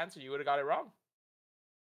that answer, you would have got it wrong.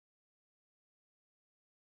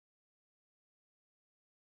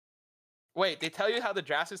 Wait, they tell you how the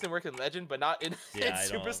draft system works in Legend, but not in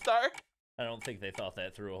Superstar? I don't think they thought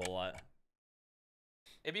that through a whole lot.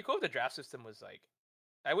 It'd be cool if the draft system was like...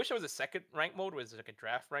 I wish there was a second rank mode where there's like a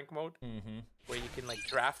draft rank mode. Where you can like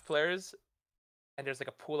draft players, and there's like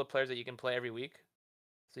a pool of players that you can play every week.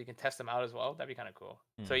 So you can test them out as well. That'd be kind of cool.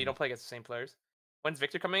 So you don't play against the same players. When's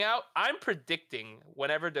Victor coming out? I'm predicting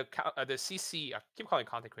whenever the CC, I keep calling it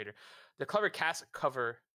content creator, the Clever Cast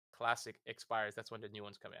cover classic expires. That's when the new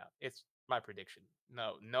one's coming out. It's my prediction.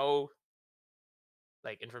 No,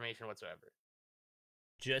 like information whatsoever.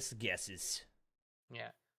 Just guesses.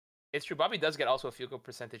 Yeah, it's true. Bobby does get also a field goal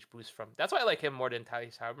percentage boost from. That's why I like him more than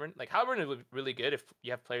Tyrese Halliburton. Like Halliburton is really good if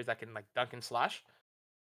you have players that can like dunk and slash.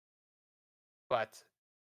 But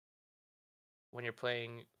when you're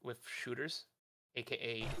playing with shooters,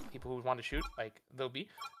 aka people who want to shoot, like they'll be,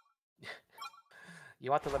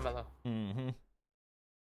 You want the LaMelo. Mm-hmm.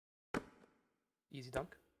 Easy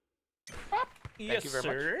dunk. Yes, you very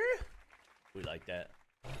sir. much. We like that.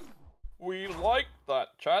 We like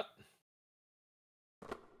that, chat.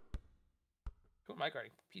 Who am I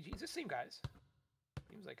guarding? PG? It's the same guys.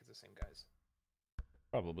 Seems like it's the same guys.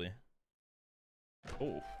 Probably.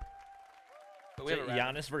 Oh. But we have a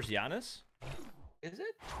Giannis versus Giannis? Is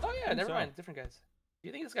it? Oh yeah, never mind. Different guys. Do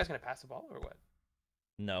you think this guy's gonna pass the ball or what?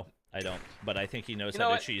 No, I don't. But I think he knows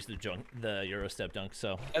how to cheese the Euro step dunk.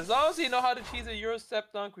 So as long as you know how to cheese a Euro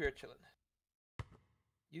step dunk, we are chilling.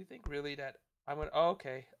 You think really that I'm gonna? Oh,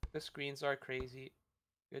 okay, the screens are crazy.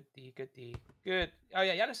 Good D, good D, good. Oh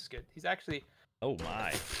yeah, Giannis is good. He's actually. Oh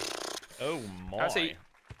my. Oh my. I would say he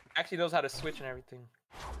actually knows how to switch and everything.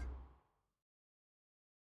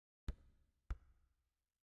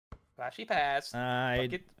 Flashy pass. I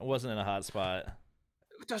wasn't in a hot spot.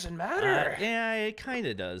 It doesn't matter. Yeah, it kind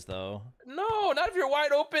of does though. No, not if you're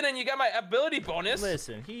wide open and you got my ability bonus.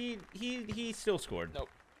 Listen, he still scored. Nope.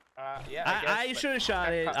 Yeah. I should have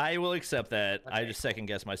shot it. I will accept that. Okay. I just second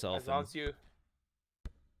guessed myself. As long as you.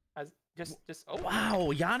 Just. Oh.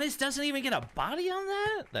 Wow, Giannis doesn't even get a body on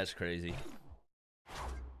that. That's crazy.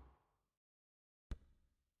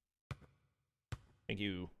 Thank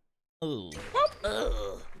you. Ooh.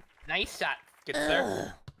 Nice shot. Gets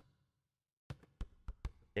there.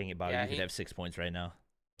 Dang it, Bobby. You could have 6 points right now.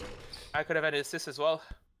 I could have had an assist as well.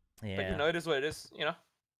 Yeah. But you know, it is what it is, you know?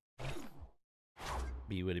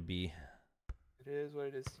 Be what it be. It is what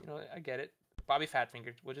it is. You know, I get it. Bobby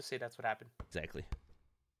Fatfinger. We'll just say that's what happened. Exactly.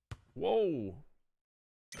 Whoa.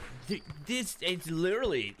 It's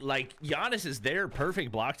literally like Giannis is there.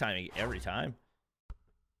 Perfect block timing every time.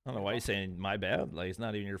 I don't know why you're saying my bad. Like, it's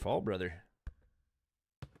not even your fault, brother.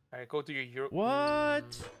 All right, go do your Euro.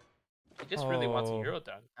 What? He just really wants a Euro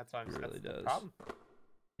done. That's why I'm saying. Really does. The problem.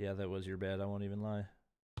 Yeah, that was your bad. I won't even lie.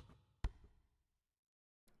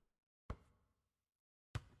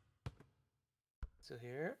 Still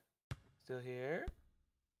here. Still here.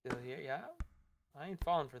 Still here. Yeah. I ain't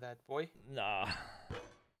falling for that, boy. Nah.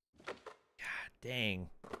 God dang.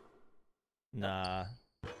 Nah.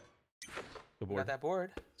 Good board. Got that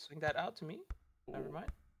board. Swing that out to me. Ooh. Never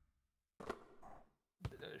mind.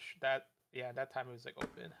 That time it was like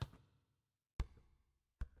open.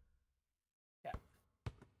 Yeah.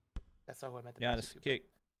 That's not what I meant to Yeah, just kick.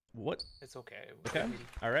 What? It's okay. Okay.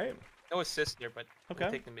 All right. No assist there, but okay.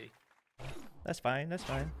 We'll take the midi. That's fine. That's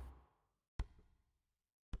fine.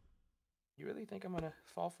 You really think I'm gonna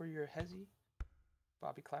fall for your hezzy?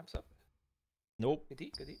 Bobby clamps up. Nope. Good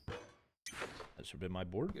D, good D. That should have been my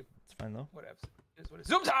board. Good. It's fine though. Whatever. It is what it is.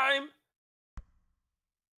 Zoom time!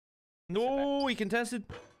 No, he contested.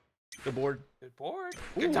 Good board. Good board.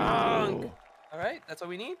 Good dunk. All right, that's what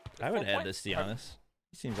we need. I would add this to Giannis.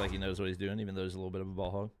 He seems like he knows what he's doing, even though he's a little bit of a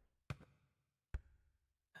ball hog.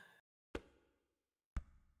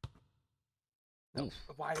 No,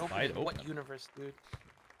 wide open. Wide open. What universe, dude?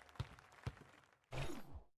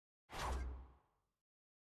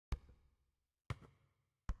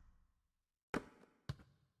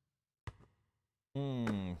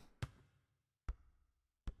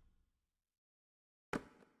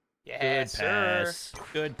 Yes, good pass.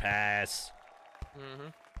 Good pass.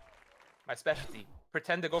 My specialty.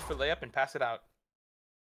 Pretend to go for layup and pass it out.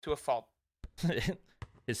 To a fault.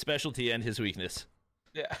 His specialty and his weakness.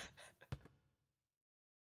 Yeah.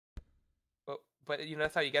 But you know,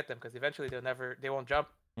 that's how you get them, because eventually they won't jump.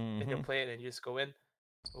 They can play it and you just go in.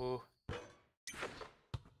 Ooh.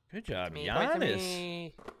 Good job,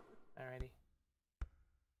 Giannis. Alrighty.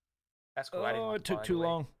 That's cool. Oh, it took too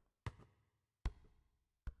long.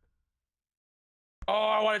 Oh,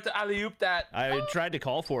 I wanted to alley-oop that. I tried to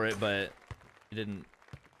call for it, but it didn't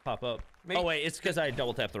pop up. Oh, wait, it's because I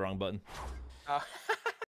double-tapped the wrong button.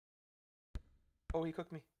 Oh, he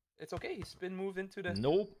cooked me. It's okay. He spin moved into the...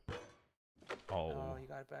 Nope. Oh, he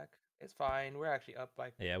got it back. It's fine. We're actually up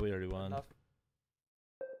by... Yeah, we already won. Enough.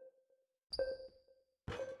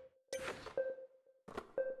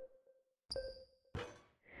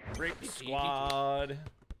 Break squad.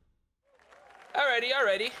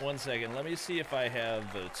 Alrighty. 1 second. Let me see if I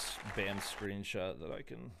have the BAM screenshot that I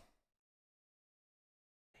can...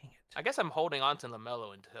 Dang it. I guess I'm holding on to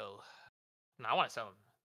LaMelo until... No, I want to sell him.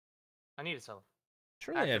 I need to sell him.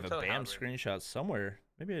 Surely I have a BAM screenshot somewhere.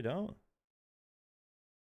 Maybe I don't.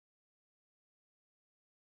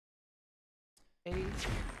 Hey,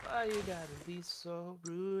 why you gotta be so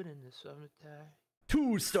rude in the summertime?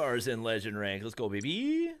 2 stars in legend rank. Let's go,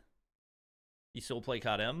 baby. You still play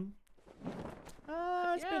COD M?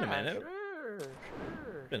 It's been a minute. Sure.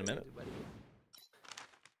 Been a minute.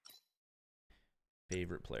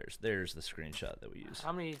 Favorite players. There's the screenshot that we use.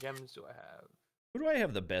 How many gems do I have? Who do I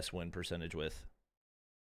have the best win percentage with?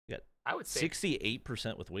 I would say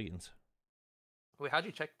 68% with Wiggins. Wait, how'd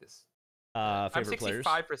you check this? Favorite players.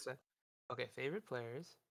 I'm 65%. Okay, favorite players.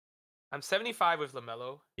 I'm 75 with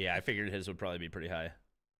LaMelo. Yeah, I figured his would probably be pretty high.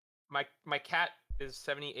 My cat is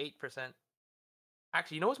 78%.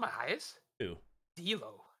 Actually, you know what's my highest? Who?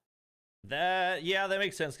 D'Lo. That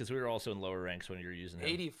makes sense because we were also in lower ranks when you were using him.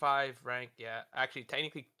 85 rank, yeah. Actually,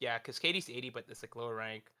 technically, yeah, because KD's 80, but it's like lower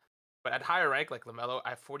rank. But at higher rank, like LaMelo, I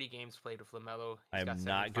have 40 games played with LaMelo. I am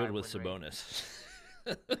not good with Sabonis.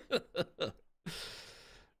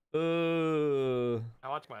 I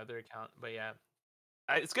watched my other account, but yeah.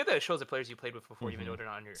 It's good that it shows the players you played with before, even though they're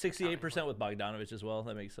not on your 68% with Bogdanovic as well.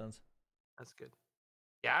 That makes sense. That's good.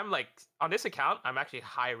 Yeah, I'm like, on this account, I'm actually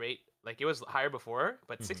high rate. Like, it was higher before,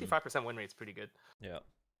 but 65% win rate is pretty good. Yeah.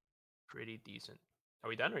 Pretty decent. Are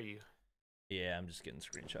we done, or are you? Yeah, I'm just getting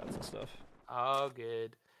screenshots and stuff. Oh,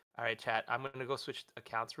 good. All right, chat. I'm going to go switch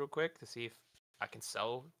accounts real quick to see if I can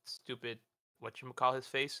sell stupid,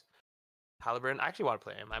 whatchamacallhis-face, Halliburton. I actually want to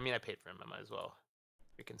play him. I mean, I paid for him. I might as well.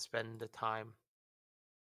 We can spend the time.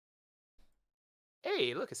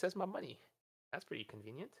 Hey, look, it says my money. That's pretty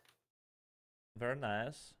convenient. Very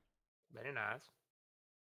nice. Very nice.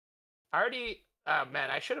 I already,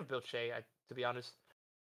 man, I should have built Shea, to be honest.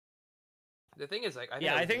 The thing is, like,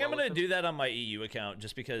 I think I'm gonna do that on my EU account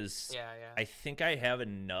just because. Yeah. I think I have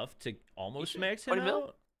enough to almost max him 20 mil?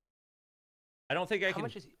 out. I don't think I can. How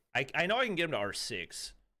much is he? I know I can get him to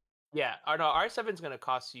R6. Yeah, or no, R7 is gonna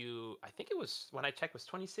cost you. I think it was when I checked was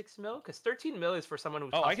 26 mil, because 13 mil is for someone who.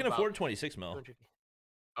 Oh, I can afford 26 mil.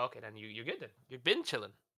 Okay, then you're good then. You've been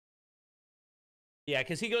chilling. Yeah,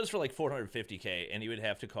 because he goes for like 450k, and he would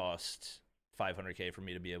have to cost 500k for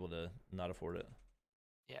me to be able to not afford it.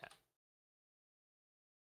 Yeah.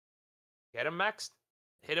 Get him maxed.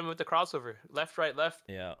 Hit him with the crossover. Left, right, left.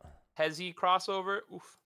 Yeah. Hezzy crossover.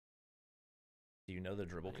 Oof. Do you know the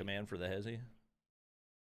dribble command for the Hezzy?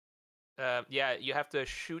 Yeah, you have to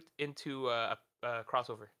shoot into a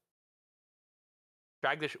crossover.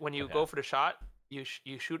 Drag when you go for the shot, you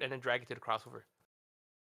shoot and then drag it to the crossover.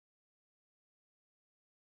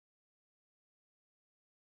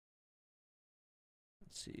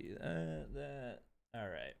 Let's see that. All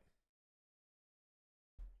right.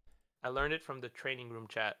 I learned it from the training room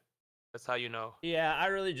chat. That's how you know. Yeah, I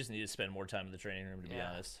really just need to spend more time in the training room, to be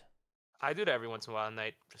honest. I do that every once in a while at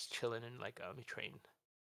night, just chilling and like, let me train.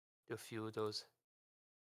 Do a few of those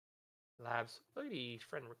labs. Look at the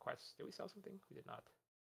friend requests. Did we sell something? We did not.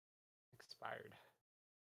 Expired.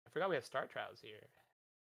 I forgot we have star trials here.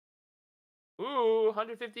 Ooh,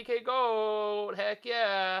 150k gold. Heck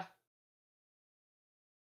yeah.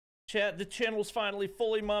 Chat, the channel's finally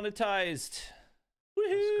fully monetized.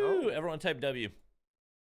 Woohoo! Everyone type W.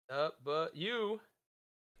 But you.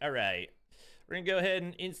 All right. We're going to go ahead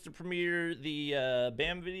and instant premiere the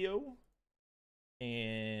BAM video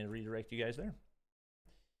and redirect you guys there.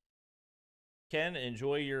 Ken,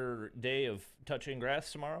 enjoy your day of touching grass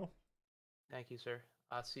tomorrow. Thank you, sir.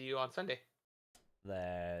 I'll see you on Sunday.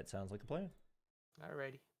 That sounds like a plan.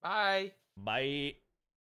 Alrighty. Bye. Bye.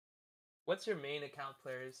 What's your main account,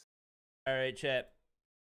 players? All right, chat.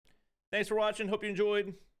 Thanks for watching. Hope you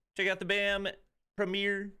enjoyed. Check out the BAM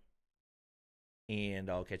premiere. And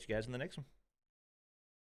I'll catch you guys in the next one.